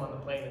take them home on the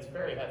plane. It's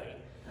very heavy.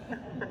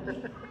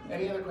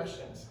 Any other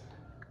questions?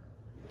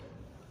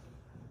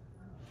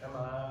 Come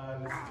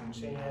on, this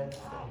is your chance.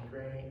 It's gonna be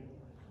great.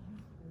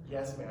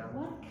 Yes, ma'am.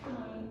 What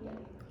kind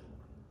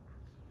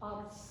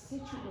of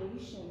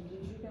situation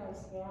did you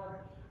guys have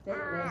that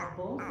led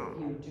both of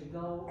you to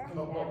go in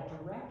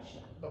that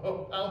direction?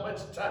 Oh, how much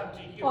time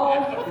do you Oh,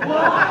 have?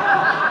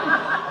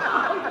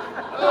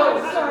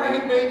 Oh, sorry.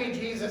 Baby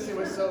Jesus, it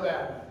was so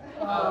bad.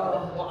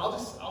 Well,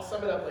 I'll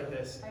sum it up like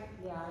this.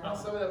 I'll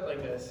sum it up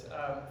like this.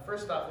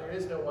 First off, there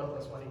is no 1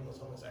 + 1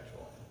 =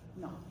 homosexual.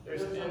 No,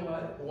 There's There's no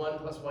what? 1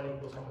 + 1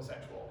 =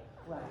 homosexual.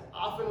 right.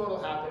 Often what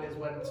will happen is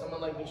when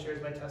someone like me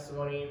shares my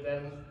testimony,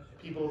 then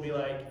people will be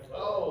like,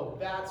 oh,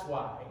 that's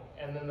why.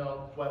 And then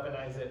they'll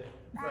weaponize it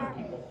from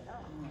people.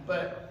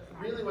 But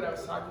really what I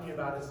was talking to you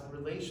about is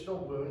relational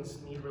wounds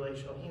need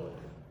relational healing.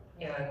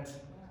 And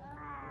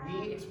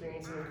we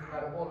experience an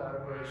incredible amount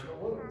of relational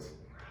wounds.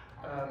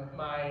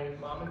 My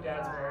mom and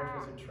dad's marriage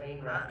was a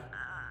train wreck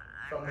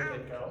from the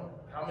get-go.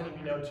 How many of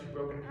you know 2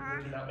 broken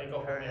people do not make a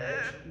whole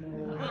marriage?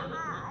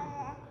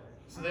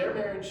 So their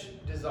marriage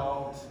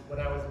dissolved when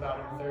I was about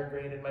in 3rd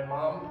grade, and my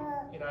mom,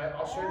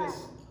 I'll share this.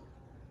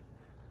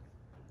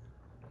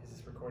 Is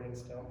this recording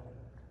still?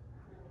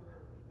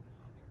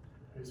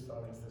 Whose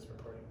phone is this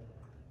recording?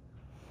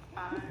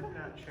 I'm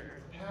not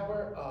sure.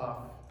 Power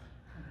off.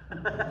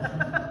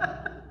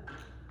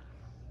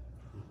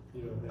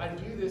 I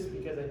do this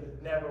because I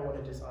never want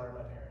to dishonor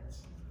my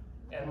parents.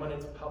 And when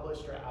it's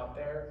published or out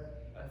there,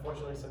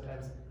 unfortunately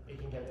sometimes it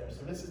can get there.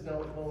 So this is no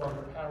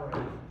longer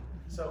powering.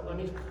 So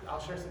I'll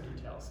share some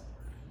details.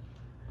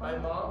 My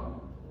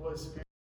mom was